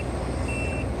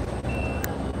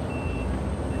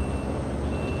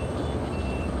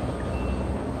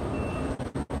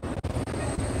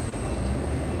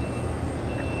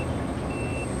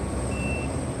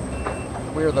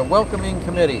 We are the welcoming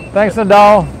committee. Thanks,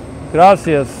 Nadal.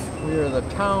 Gracias. We are the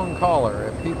town caller.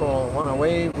 If people want to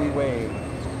wave, we wave.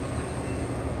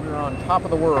 We're on top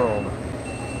of the world.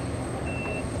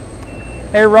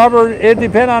 Hey, Robert, it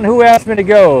depends on who asked me to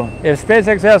go. If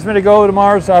SpaceX asked me to go to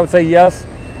Mars, I would say yes.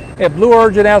 If Blue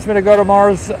Origin asked me to go to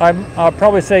Mars, I'll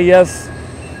probably say yes.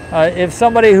 If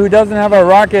somebody who doesn't have a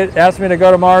rocket asked me to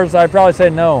go to Mars, I'd probably say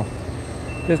no.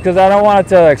 Just because I don't want it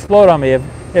to explode on me.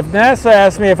 If NASA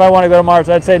asked me if I want to go to Mars,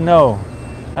 I'd say no.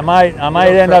 I might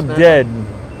end up dead.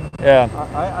 Yeah.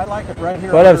 I like it right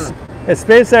here. But if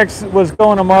SpaceX was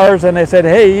going to Mars and they said,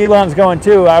 hey, Elon's going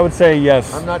too, I would say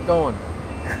yes. I'm not going.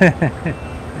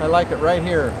 I like it right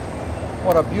here.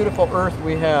 What a beautiful Earth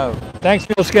we have. Thanks,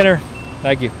 Phil Skinner.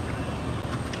 Thank you.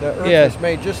 The Earth is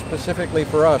made just specifically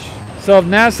for us. So if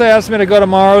NASA asked me to go to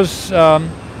Mars,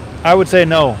 I would say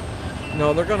no.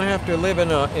 No, they're going to have to live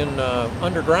in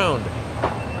underground.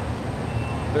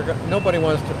 Nobody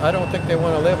wants to. I don't think they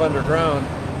want to live underground.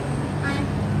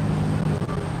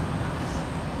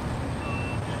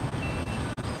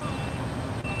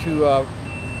 To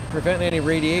prevent any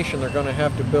radiation, they're going to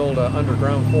have to build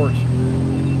underground forts.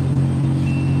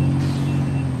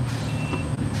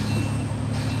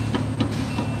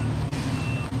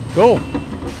 Cool.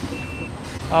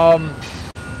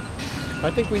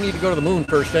 I think we need to go to the moon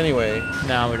first anyway.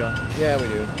 No, we don't. Yeah, we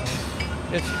do.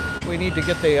 We need to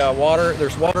get the water.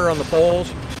 There's water on the poles,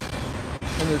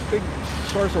 and there's big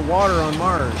source of water on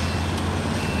Mars.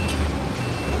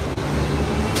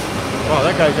 Wow,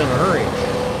 that guy's in a hurry.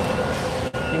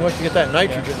 He wants to get that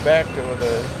nitrogen back to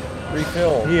the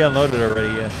refill. He unloaded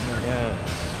already, yeah. Yeah.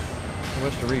 He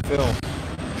wants to refill.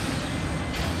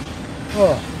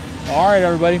 Oh. All right,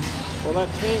 everybody. Well, that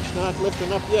tank's not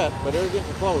lifting up yet, but they're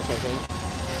getting close, I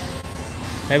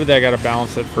think. Maybe they got to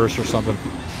balance it first or something.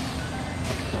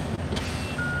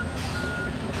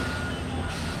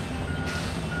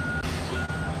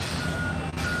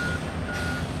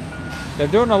 They're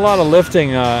doing a lot of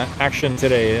lifting action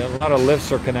today. A lot of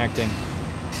lifts are connecting.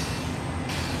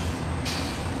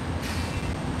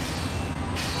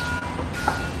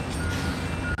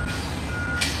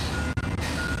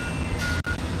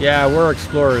 Yeah, we're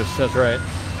explorers, that's right.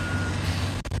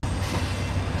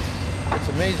 It's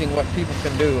amazing what people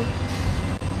can do.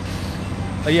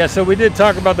 Yeah, so we did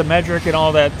talk about the metric and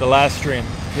all that the last stream.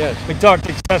 Yes. We talked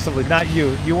excessively, not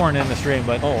you. You weren't in the stream,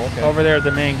 but over there at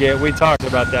the main gate, we talked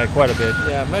about that quite a bit.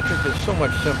 Yeah, metric is so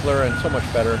much simpler and so much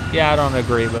better. Yeah, I don't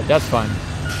agree, but that's fine.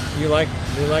 You like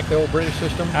the old British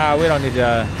system? We don't need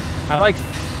to.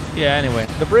 Yeah, anyway.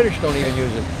 The British don't even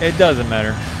use it. It doesn't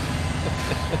matter.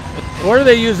 What do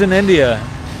they use in India?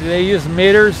 Do they use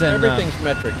meters and everything's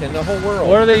metric in the whole world?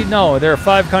 What do they? No, there are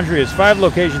 5 countries, 5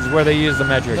 locations where they use the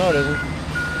metric. No, it isn't.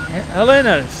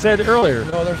 Helena said earlier.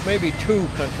 No, there's maybe 2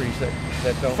 countries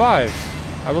that don't. 5.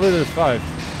 I believe there's 5.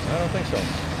 I don't think so.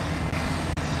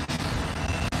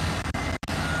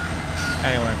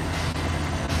 Anyway.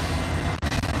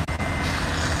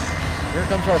 Here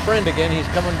comes our friend again. He's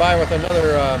coming by with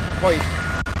another hoist.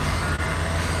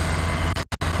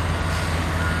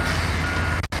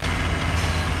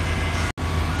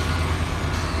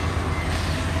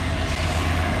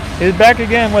 He's back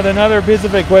again with another piece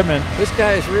of equipment. This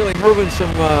guy is really moving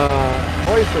some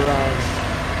hoist around.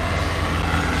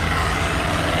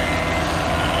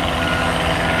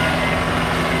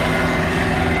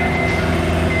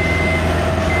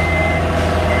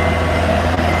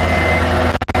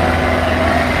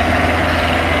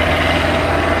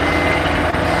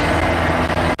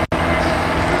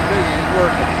 He's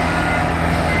working.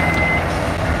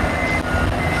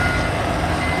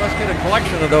 Let's get a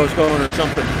collection of those going or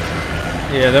something.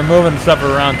 Yeah, they're moving stuff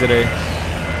around today.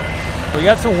 We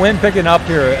got some wind picking up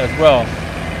here as well.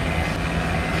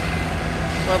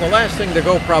 Well, the last thing to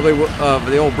go probably of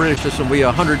the old British system will be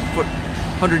a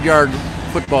 100-yard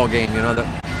football game. You know,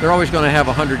 they're always going to have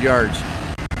 100 yards.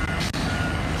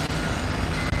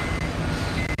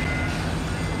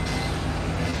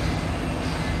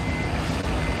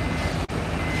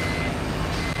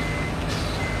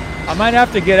 I might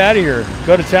have to get out of here,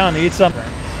 go to town to eat something.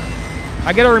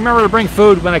 I gotta remember to bring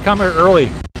food when I come here early.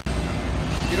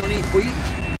 You don't eat wheat?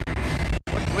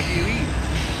 What do you eat?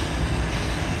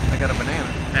 I got a banana.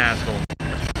 Nah, that's cool.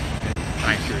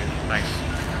 Thanks, Julia. Thanks.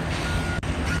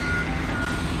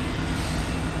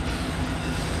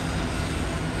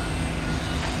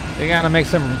 gotta make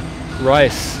some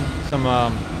rice,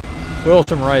 boil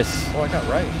some rice. Oh, I got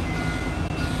rice.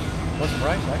 Want some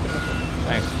rice? I can make some.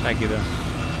 Thanks, thank you though.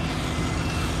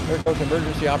 There goes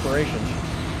emergency operations.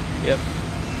 Yep.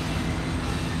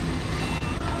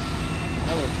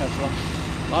 Hello, Tesla.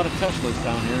 A lot of Teslas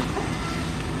down here.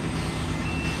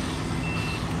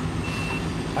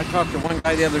 I talked to one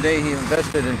guy the other day. He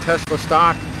invested in Tesla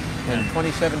stock in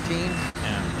 2017.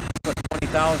 Yeah. Put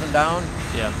 20,000 down.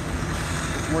 Yeah.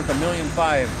 It's worth $1.5 million.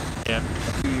 Yeah.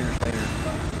 A few years later.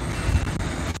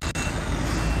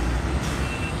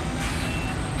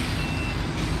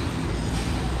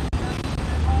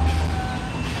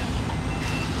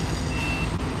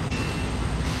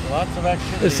 Lots of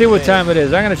activity. Let's see what time it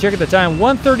is. I'm going to check at the time.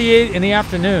 1:38 in the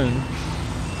afternoon.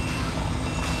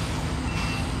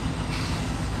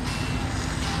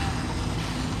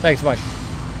 Thanks, Mike.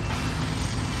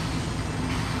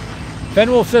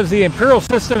 Fenwolf says the Imperial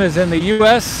system is in the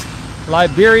U.S.,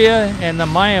 Liberia, and the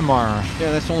Myanmar.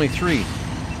 Yeah, that's only 3.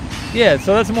 Yeah,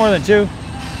 so that's more than 2.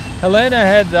 Helena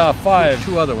had 5.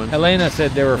 2 other ones. Helena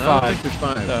said there were 5. I think there's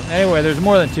 5. So, anyway, there's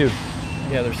more than 2.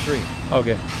 Yeah, there's 3.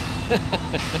 Okay.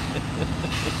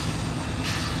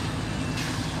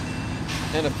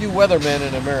 And a few weathermen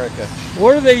in America.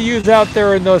 What do they use out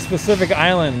there in those specific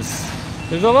islands?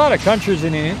 There's a lot of countries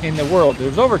in the world.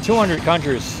 There's over 200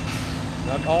 countries.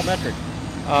 Not all metric.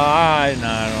 I don't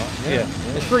know. Yeah.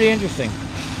 It's pretty interesting.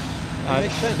 That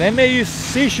makes sense. They may use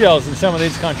seashells in some of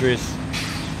these countries.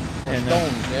 And,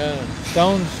 stones, yeah.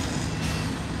 Stones.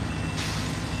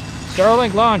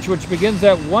 Starlink launch, which begins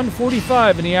at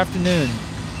 1:45 in the afternoon.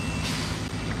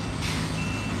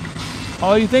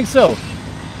 Oh, you think so?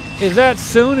 Is that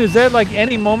soon? Is that like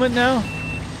any moment now?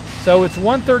 So it's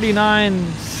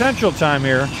 1:39 Central Time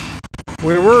here.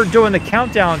 We were doing the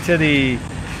countdown to the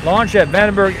launch at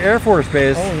Vandenberg Air Force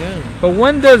Base. Oh, yeah. But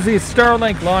when does the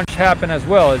Starlink launch happen as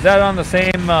well? Is that on the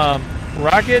same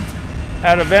rocket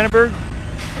out of Vandenberg?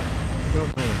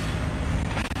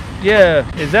 Yeah.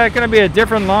 Is that going to be a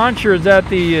different launch, or is that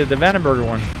the Vandenberg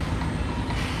one?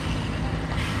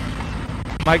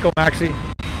 Michael Maxey.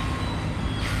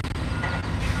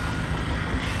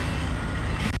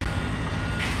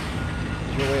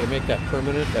 Is there a way to make that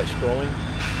permanent, that scrolling?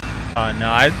 No,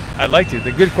 I'd like to.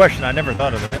 The good question. I never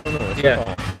thought of it. I don't know.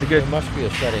 Yeah. The good. There must be a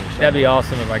setting. That'd be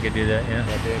awesome if I could do that. Yeah.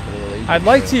 That'd be a little easier. I'd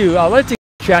like to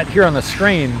chat here on the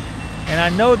screen, and I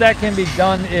know that can be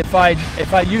done if I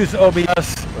use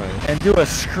OBS and do a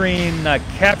screen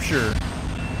capture,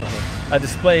 a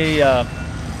display.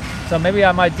 So maybe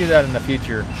I might do that in the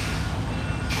future.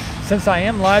 Since I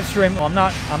am live streaming, well,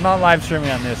 I'm not live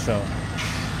streaming on this, so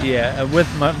yeah, with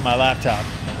my laptop.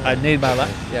 I need my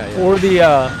laptop. Yeah. Or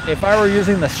if I were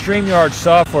using the StreamYard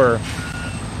software,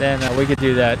 then we could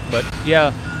do that. But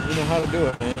yeah, you know how to do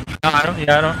it, man. No, I don't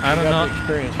know.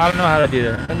 Experience. I don't know how to do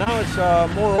that. And now it's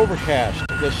more overcast.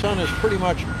 The sun is pretty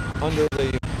much under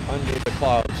the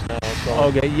clouds now. So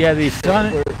okay, yeah, the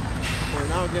sun. We're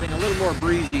now getting a little more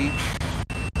breezy.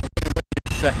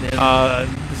 Setting in.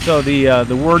 So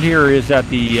the word here is that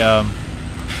the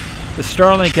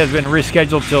Starlink has been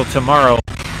rescheduled till tomorrow.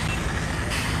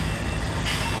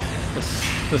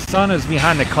 The sun is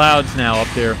behind the clouds now up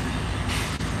there,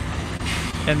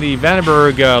 and the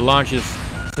Vandenberg launch is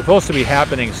supposed to be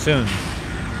happening soon.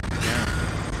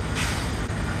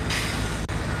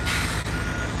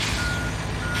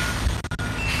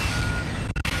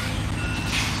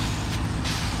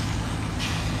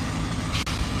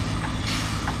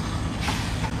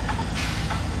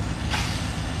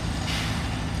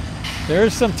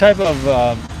 There's some type of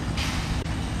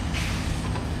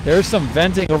there's some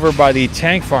venting over by the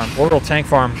tank farm, orbital tank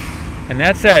farm, and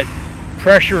that's that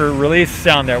pressure release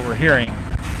sound that we're hearing.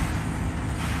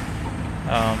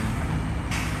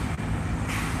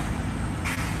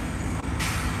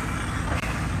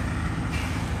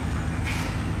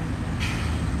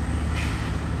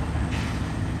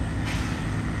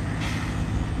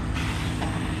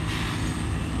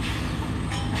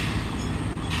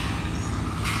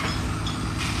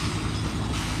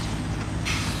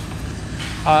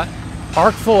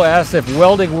 Arcful asks if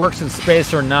welding works in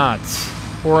space or not,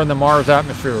 or in the Mars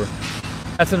atmosphere.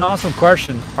 That's an awesome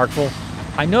question, Arcful.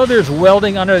 I know there's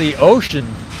welding under the ocean,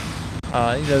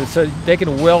 so they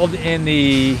can weld in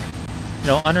the,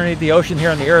 underneath the ocean here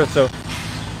on the Earth. So,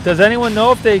 does anyone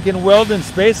know if they can weld in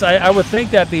space? I would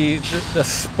think that the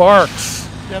sparks.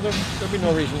 Yeah, there'd be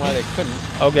no reason why they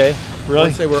couldn't. Okay, really?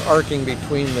 Once they were arcing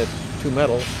between the two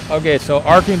metals. Okay, so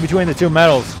arcing between the two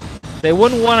metals. They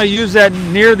wouldn't want to use that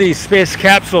near the space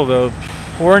capsule, though,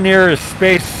 or near a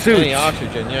space suit. Any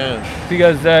oxygen, yeah.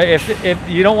 Because if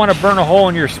you don't want to burn a hole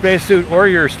in your spacesuit or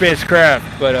your spacecraft,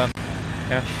 but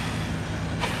Yeah.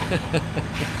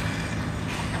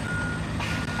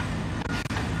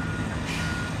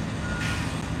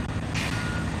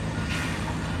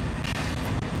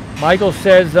 Michael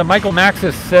says, Michael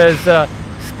Maxis says,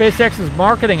 SpaceX is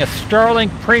marketing a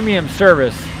Starlink premium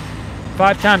service,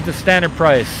 5 times the standard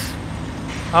price.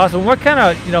 Awesome. What kind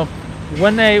of, you know,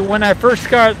 when I first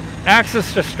got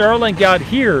access to Starlink out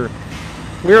here,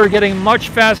 we were getting much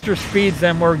faster speeds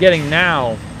than we're getting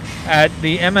now at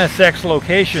the MSX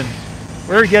location.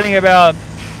 We were getting about,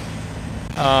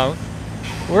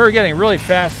 we were getting really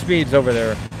fast speeds over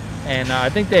there. And I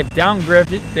think they've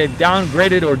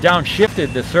downgraded or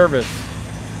downshifted the service.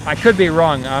 I could be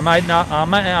wrong.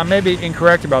 I may be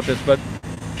incorrect about this, but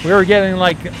we were getting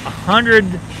like 100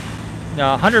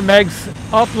 megs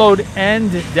upload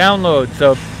and download.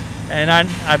 So, and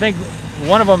I think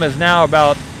one of them is now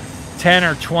about 10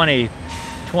 or 20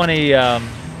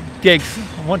 gigs,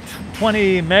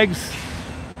 20 megs.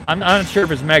 I'm not sure if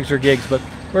it's megs or gigs, but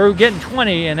we were getting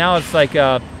 20, and now it's like we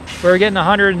were getting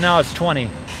 100, and now it's 20.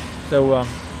 So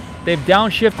they've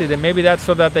downshifted, and maybe that's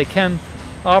so that they can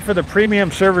offer the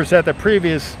premium service at the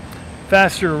previous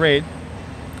faster rate.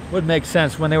 Would make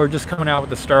sense when they were just coming out with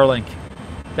the Starlink.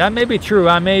 That may be true.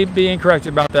 I may be incorrect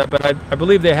about that, but I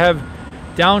believe they have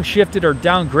downshifted or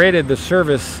downgraded the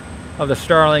service of the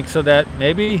Starlink so that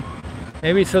maybe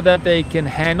so that they can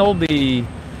handle the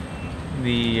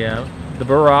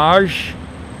barrage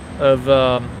of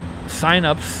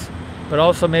signups, but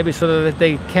also maybe so that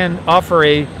they can offer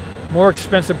a more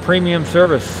expensive premium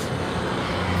service.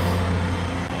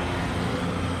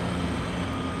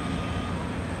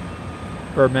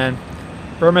 Birdman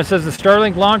says the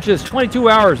Starlink launches 22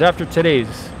 hours after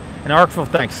today's. And Arkful,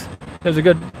 thanks. That was a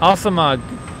good, awesome,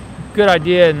 good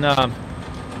idea and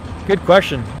good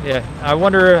question. Yeah, I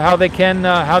wonder how they can,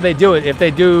 how they do it. If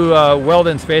they do weld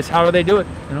in space, how do they do it?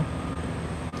 You know,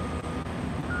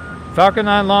 Falcon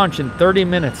 9 launch in 30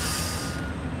 minutes.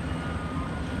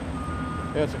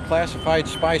 Yeah, it's a classified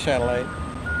spy satellite.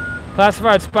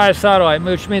 Classified spy satellite,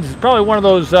 which means it's probably one of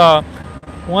those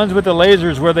ones with the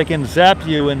lasers where they can zap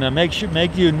you and make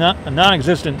you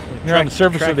non-existent here on the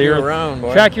surface of the Earth.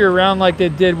 Track you around like they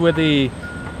did with the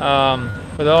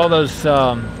with all those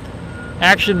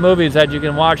action movies that you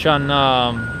can watch on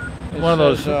one of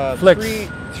those flicks.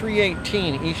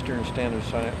 3:18 Eastern Standard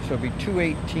Time, so it'll be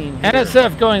 2:18 here.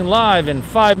 NSF going live in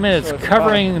 5 minutes, so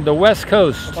covering the West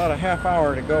Coast. About a half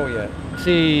hour to go yet.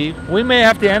 See, we may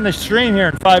have to end the stream here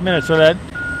in 5 minutes so that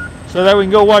we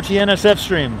can go watch the NSF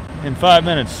stream in 5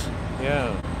 minutes.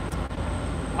 Yeah.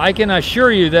 I can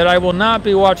assure you that I will not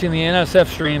be watching the NSF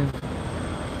stream,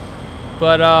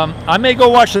 but I may go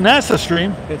watch the NASA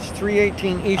stream. It's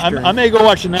 3:18 Eastern. I may go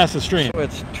watch the NASA stream. So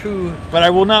it's 2. But I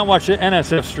will not watch the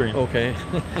NSF stream. Okay.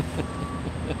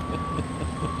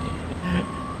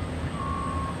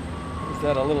 Is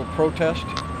that a little protest?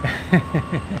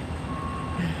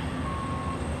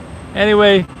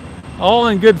 Anyway, all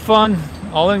in good fun.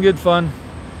 All in good fun.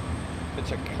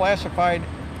 It's a classified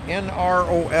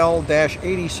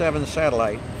NROL-87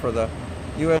 satellite for the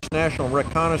U.S. National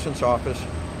Reconnaissance Office.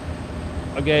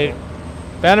 Okay,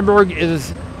 Vandenberg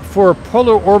is for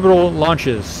polar orbital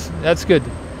launches. That's good.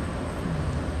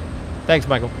 Thanks,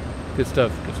 Michael. Good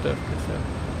stuff, good stuff, good stuff.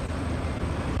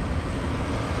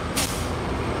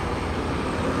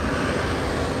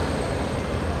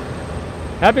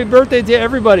 Happy birthday to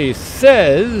everybody,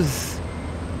 says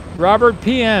Robert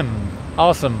PM.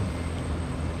 Awesome.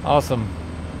 Awesome.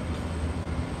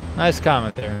 Nice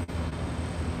comment there.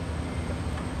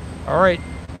 All right.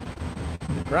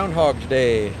 Groundhog's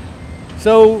Day.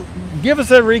 So give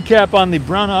us a recap on the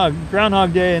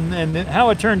Groundhog Day and how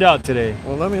it turned out today.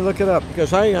 Well, let me look it up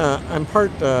because I'm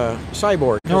part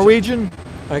cyborg. Norwegian?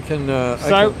 I can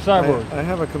cyborg. I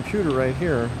have a computer right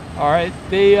here. All right.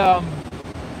 The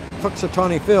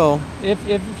Puxatawny Phil. If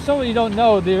some of you don't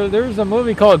know, there's a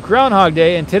movie called Groundhog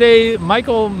Day, and today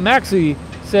Michael Maxey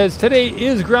says today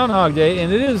is Groundhog Day,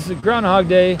 and it is Groundhog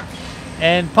Day,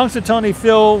 and Punxsutawney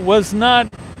Phil was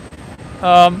not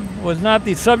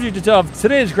the subject of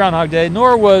today's Groundhog Day,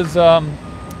 nor was you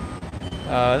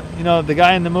know, the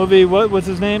guy in the movie. What was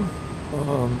his name?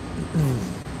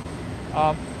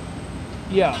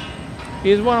 Yeah,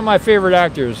 he's one of my favorite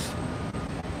actors.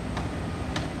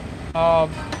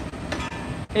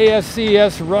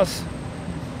 ASCS Russ,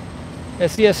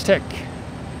 SCS Tech.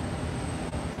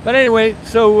 But anyway,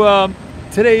 so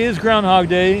today is Groundhog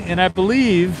Day, and I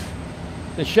believe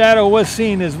the shadow was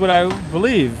seen, is what I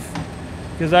believe.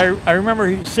 Because I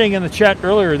remember saying in the chat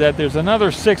earlier that there's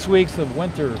another 6 weeks of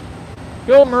winter.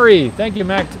 Bill Murray, thank you,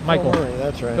 Michael. Bill Murray,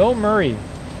 that's right. Bill Murray,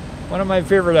 one of my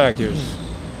favorite actors.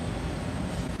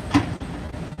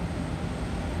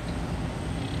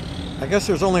 I guess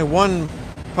there's only one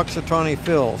Puxatawny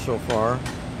fill so far.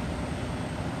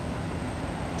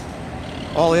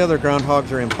 All the other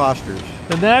groundhogs are imposters.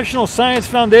 The National Science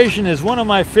Foundation is one of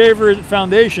my favorite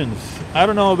foundations. I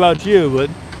don't know about you, but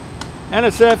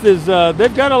NSF is,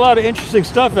 they've got a lot of interesting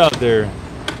stuff out there.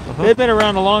 They've been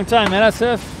around a long time.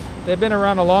 NSF, they've been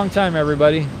around a long time,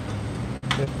 everybody.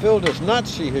 If Phil does not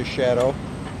see his shadow,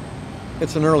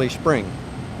 it's an early spring.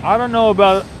 I don't know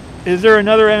about, is there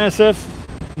another NSF?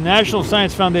 National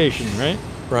Science Foundation, right?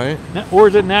 Right. Or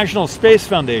is it National Space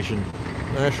Foundation?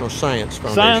 National Science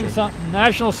Foundation.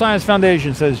 National Science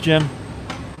Foundation, says Jim.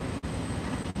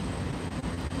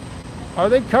 Are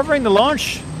they covering the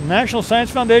launch? National Science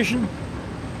Foundation?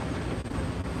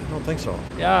 I don't think so.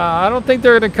 Yeah, I don't think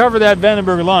they're going to cover that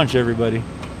Vandenberg launch, everybody.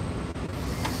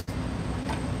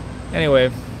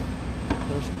 Anyway.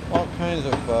 There's all kinds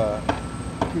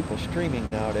of people streaming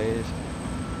nowadays.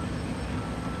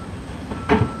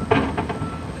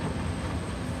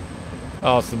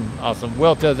 Awesome, awesome.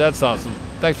 Well, Tez, that's awesome.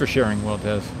 Thanks for sharing, Well,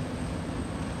 Tez.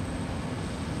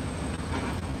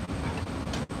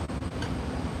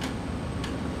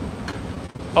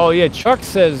 Oh yeah, Chuck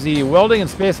says the welding in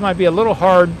space might be a little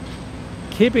hard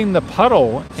keeping the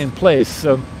puddle in place.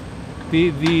 So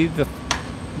the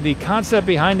concept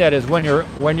behind that is when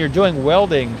you're doing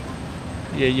welding,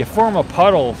 you form a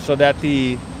puddle so that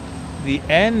the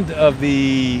end of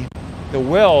the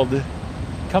weld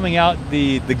coming out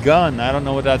the gun, I don't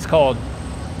know what that's called.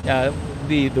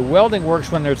 The welding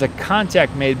works when there's a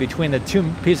contact made between the two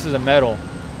pieces of metal.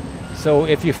 So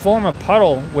if you form a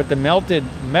puddle with the melted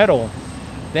metal,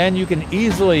 then you can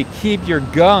easily keep your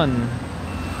gun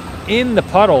in the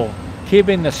puddle,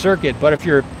 keeping the circuit. But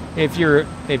if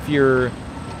your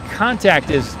contact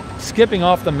is skipping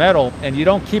off the metal and you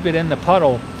don't keep it in the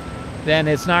puddle, then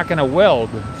it's not going to weld.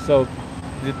 So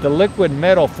the liquid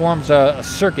metal forms a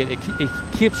circuit. It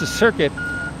keeps a circuit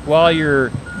while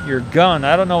your gun,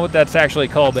 I don't know what that's actually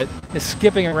called, but it's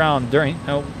skipping around during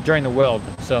the weld.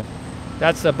 So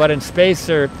that's but in space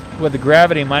or with the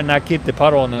gravity might not keep the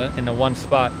puddle in the one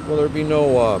spot. Well, there'd be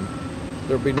no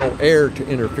air to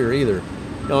interfere either.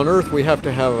 Now on Earth we have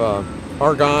to have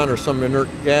argon or some inert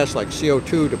gas like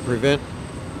CO2 to prevent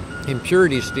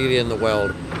impurities to get in the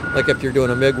weld. Like if you're doing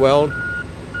a MIG weld,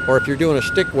 or if you're doing a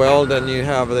stick weld, then you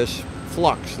have this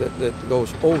flux that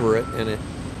goes over it, and you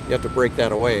have to break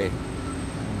that away.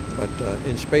 But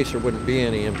in space there wouldn't be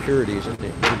any impurities, and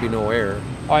there would be no air.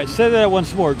 All right, say that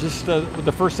once more, just with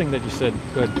the first thing that you said.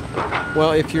 Good.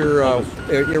 Well, if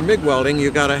you're MIG welding,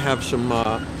 you got to have some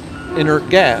inert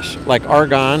gas like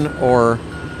argon or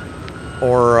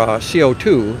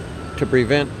CO2 to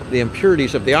prevent the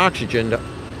impurities of the oxygen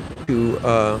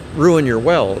to ruin your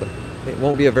weld. It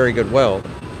won't be a very good weld.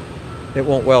 It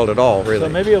won't weld at all, really. So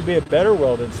maybe it'll be a better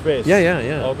weld in space.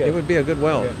 Yeah. Okay. It would be a good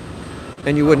weld. Okay.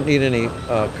 And you wouldn't need any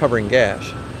covering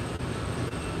gas.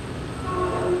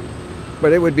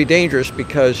 But it would be dangerous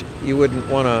because you wouldn't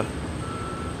want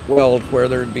to weld where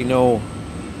there'd be no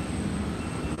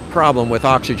problem with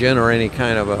oxygen or any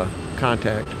kind of a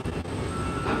contact.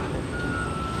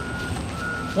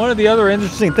 One of the other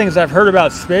interesting things I've heard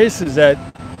about space is that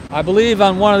I believe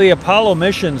on one of the Apollo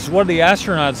missions, one of the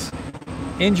astronauts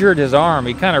injured his arm.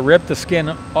 He kind of ripped the skin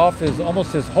off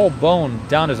almost his whole bone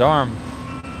down his arm.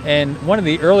 And one of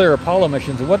the earlier Apollo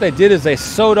missions, what they did is they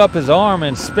sewed up his arm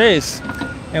in space,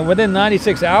 and within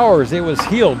 96 hours it was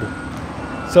healed.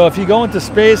 So if you go into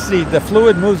space, the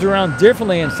fluid moves around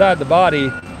differently inside the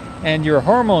body, and your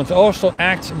hormones also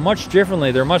act much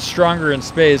differently. They're much stronger in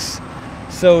space.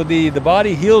 So the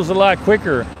body heals a lot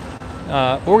quicker.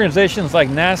 Organizations like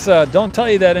NASA don't tell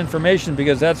you that information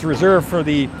because that's reserved for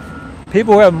the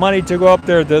people who have money to go up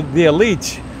there, the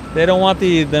elite. They don't want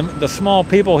the small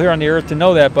people here on the Earth to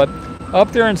know that. But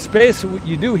up there in space,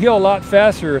 you do heal a lot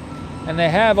faster. And they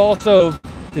have also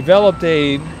developed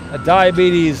a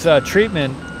diabetes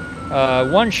treatment.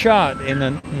 One shot in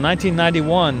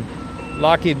 1991,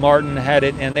 Lockheed Martin had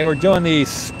it, and they were doing the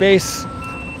space.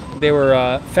 They were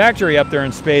a factory up there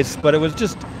in space, but it was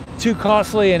just too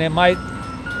costly, and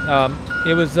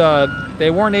they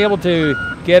weren't able to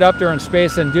get up there in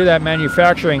space and do that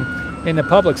manufacturing in the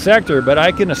public sector. But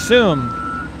I can assume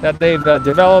that they've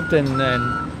developed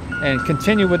and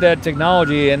continue with that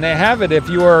technology, and they have it if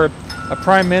you are a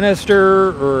prime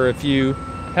minister or if you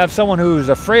have someone who's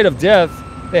afraid of death.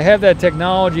 They have that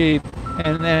technology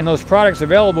and those products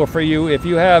available for you if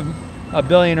you have $1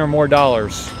 billion or more.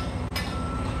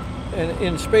 And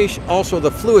in space, also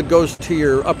the fluid goes to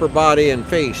your upper body and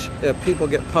face. People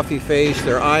get puffy face,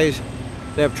 their eyes,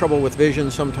 they have trouble with vision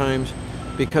sometimes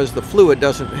because the fluid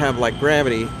doesn't have like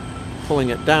gravity pulling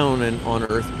it down on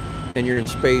Earth. and you're in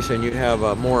space and you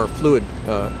have more fluid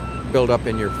build up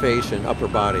in your face and upper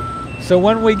body. So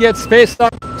when we get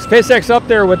SpaceX up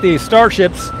there with the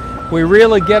starships, we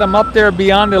really get them up there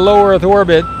beyond the low Earth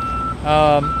orbit,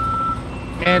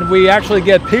 and we actually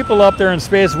get people up there in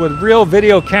space with real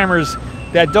video cameras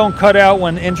that don't cut out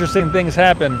when interesting things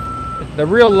happen. The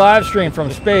real live stream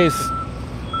from space,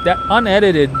 that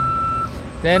unedited,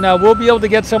 then we'll be able to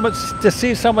get to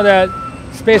see some of that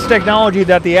space technology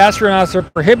that the astronauts are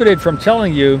prohibited from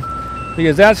telling you,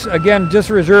 because that's, again, just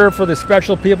reserved for the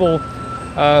special people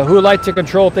who like to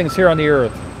control things here on the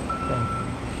Earth. So,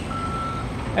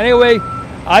 anyway,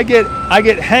 I get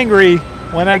hangry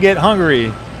when I get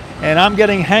hungry, and I'm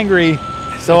getting hangry,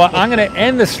 so I'm going to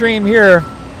end the stream here.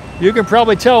 You can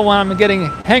probably tell when I'm getting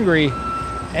hangry,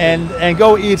 and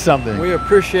go eat something. We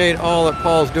appreciate all that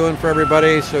Paul's doing for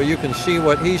everybody, so you can see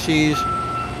what he sees,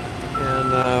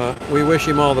 and we wish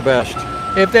him all the best.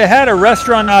 If they had a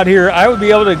restaurant out here, I would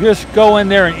be able to just go in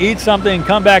there and eat something,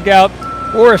 come back out,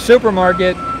 or a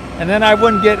supermarket, and then I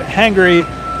wouldn't get hangry,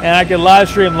 and I could live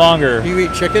stream longer. Do you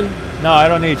eat chicken? No, I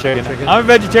don't eat chicken. I'm a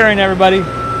vegetarian, everybody.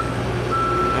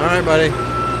 All right, buddy.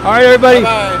 All right, everybody.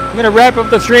 Bye-bye. I'm going to wrap up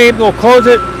the stream. We'll close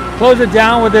it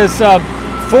down with this the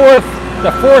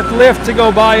fourth lift to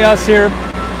go by us here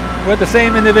with the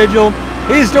same individual.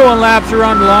 He's doing laps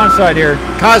around the launch site here.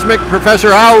 Cosmic Professor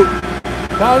out.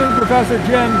 Cosmic Professor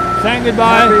Jim saying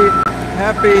goodbye.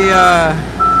 Happy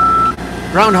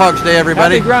Groundhog's Day,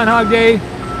 everybody. Happy Groundhog Day.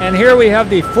 And here we have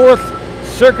the fourth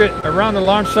circuit around the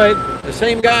launch site. The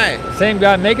same guy. Same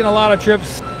guy, making a lot of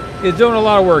trips. He's doing a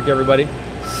lot of work, everybody.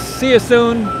 See you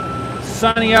soon.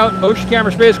 Signing out, Ocean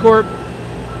Camera Space Corp.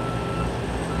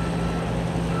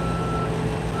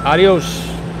 Adios.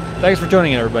 Thanks for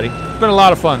tuning in, everybody. It's been a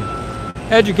lot of fun.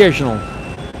 Educational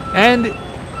and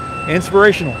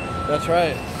inspirational. That's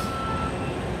right.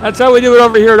 That's how we do it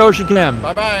over here at Ocean Cam.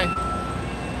 Bye-bye.